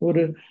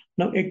 ஒரு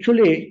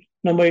ஆக்சுவலி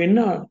நம்ம என்ன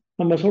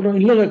நம்ம சொல்றோம்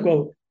இல்ல,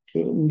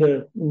 இந்த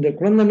இந்த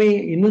குழந்தைமை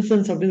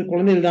இன்னசென்ஸ் அப்படின்னு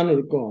குழந்தைகள் தானே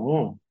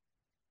இருக்கும்.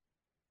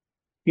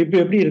 இப்ப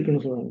எப்படி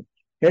இருக்குன்னு சொல்றாங்க,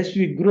 as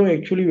we grow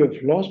actually we have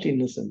lost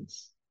innocence.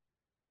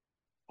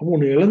 நம்ம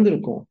ஒண்ணு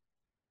இழந்திருக்கோம்.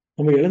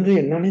 நம்ம இழந்தது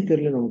என்னன்னே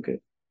தெரியல நமக்கு.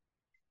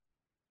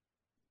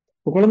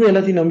 குழந்தை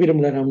எல்லாத்தையும் நம்பிட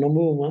முடியல. நம்ம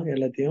நம்புவோமா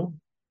எல்லாத்தையும்?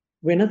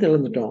 இப்ப என்னத்தை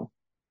இழந்துட்டோம்?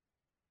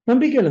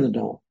 நம்பிக்கை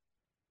இழந்துட்டோம்.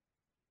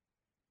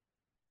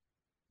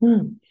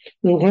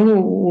 குழந்தை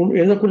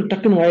எதை கூட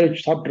டக்குன்னு வாய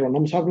வச்சு சாப்பிட்டுருவோம்.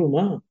 நம்ம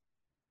சாப்பிடுவோமா?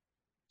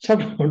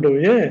 சாப்பிட மாட்டோம்.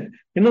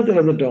 என்னத்தை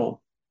இழந்துட்டோம்?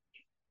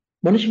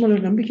 மனுஷ மேல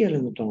நம்பிக்கை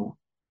இழந்துட்டோம்.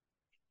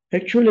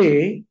 ஆக்சுவலி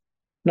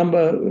நம்ம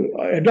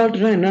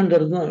அடால்ட்னா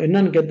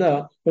என்னன்னு கேட்டா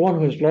one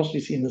who has lost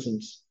his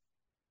innocence.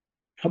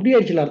 அப்படி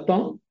ஆயிடுச்சுல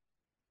அர்த்தம்.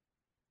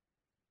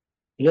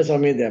 இல்ல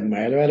சாமி,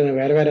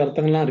 வேற வேற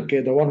அர்த்தங்கள்லாம் இருக்கு.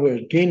 the one who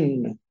has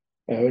gained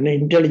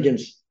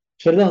intelligence.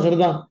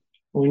 சரிதான்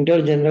உன்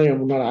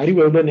இன்டெலிஜென்ஸ் முன்னாடி அறிவு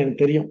எவ்வளவுன்னு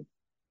எனக்கு தெரியும்.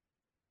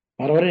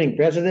 வர வர நீங்க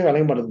பேசதே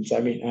வழங்க மாட்டேங்குது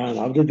சாமி.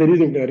 அது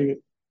தெரியுது உங்க அறிவு.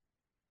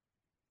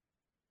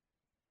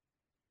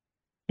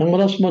 நம்ம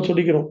தான் சும்மா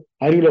சொல்லிக்கிறோம்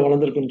அறிவுல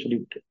வளர்ந்துருக்குன்னு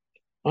சொல்லிவிட்டு.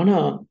 ஆனா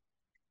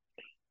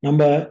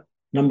நம்ம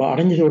நம்ம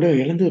அடைஞ்சதை விட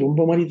இழந்து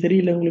ரொம்ப மாதிரி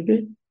தெரியல உங்களுக்கு.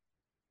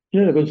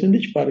 இல்ல கொஞ்சம்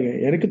சிந்திச்சு பாருங்க.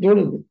 எனக்கு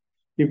தோணுது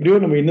இப்படியோ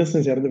நம்ம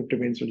இன்னசென்ஸ் இறந்து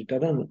விட்டுமேன்னு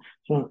சொல்லிட்டாதான்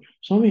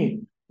சுவாமி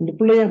இந்த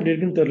பிள்ளைய அப்படி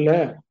இருக்குன்னு தெரியல.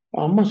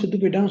 அம்மா செத்து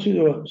போயிட்டாங்க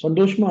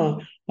சந்தோஷமா.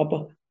 அப்ப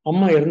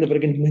அம்மா இறந்த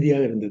பிறகு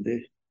நிம்மதியாக இருந்தது.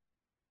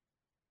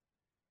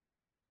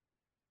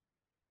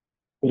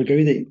 ஒரு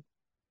கவிதை,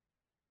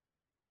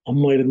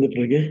 அம்மா இருந்த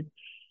பிறகு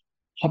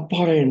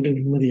அப்பாடா என்று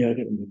நிம்மதியாக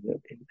இருந்தது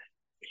அப்படின்னு.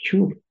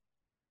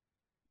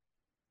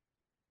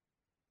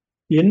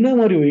 என்ன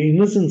மாதிரி ஒரு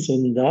இன்னசென்ஸ்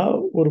இருந்தா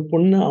ஒரு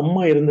பொண்ணு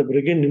அம்மா இருந்த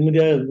பிறகு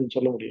நிம்மதியாக இருந்துன்னு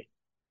சொல்ல முடியும்?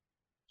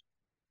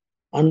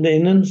 அந்த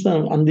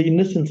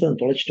இன்னசென்ஸ்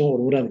தொலைச்சிட்டோம்.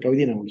 ஒரு முறை அந்த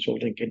கவிதையை நான் உங்களுக்கு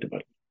சொல்றேன், கேட்டு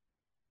பாருங்க.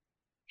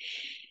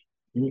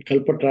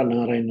 கல்பற்றா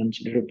நாராயணன்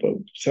சொல்லிட்டு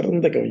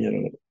சிறந்த கவிஞர்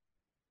அவர்.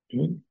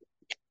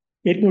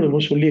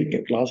 ஏற்கனவே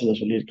சொல்லியிருக்கேன், கிளாஸ்ல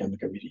சொல்லியிருக்கேன் அந்த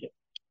கவிதையை.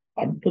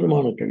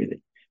 அற்புதமான கவிதை.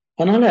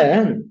 அதனால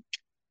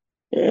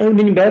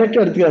நீங்க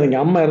டைரக்டா எடுத்துக்காதீங்க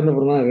அம்மா இறந்த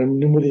பிறகுதான்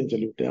நிம்மதின்னு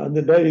சொல்லிவிட்டு. அந்த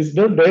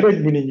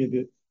டைரக்ட் மீனிங்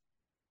இது.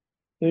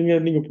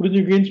 நீங்க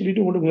புரிஞ்சுக்கன்னு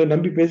சொல்லிட்டு உங்களை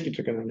நம்பி பேசிக்கிட்டு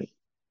இருக்கேன் நானு.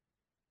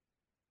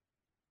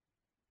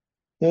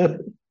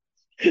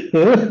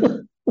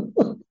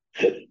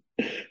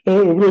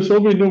 இவ்வளவு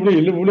சோபை இன்னும்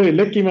இவ்வளவு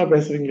இலக்கியமா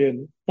பேசுறீங்களே.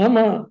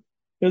 ஆமா,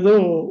 ஏதோ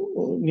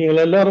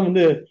நீங்கள் எல்லாரும்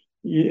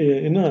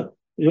என்ன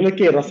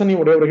இலக்கிய ரசனை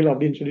உடையவர்கள்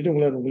அப்படின்னு சொல்லிட்டு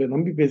உங்களை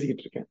நம்பி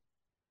பேசிக்கிட்டு இருக்கேன்.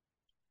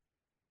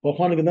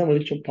 பகவானுக்கு தான்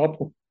வெளிச்சம்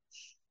பார்ப்போம்.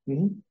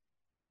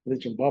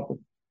 வெளிச்சம்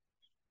பார்ப்போம்.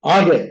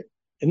 ஆக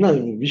என்ன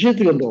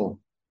விஷயத்துக்கு வந்தோம்.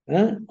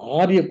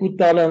 ஆரிய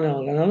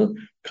கூத்தாலும்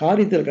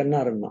காரியத்தில்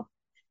கண்ணாருன்னா.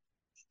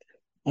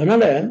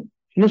 அதனால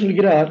என்ன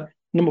சொல்கிறார்,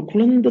 நம்ம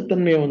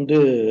குழந்தைத்தன்மையை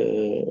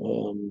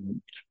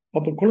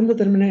அப்ப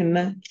குழந்தைத்தன்மைனா என்ன?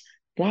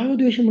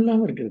 ராகத்வேஷம்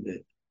இல்லாம இருக்கிறது.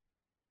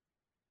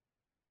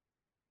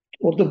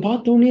 ஒருத்தர்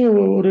பார்த்தோன்னே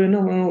ஒரு என்ன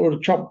ஒரு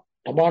சாப்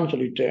டபான்னு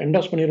சொல்லிட்டு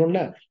என்டாஸ்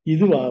பண்ணிடும்ல,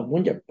 இதுவா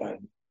மூஞ்ச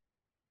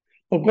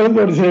குழந்தை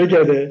ஒரு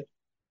சிரிக்காது.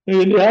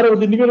 யாரும்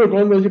இன்னைக்கு ஒரு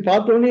குழந்தை வச்சு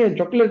பார்த்தோன்னே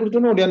சாக்லேட்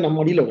கொடுத்தோன்னே ஒரு நம்ம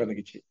மடியில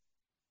உட்காந்துக்குச்சு.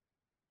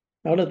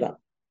 அவ்வளவுதான்.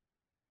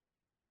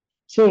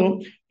 ஸோ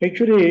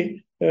ஆக்சுவலி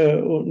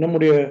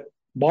நம்முடைய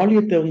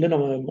பாலியத்தை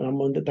நம்ம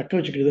நம்ம தக்க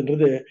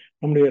வச்சுக்கிறதுன்றது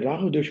நம்முடைய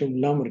ராகத்வேஷம்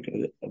இல்லாம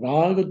இருக்கிறது.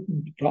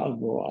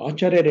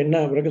 ஆச்சாரியர் என்ன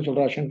விளக்கம்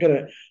சொல்றார் சங்கர,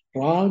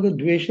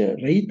 ராகத்வேஷ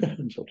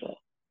ரைத்தகன்னு சொல்றார்.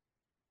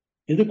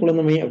 எது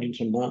குழந்தைமை அப்படின்னு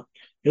சொன்னா,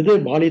 எது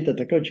பாலியத்தை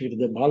தக்க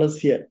வச்சுக்கிறது,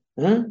 பாலசிய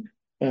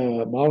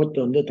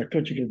பாவத்தை தக்க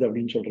வச்சுக்கிறது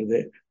அப்படின்னு சொல்றது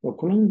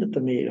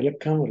குழந்தைத்தன்மை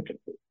இழக்காம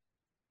இருக்கிறது.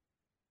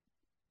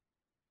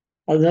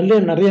 அது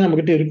நிறைய நம்ம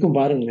கிட்ட இருக்கும்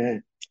பாருங்களேன்.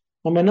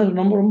 நம்ம என்ன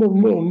நம்ம ரொம்ப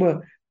ரொம்ப ரொம்ப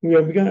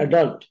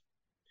அடால்ட்,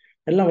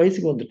 எல்லாம்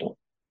வயசுக்கு வந்துட்டோம்.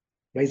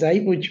 வயசாகி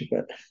போச்சு இப்ப.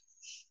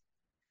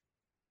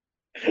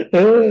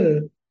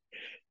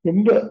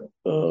 ரொம்ப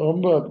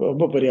ரொம்ப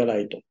ரொம்ப பெரிய ஆள்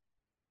ஆயிட்டோம்.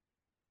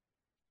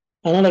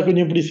 அதனால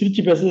கொஞ்சம் இப்படி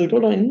சிரிச்சு பேசுறது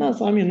கூட என்ன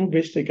சாமி இன்னும்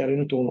பேசிட்டு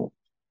இருக்காருன்னு தோணும்.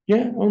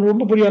 ஏன் அவன்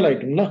ரொம்ப பெரிய ஆள்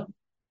ஆயிட்டோம்ல.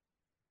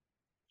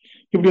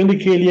 இப்படி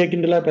கேலியா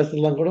கிண்டலா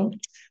பேசுறதுலாம் கூட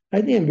ஐ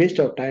திங்க்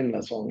வேஸ்ட் ஆஃப் டைம்ல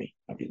சுவாமி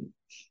அப்படின்னு.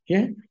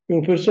 ஏன்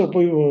இவங்க பெருசா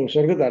போய்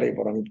சொர்க்கத்தை அடைய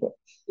போறாங்க, இப்போ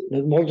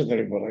மோட்சத்தை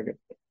அடைய போறாங்க.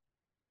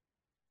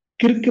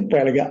 கிறுக்கு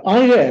பழக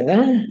ஆக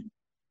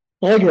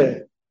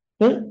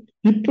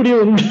இப்படி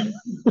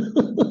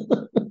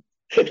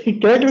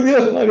கேட்கறதே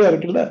ஒரு மாதிரியா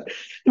இருக்குல்ல.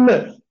 இல்ல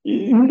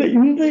இந்த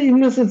இந்த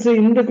இன்னசென்ஸ்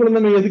இந்த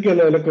குழந்தை எதுக்கு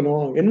எல்லாம்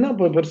இழக்கணும்? என்ன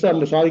பெருசா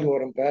அதுல சாதிக்க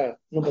போறோம் இப்ப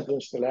இன்னும் 10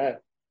 வருஷத்துல?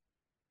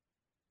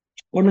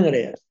 ஒண்ணும்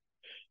கிடையாது.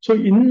 சோ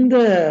இந்த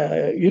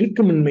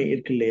இருக்குமின்மை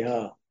இருக்கு இல்லையா,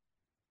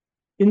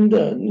 இந்த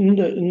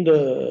இந்த இந்த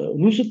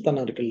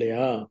லூசுத்தனம் இருக்கு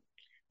இல்லையா,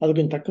 அது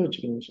கொஞ்சம் தக்க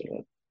வச்சுக்கணும்னு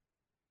சொல்றாரு.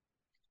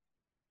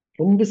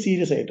 ரொம்ப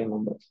சீரியஸ் ஆயிட்டோம்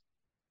நம்ம.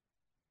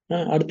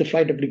 அடுத்த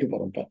ஃபிளைட்டை பிடிக்க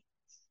போறோம் இப்ப.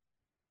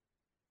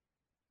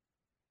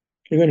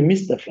 இவன்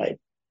மிஸ் த ஃபிளைட்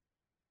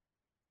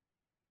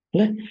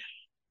இல்ல.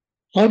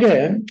 ஆக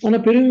ஆனா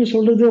பெரியவங்க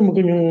சொல்றது நம்ம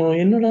கொஞ்சம்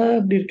என்னடா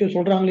இப்படி இருக்க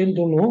சொல்றாங்களேன்னு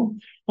தோணும்.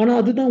 ஆனா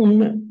அதுதான்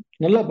உண்மை.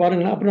 நல்லா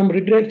பாருங்களேன். அப்ப நம்ம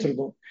ரிக்ரெட்ஸ்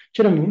இருக்கும்.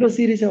 சரி, நம்ம இவ்வளவு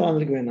சீரியஸா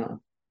வாழ்ந்துருக்க வேணாம்,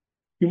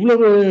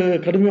 இவ்வளவு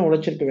கடுமையா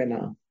உழைச்சிருக்க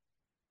வேணாம்,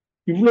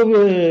 இவ்வளவு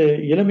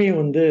இளமையை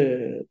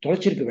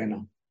தொலைச்சிருக்க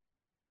வேணாம்.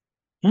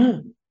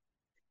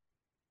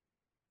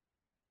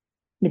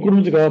 இந்த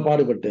குடும்பத்துக்காக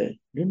பாடுபட்டு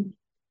அப்படின்னு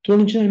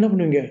தோணுச்சுன்னா என்ன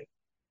பண்ணுவீங்க?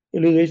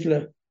 70 வயசுல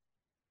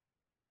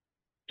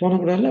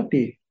தோணக்கூடாதுல்ல.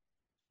 அப்படி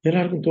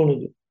எல்லாருக்கும்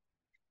தோணுது.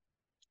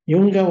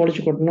 இவங்க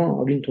உழைச்சு கொட்டணும்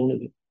அப்படின்னு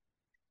தோணுது.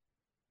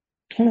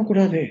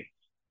 தோணக்கூடாது.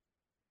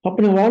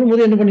 அப்ப நான்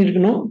வாழும்போது என்ன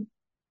பண்ணிருக்கணும்?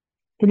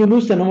 கொஞ்சம்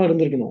லூஸ் தனமா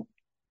இருந்திருக்கணும்,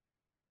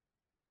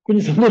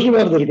 கொஞ்சம்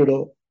சந்தோஷமா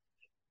இருந்திருக்கணும்,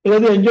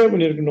 எல்லாத்தையும் என்ஜாய்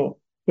பண்ணிருக்கணும்.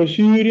 ஒரு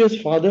serious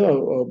father,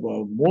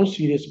 most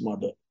serious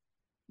mother.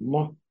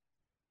 அம்மா,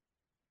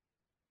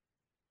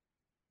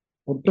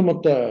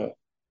 ஒட்டுமொத்த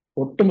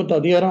ஒட்டுமொத்த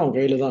அதிகாரம் அவன்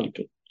கையில தான்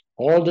இருக்கு.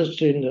 All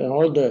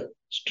the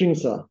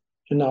strings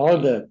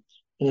all the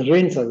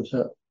Reigns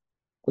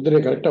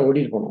குதிரையை கரெக்டா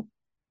ஓடிட்டு போனோம்.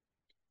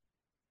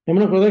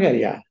 நம்ம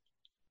குதிரைக்காரியா?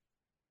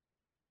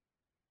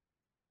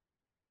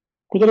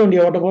 குதிரை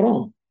வண்டியை ஓட்ட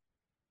போறோம்.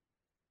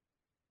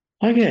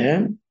 ஆக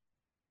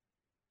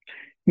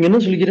இங்க என்ன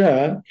சொல்லிக்கிறா,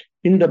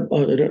 இந்த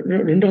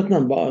ரெண்டு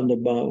அர்த்தம்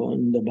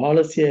இந்த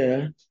பாலசிய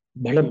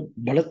பலம்,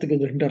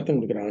 பலத்துக்கு ரெண்டு அர்த்தம்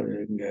கொடுக்குறாரு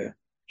இங்க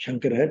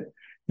சங்கரர்.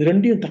 இது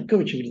ரெண்டையும் தக்க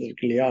வச்சுக்கிறது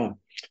இருக்கு இல்லையா,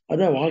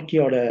 அதான்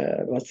வாழ்க்கையோட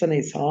ரசனை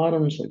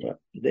சாரம்னு சொல்றார்.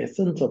 இது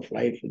எசன்ஸ் ஆஃப்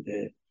லைஃப். இது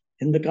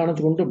எந்த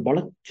காரணத்துக்கு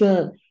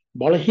கொண்டு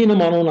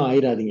பலகீனமானவன்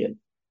ஆயிராதீங்க.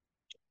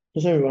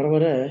 வர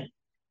வர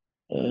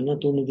என்ன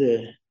தோணுது,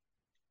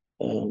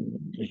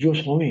 ஐயோ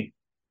சுவாமி,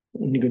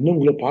 இன்னைக்கு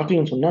உங்களை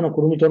பார்க்கலன்னு சொன்னா நான்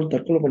குடும்பத்தோட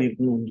தற்கொலை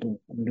பண்ணிருக்கணும்.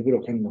 2 பேரும்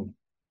உட்காந்து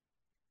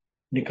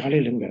இன்னைக்கு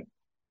காலையில இருங்க.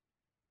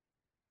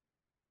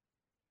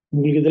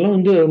 உங்களுக்கு இதெல்லாம்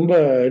ரொம்ப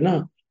என்ன,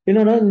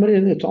 என்னடா இந்த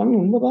மாதிரி சுவாமி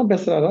உண்மைதான்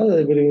பேசுறாரா,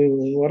 இவரு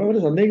வர வர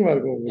சந்தேகமா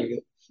இருக்கும் உங்களுக்கு.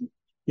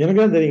 எனக்கு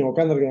தான் தெரியும்,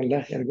 உட்காந்துருக்கேன்ல,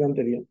 எனக்கு தான்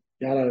தெரியும்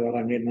யார் யார்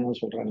வராங்க என்ன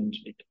சொல்றாங்கன்னு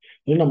சொல்லிட்டு.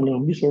 நம்மளை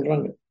நம்பி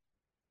சொல்றாங்க.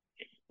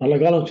 நல்ல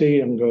காலம். சரி,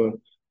 அங்க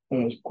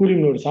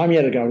கூலிம்ல ஒரு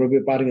சாமியார் இருக்கு, அவரை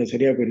போய் பாருங்க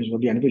சரியா போயிடுன்னு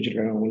சொல்லி அனுப்பி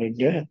வச்சிருக்காங்க அவங்களை.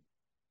 இங்க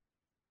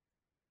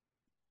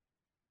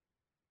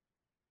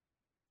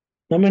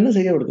நம்ம என்ன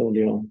செய்யப்படுத்த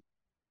முடியும்?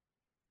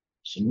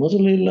 சும்மா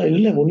சொல்ல இல்ல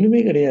இல்ல, ஒண்ணுமே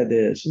கிடையாது,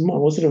 சும்மா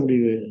அவசர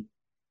முடிவு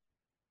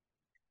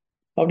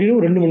அப்படின்னு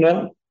ஒரு 2 மணி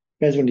நேரம்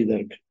பேச வேண்டியதா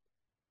இருக்கு.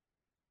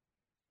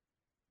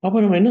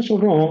 அப்ப நம்ம என்ன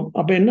சொல்றோம்?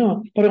 அப்ப என்ன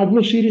பாருங்க,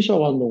 அவ்வளவு சீரியஸா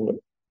வாழ்ந்தவங்க,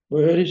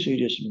 வெரி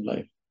சீரியஸ் இன்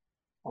லைஃப்.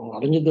 அவங்க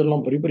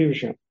அடைஞ்சதெல்லாம் பெரிய பெரிய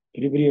விஷயம்,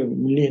 பெரிய பெரிய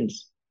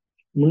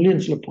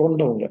மில்லியன்ஸ்ல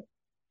புரண்டவங்க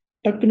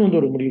டக்குன்னு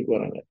ஒரு முடிவுக்கு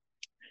வராங்க.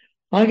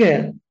 ஆக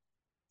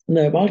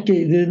இந்த வாழ்க்கை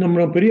இது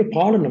நம்ம பெரிய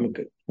பாடம்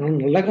நமக்கு.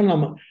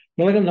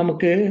 நல்ல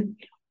நமக்கு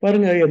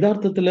பாருங்க,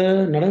 யதார்த்தத்துல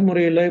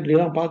நடைமுறையில இப்படி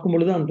எல்லாம் பார்க்கும்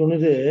பொழுதுதான்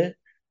தோணுது,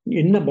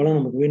 என்ன பலம்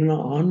நமக்கு வேணும்னா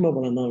ஆன்ம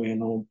பலம் தான்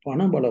வேணும்.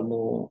 பண பலமோ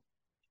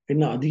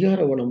என்ன அதிகார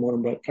பலமோ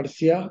நம்ம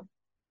கடைசியா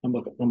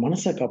நம்ம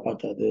மனசை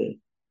காப்பாத்தாது,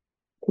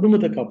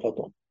 குடும்பத்தை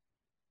காப்பாத்தும்,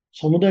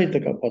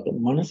 சமுதாயத்தை காப்பாத்தும்,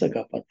 மனசை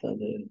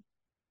காப்பாத்தாது.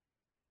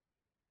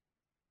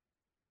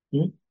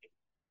 ம்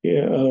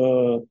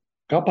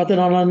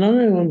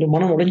காப்பாத்தினாலும்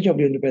மனம் உடைஞ்சு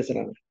அப்படி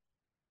பேசுறாங்க.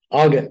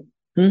 ஆக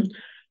ம்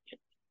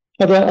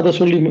அதை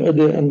சொல்லி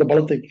அந்த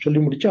பலத்தை சொல்லி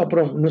முடிச்சு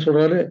அப்புறம் என்ன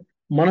சொல்றாரு,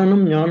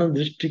 மனநம் ஞான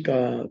திருஷ்டி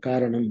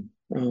காரணம்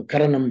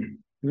கரணம்.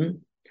 ம்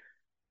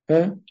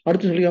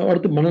அடுத்து சொல்லி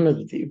அடுத்து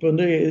மனநதி. இப்ப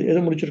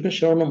எதை முடிச்சிருக்கோம்?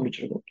 சிரவணம்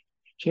முடிச்சிருக்கோம்.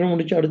 சிரவணம்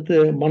முடிச்சு அடுத்து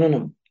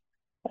மனநம்.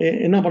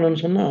 என்ன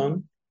பண்ணணும்னு சொன்னா,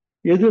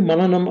 எது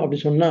மனநம் அப்படி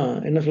சொன்னா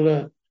என்ன சொல்ல,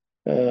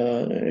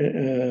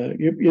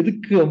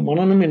 எதுக்கு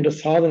மனநம் என்ற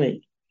சாதனை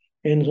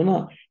என்ன சொன்னா,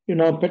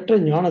 நான் பெற்ற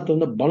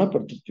ஞானத்தை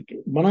பலப்படுத்துறதுக்கு.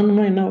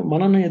 மனநம்னா என்ன?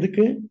 மனநம்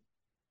எதுக்கு?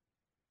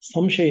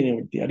 சம்சய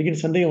நிவர்த்தி. அடிக்கடி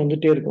சந்தேகம்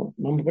வந்துட்டே இருக்கும்,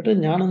 நம்ம பெற்ற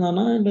ஞானம்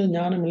தானா இல்ல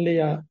ஞானம்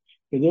இல்லையா,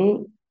 ஏதோ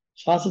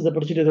சாஸ்திரத்தை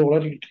படிச்சுட்டு ஏதோ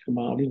உளறிக்கிட்டு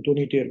இருக்குமா அப்படின்னு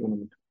தோணிட்டே இருக்கும்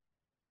நமக்கு.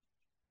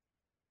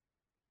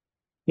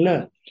 இல்ல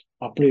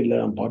அப்படி இல்லை,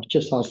 நம்ம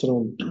படிச்ச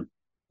சாஸ்திரம்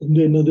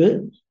என்னது,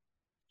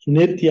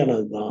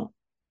 நேர்த்தியானதுதான்,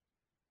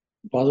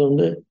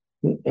 அது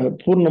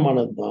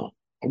பூர்ணமானதுதான்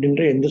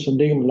அப்படின்ற எந்த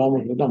சந்தேகம்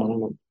இல்லாமல் தான்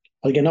மனநம்.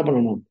 அதுக்கு என்ன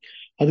பண்ணணும்?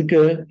 அதுக்கு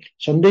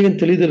சந்தேகம்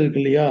தெளிதல்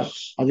இருக்கு இல்லையா,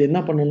 அது என்ன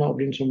பண்ணணும்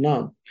அப்படின்னு சொன்னா,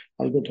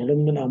 அதுக்கு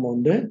தொடர்ந்து நாம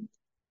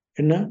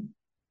என்ன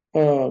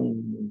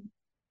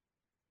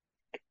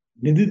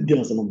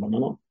நிதித்தியாசனம்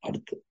பண்ணணும்.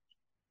 அடுத்து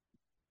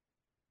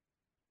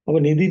அப்ப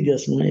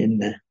நிதித்தியாசனம்னா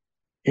என்ன?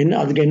 என்ன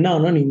அதுக்கு என்ன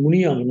ஆனா நீ முனி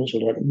ஆகணும்னு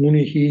சொல்றாரு.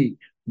 முனிஹி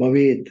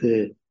பவேத்து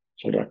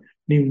சொல்றாரு.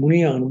 நீ முனி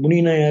ஆகணும்.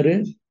 முனினா யாரு?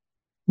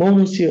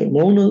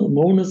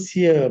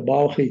 மௌனசிய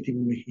பாவகை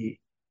முனிஹி,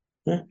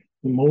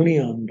 மௌனி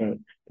ஆகின்றார்.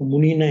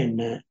 முனினா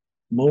என்ன,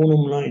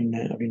 மௌனம்னா என்ன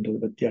அப்படின்றத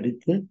பத்தி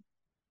அடுத்து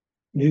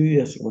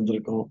நிதித்தியாசனம்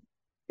வந்திருக்கோம்.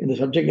 இந்த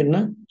சப்ஜெக்ட் என்ன?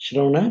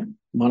 ஸ்ரவண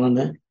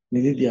மனன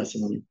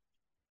நிதித்தியாசனம்.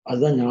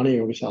 அதுதான் ஞான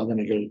யோக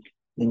சாதனைகள்.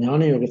 இந்த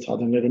ஞான யோக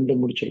சாதனைகள் 2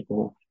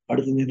 முடிச்சிருக்கோம்.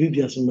 அடுத்து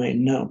நிதித்தியாசனம்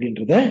என்ன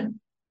அப்படின்றத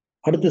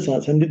அடுத்து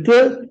சந்தித்து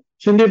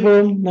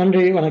சிந்திப்போம்.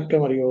 நன்றி,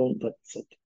 வணக்கம், அறிவோம், தத் சத்.